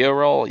Castillo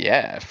role.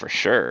 Yeah, for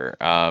sure.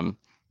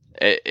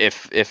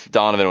 If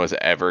Donovan was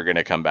ever going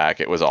to come back,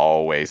 it was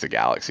always the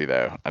Galaxy,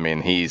 though. I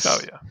mean, he's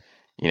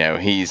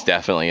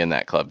definitely in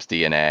that club's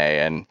DNA,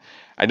 and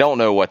I don't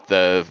know what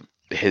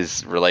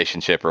his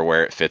relationship or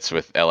where it fits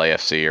with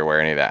LAFC or where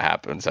any of that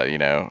happens.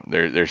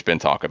 There's been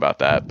talk about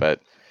that,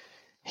 but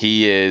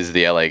he is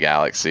the LA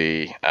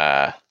Galaxy.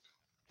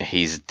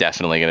 He's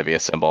definitely going to be a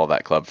symbol of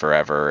that club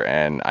forever,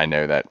 and I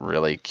know that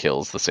really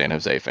kills the San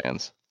Jose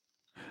fans.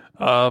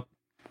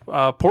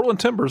 Portland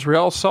Timbers,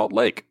 Real Salt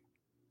Lake.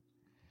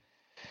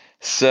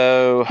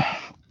 So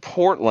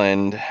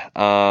Portland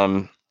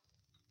has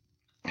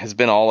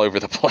been all over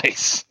the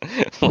place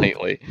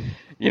lately.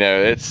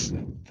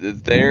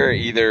 They're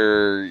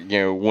either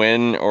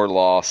win or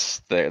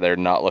loss. They're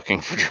not looking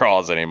for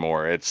draws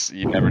anymore.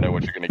 You never know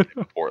what you're going to get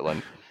with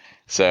Portland.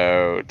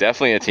 So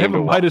definitely a team. They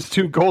have a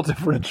 -2 goal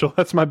differential.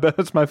 That's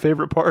my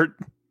favorite part.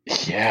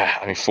 Yeah,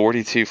 I mean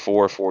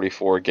 42-4,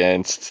 44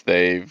 against.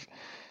 They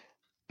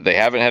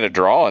haven't had a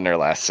draw in their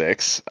last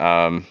 6.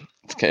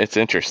 It's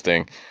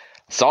interesting.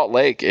 Salt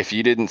Lake, if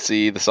you didn't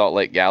see the Salt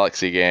Lake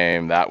Galaxy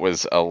game, that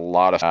was a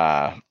lot of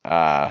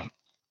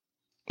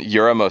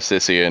Yura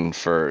Mosisian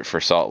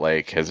for Salt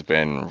Lake has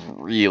been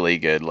really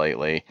good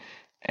lately.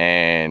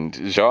 And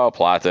Joao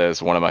Plata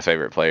is one of my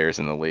favorite players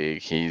in the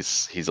league.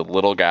 He's a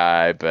little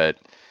guy, but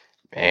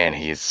man,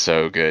 he's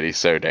so good. He's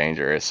so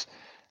dangerous.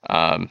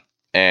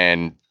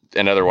 And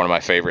another one of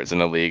my favorites in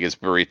the league is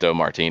Burrito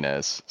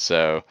Martinez.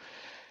 So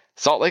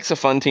Salt Lake's a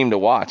fun team to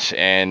watch,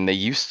 and they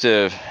used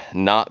to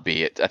not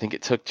be. I think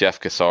it took Jeff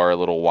Cassar a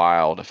little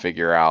while to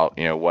figure out,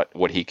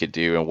 what he could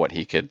do and what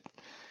he could,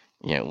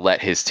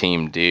 let his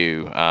team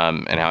do,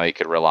 and how he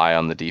could rely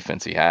on the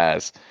defense he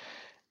has.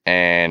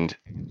 And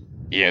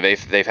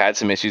they've had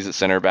some issues at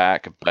center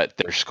back, but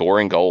they're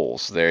scoring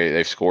goals.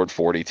 They've scored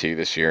 42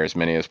 this year, as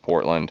many as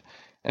Portland,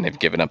 and they've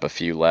given up a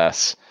few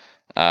less.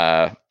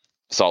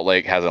 Salt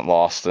Lake hasn't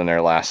lost in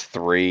their last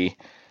 3.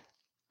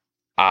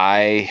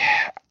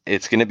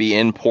 It's going to be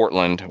in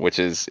Portland, which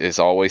is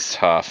always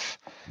tough.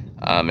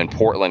 And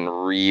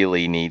Portland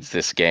really needs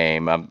this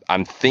game.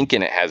 I'm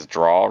thinking it has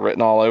draw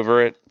written all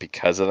over it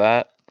because of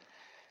that.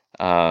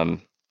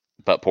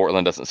 But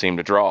Portland doesn't seem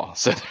to draw,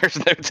 so there's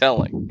no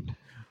telling.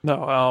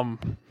 No.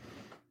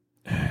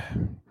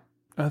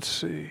 Let's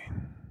see.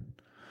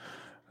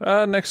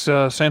 Next,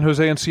 San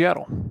Jose and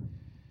Seattle.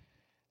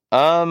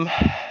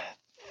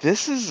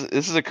 This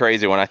is a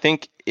crazy one. I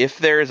think if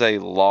there's a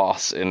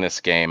loss in this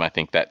game, I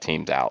think that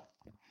team's out.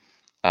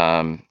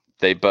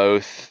 They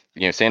both,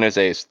 San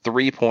Jose is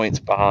 3 points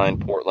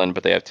behind Portland,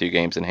 but they have 2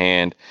 games in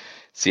hand.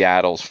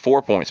 Seattle's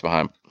 4 points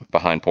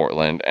behind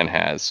Portland and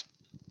has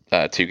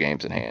 2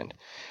 games in hand.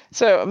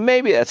 So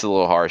maybe that's a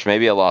little harsh.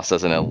 Maybe a loss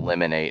doesn't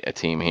eliminate a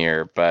team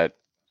here, but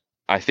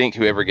I think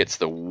whoever gets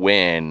the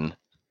win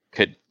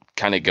could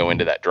kind of go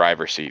into that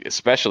driver's seat,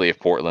 especially if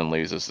Portland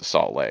loses to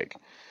Salt Lake.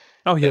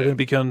 Oh yeah, it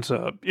becomes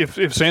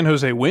if San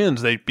Jose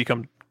wins, they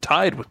become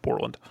tied with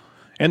Portland.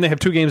 And they have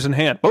 2 games in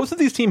hand. Both of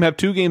these teams have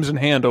 2 games in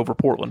hand over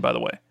Portland, by the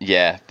way.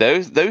 Yeah,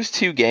 those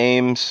 2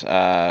 games,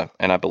 and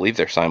I believe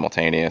they're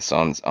simultaneous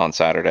on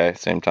Saturday,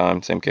 same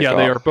time, same kickoff. Yeah,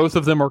 they are. Both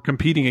of them are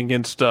competing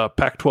against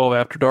Pac-12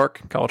 After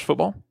Dark college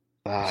football.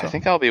 I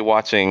think I'll be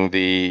watching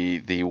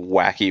the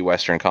wacky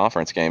Western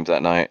Conference games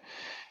that night.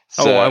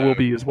 So, I will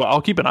be as well.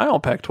 I'll keep an eye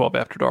on Pac-12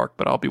 After Dark,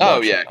 but I'll be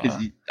watching. Oh,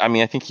 yeah.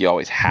 I think you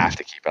always have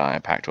to keep an eye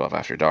on Pac-12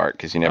 After Dark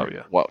because you never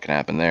know what can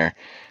happen there.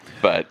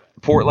 But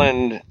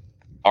Portland,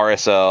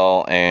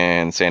 RSL,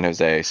 and San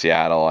Jose,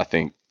 Seattle, I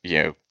think,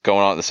 going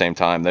on at the same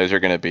time, those are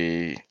going to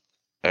be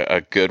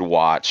a good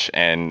watch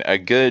and a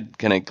good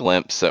kind of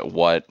glimpse at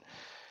what,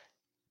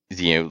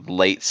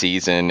 late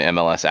season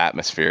MLS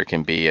atmosphere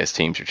can be as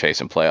teams are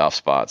chasing playoff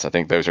spots. I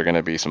think those are going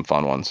to be some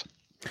fun ones.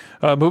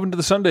 Moving to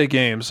the Sunday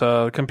games,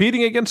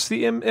 competing against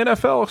the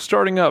NFL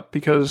starting up,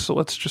 because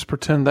let's just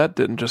pretend that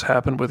didn't just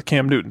happen with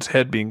Cam Newton's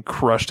head being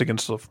crushed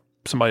against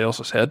somebody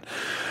else's head.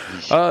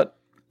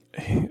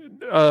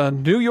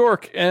 New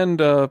York and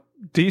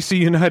DC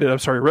United. I'm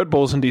sorry, Red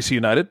Bulls and DC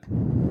United.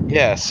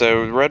 Yeah,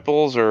 so Red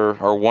Bulls are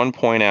 1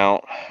 point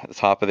out at the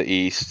top of the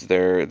East.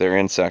 They're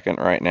in second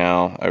right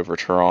now over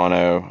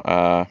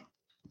Toronto.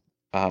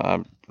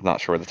 I'm not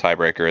sure what the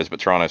tiebreaker is, but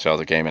Toronto still has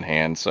a game in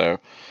hand, so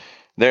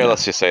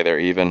let's just say they're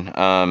even.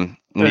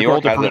 New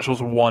York goal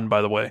differential's 1,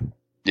 by the way.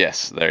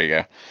 Yes, there you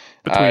go.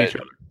 Between each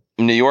other.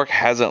 New York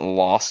hasn't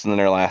lost in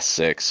their last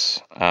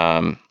 6.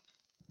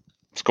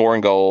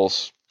 Scoring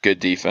goals, good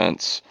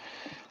defense.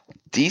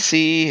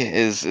 DC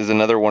is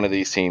another one of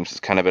these teams that's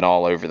kind of been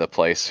all over the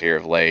place here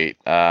of late.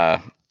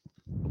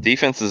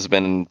 Defense has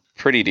been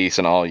pretty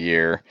decent all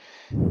year,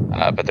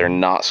 but they're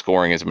not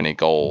scoring as many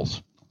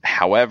goals.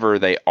 However,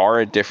 they are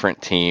a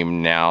different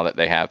team now that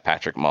they have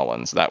Patrick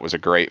Mullins. That was a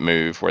great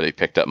move where they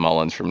picked up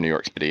Mullins from New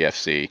York City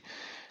FC.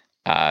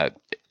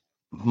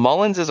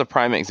 Mullins is a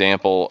prime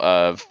example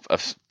of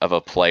a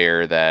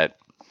player that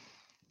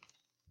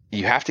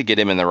you have to get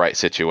him in the right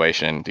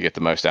situation to get the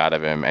most out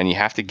of him, and you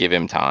have to give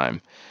him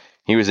time.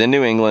 He was in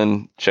New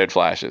England, showed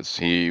flashes.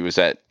 He was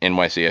at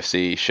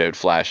NYCFC, showed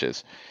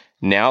flashes.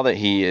 Now that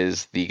he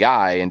is the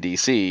guy in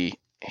DC,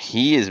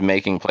 he is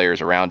making players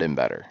around him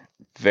better.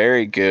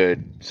 Very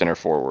good center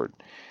forward.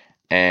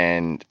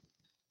 And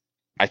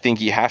I think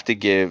you have to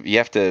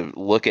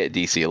look at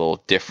DC a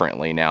little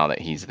differently now that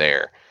he's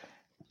there.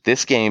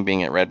 This game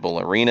being at Red Bull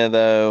Arena,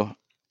 though,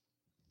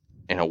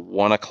 in a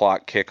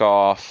 1:00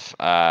 kickoff,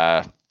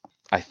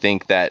 I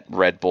think that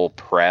Red Bull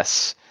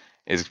press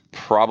is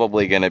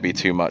probably going to be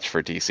too much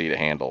for DC to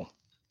handle.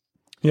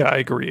 Yeah, I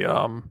agree.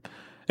 And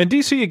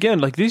DC, again,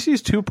 like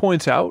DC's 2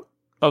 points out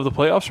of the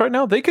playoffs right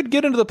now. They could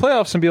get into the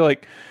playoffs and be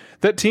like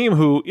that team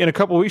who, in a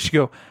couple of weeks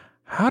ago,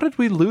 how did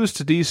we lose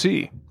to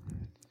DC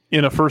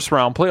in a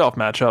first-round playoff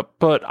matchup?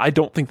 But I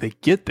don't think they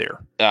get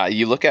there.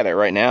 You look at it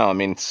right now. I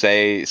mean,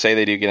 say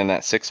they do get in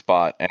that 6th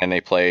spot and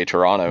they play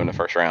Toronto in the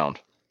first round.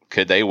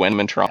 Could they win them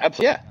in Toronto?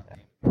 Absolutely. Yeah.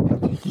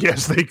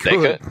 Yes, they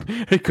could.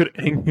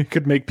 It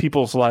could make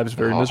people's lives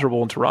very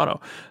miserable in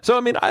Toronto. So, I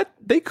mean,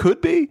 they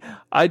could be.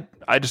 I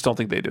just don't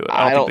think they do it.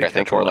 I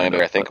think Orlando.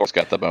 I think it's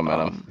got the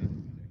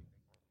momentum.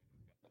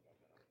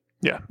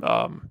 Yeah.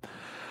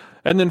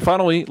 And then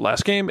finally,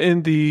 last game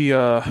in the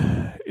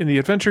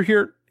adventure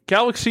here,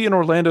 Galaxy and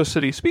Orlando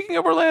City. Speaking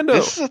of Orlando,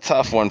 this is a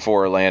tough one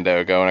for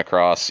Orlando going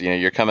across. You know,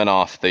 you're coming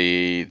off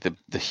the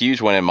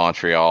huge win in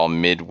Montreal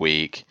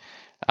midweek.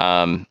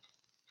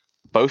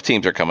 Both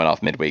teams are coming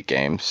off midweek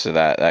games, so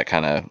that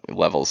kind of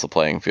levels the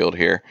playing field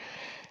here.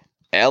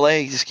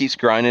 LA just keeps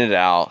grinding it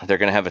out. They're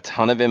going to have a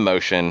ton of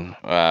emotion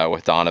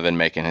with Donovan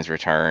making his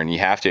return. You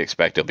have to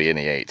expect he'll be in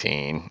the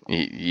 18.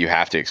 You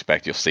have to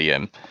expect you'll see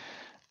him.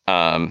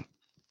 Can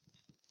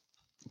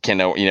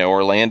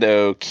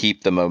Orlando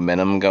keep the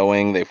momentum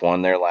going? They've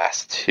won their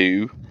last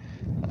 2,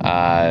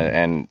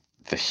 and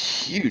the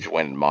huge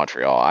win in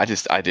Montreal. I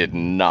did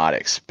not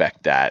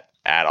expect that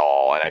at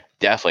all, and I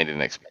definitely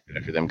didn't expect it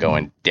after them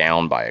going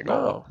down by a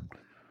goal.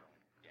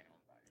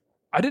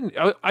 I didn't.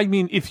 I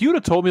mean, if you'd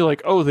have told me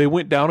like, oh, they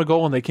went down a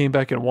goal and they came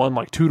back and won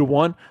like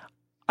 2-1,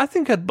 I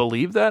think I'd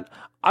believe that.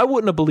 I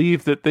wouldn't have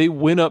believed that they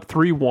went up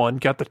 3-1,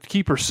 got the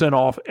keeper sent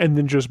off, and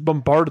then just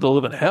bombarded the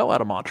living hell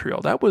out of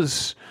Montreal. It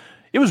was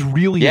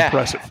really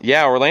impressive.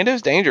 Yeah,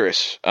 Orlando's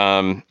dangerous.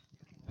 I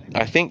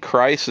think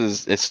Kreis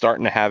is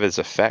starting to have his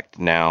effect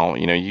now.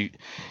 You know,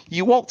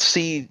 you won't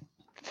see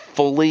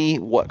fully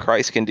what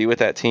Kreis can do with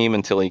that team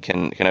until he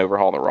can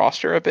overhaul the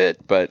roster a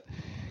bit, but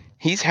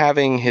he's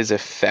having his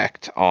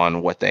effect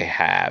on what they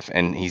have,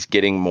 and he's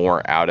getting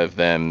more out of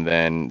them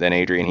than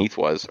Adrian Heath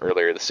was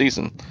earlier this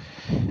season.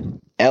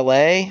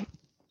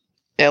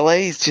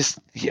 LA's just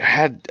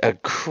had a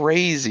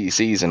crazy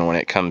season when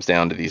it comes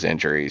down to these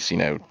injuries. You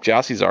know,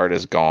 Jossie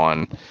Zarda's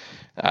gone.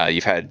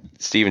 You've had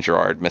Steven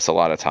Gerrard miss a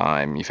lot of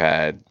time. You've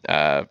had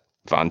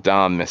Van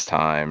Damme miss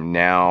time.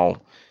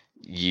 Now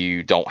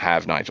you don't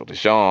have Nigel de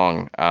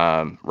Jong.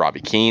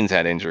 Robbie Keane's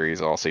had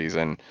injuries all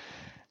season.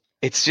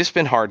 It's just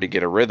been hard to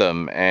get a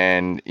rhythm,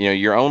 and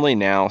you're only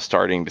now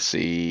starting to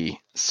see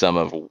some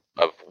of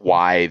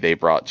why they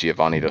brought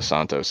Giovanni Dos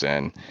Santos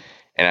in.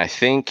 And I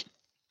think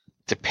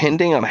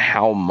depending on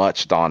how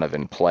much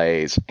Donovan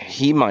plays,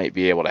 he might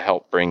be able to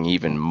help bring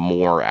even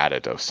more out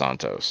of Dos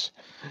Santos.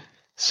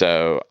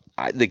 So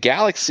the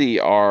Galaxy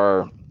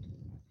are,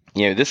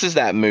 this is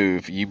that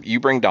move. You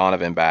bring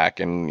Donovan back,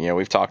 and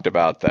we've talked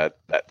about that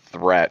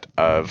threat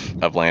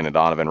of Landon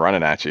Donovan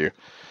running at you.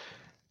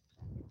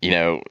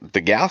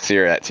 The Galaxy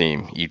are that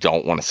team you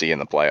don't want to see in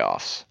the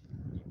playoffs.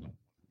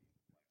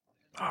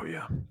 Oh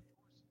yeah,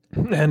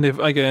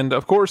 and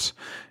of course,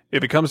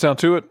 if it comes down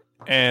to it,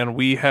 and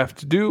we have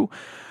to do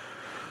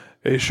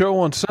a show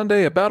on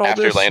Sunday about all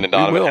after this. After Landon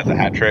Donovan has a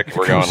hat trick,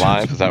 we're going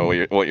live. Is that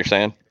what you're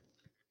saying?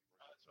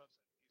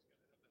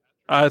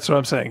 That's what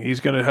I'm saying. He's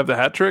going to have the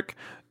hat trick,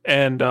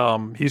 and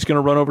he's going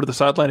to run over to the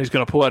sideline. He's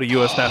going to pull out a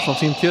U.S. national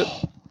team kit.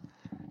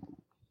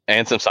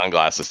 And some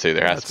sunglasses too.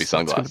 There has to be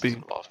sunglasses be,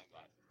 involved.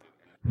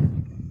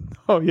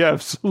 Oh yeah,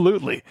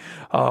 absolutely.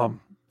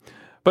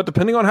 But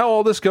depending on how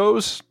all this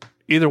goes,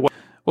 either way,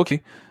 we'll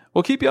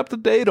keep you up to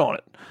date on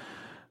it.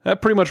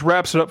 That pretty much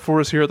wraps it up for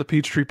us here at the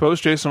Peachtree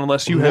Post, Jason.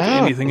 Unless you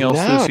have anything else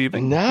this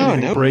evening,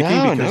 no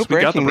breaking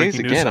news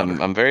again. News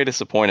I'm very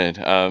disappointed.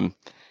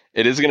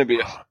 It is going to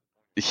be,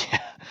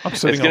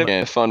 it's going to be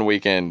a fun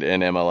weekend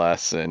in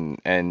MLS,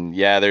 and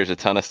yeah, there's a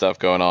ton of stuff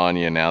going on.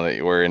 Now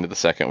that we're into the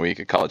second week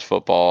of college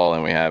football,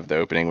 and we have the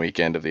opening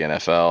weekend of the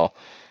NFL,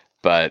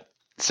 but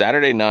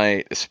Saturday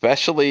night,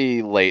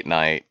 especially late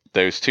night,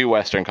 those two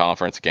Western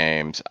Conference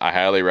games, I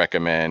highly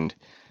recommend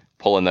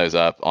pulling those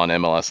up on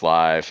MLS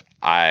Live.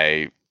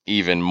 I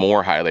even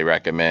more highly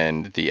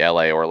recommend the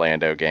LA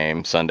Orlando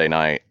game Sunday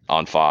night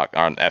on Fox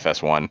on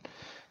FS1.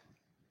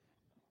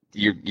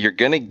 You're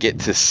going to get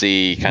to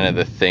see kind of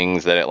the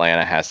things that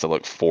Atlanta has to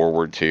look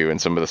forward to, and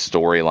some of the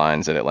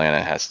storylines that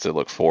Atlanta has to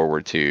look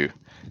forward to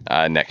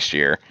next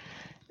year.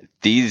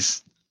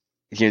 This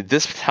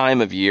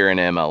time of year in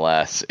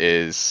MLS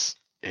is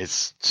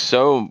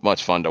so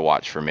much fun to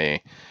watch for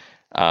me.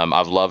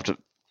 I've loved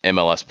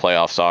MLS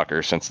playoff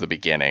soccer since the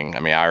beginning. I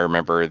mean, I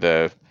remember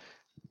the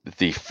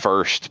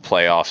first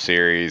playoff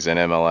series in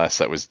MLS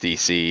that was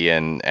DC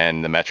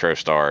and the Metro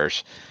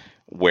Stars,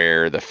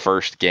 where the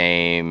first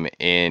game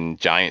in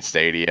Giant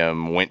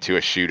Stadium went to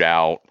a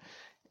shootout,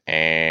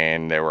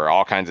 and there were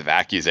all kinds of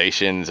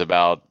accusations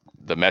about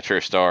the Metro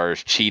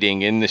Stars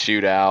cheating in the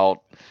shootout,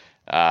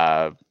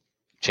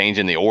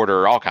 changing the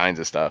order, all kinds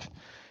of stuff.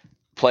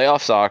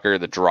 Playoff soccer,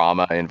 the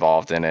drama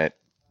involved in it,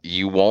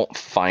 you won't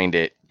find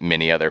it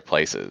many other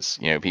places.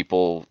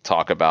 People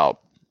talk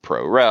about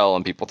Pro Rel,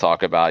 and people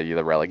talk about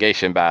the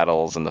relegation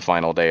battles and the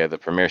final day of the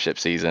Premiership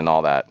season,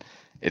 all that.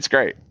 It's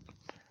great.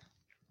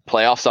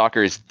 Playoff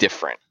soccer is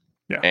different,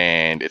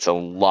 and it's a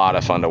lot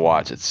of fun to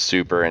watch. It's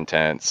super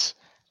intense.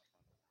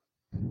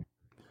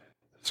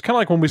 It's kind of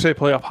like when we say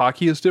playoff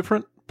hockey is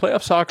different.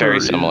 Playoff soccer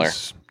is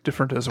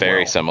different as well.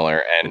 Very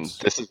similar, and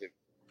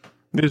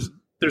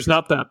there's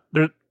not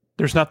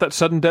that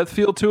sudden death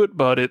feel to it,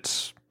 but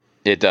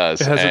it does.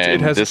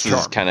 This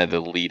is kind of the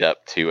lead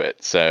up to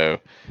it. So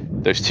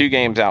those two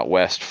games out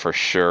west for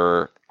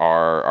sure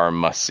are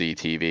must-see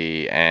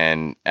TV,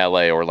 and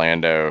LA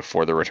Orlando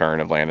for the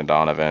return of Landon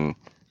Donovan.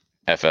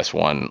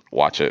 FS1,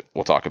 watch it.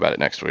 We'll talk about it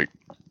next week.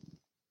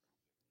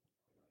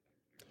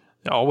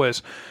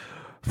 Always.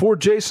 For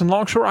Jason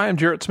Longshore, I am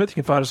Jarrett Smith. You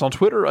can find us on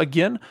Twitter.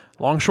 Again,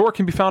 Longshore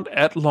can be found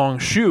at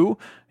Longshoe.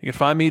 You can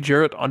find me,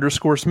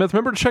 Jarrett_Smith.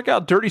 Remember to check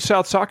out Dirty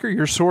South Soccer,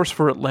 your source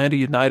for Atlanta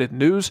United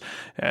news,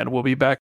 and we'll be back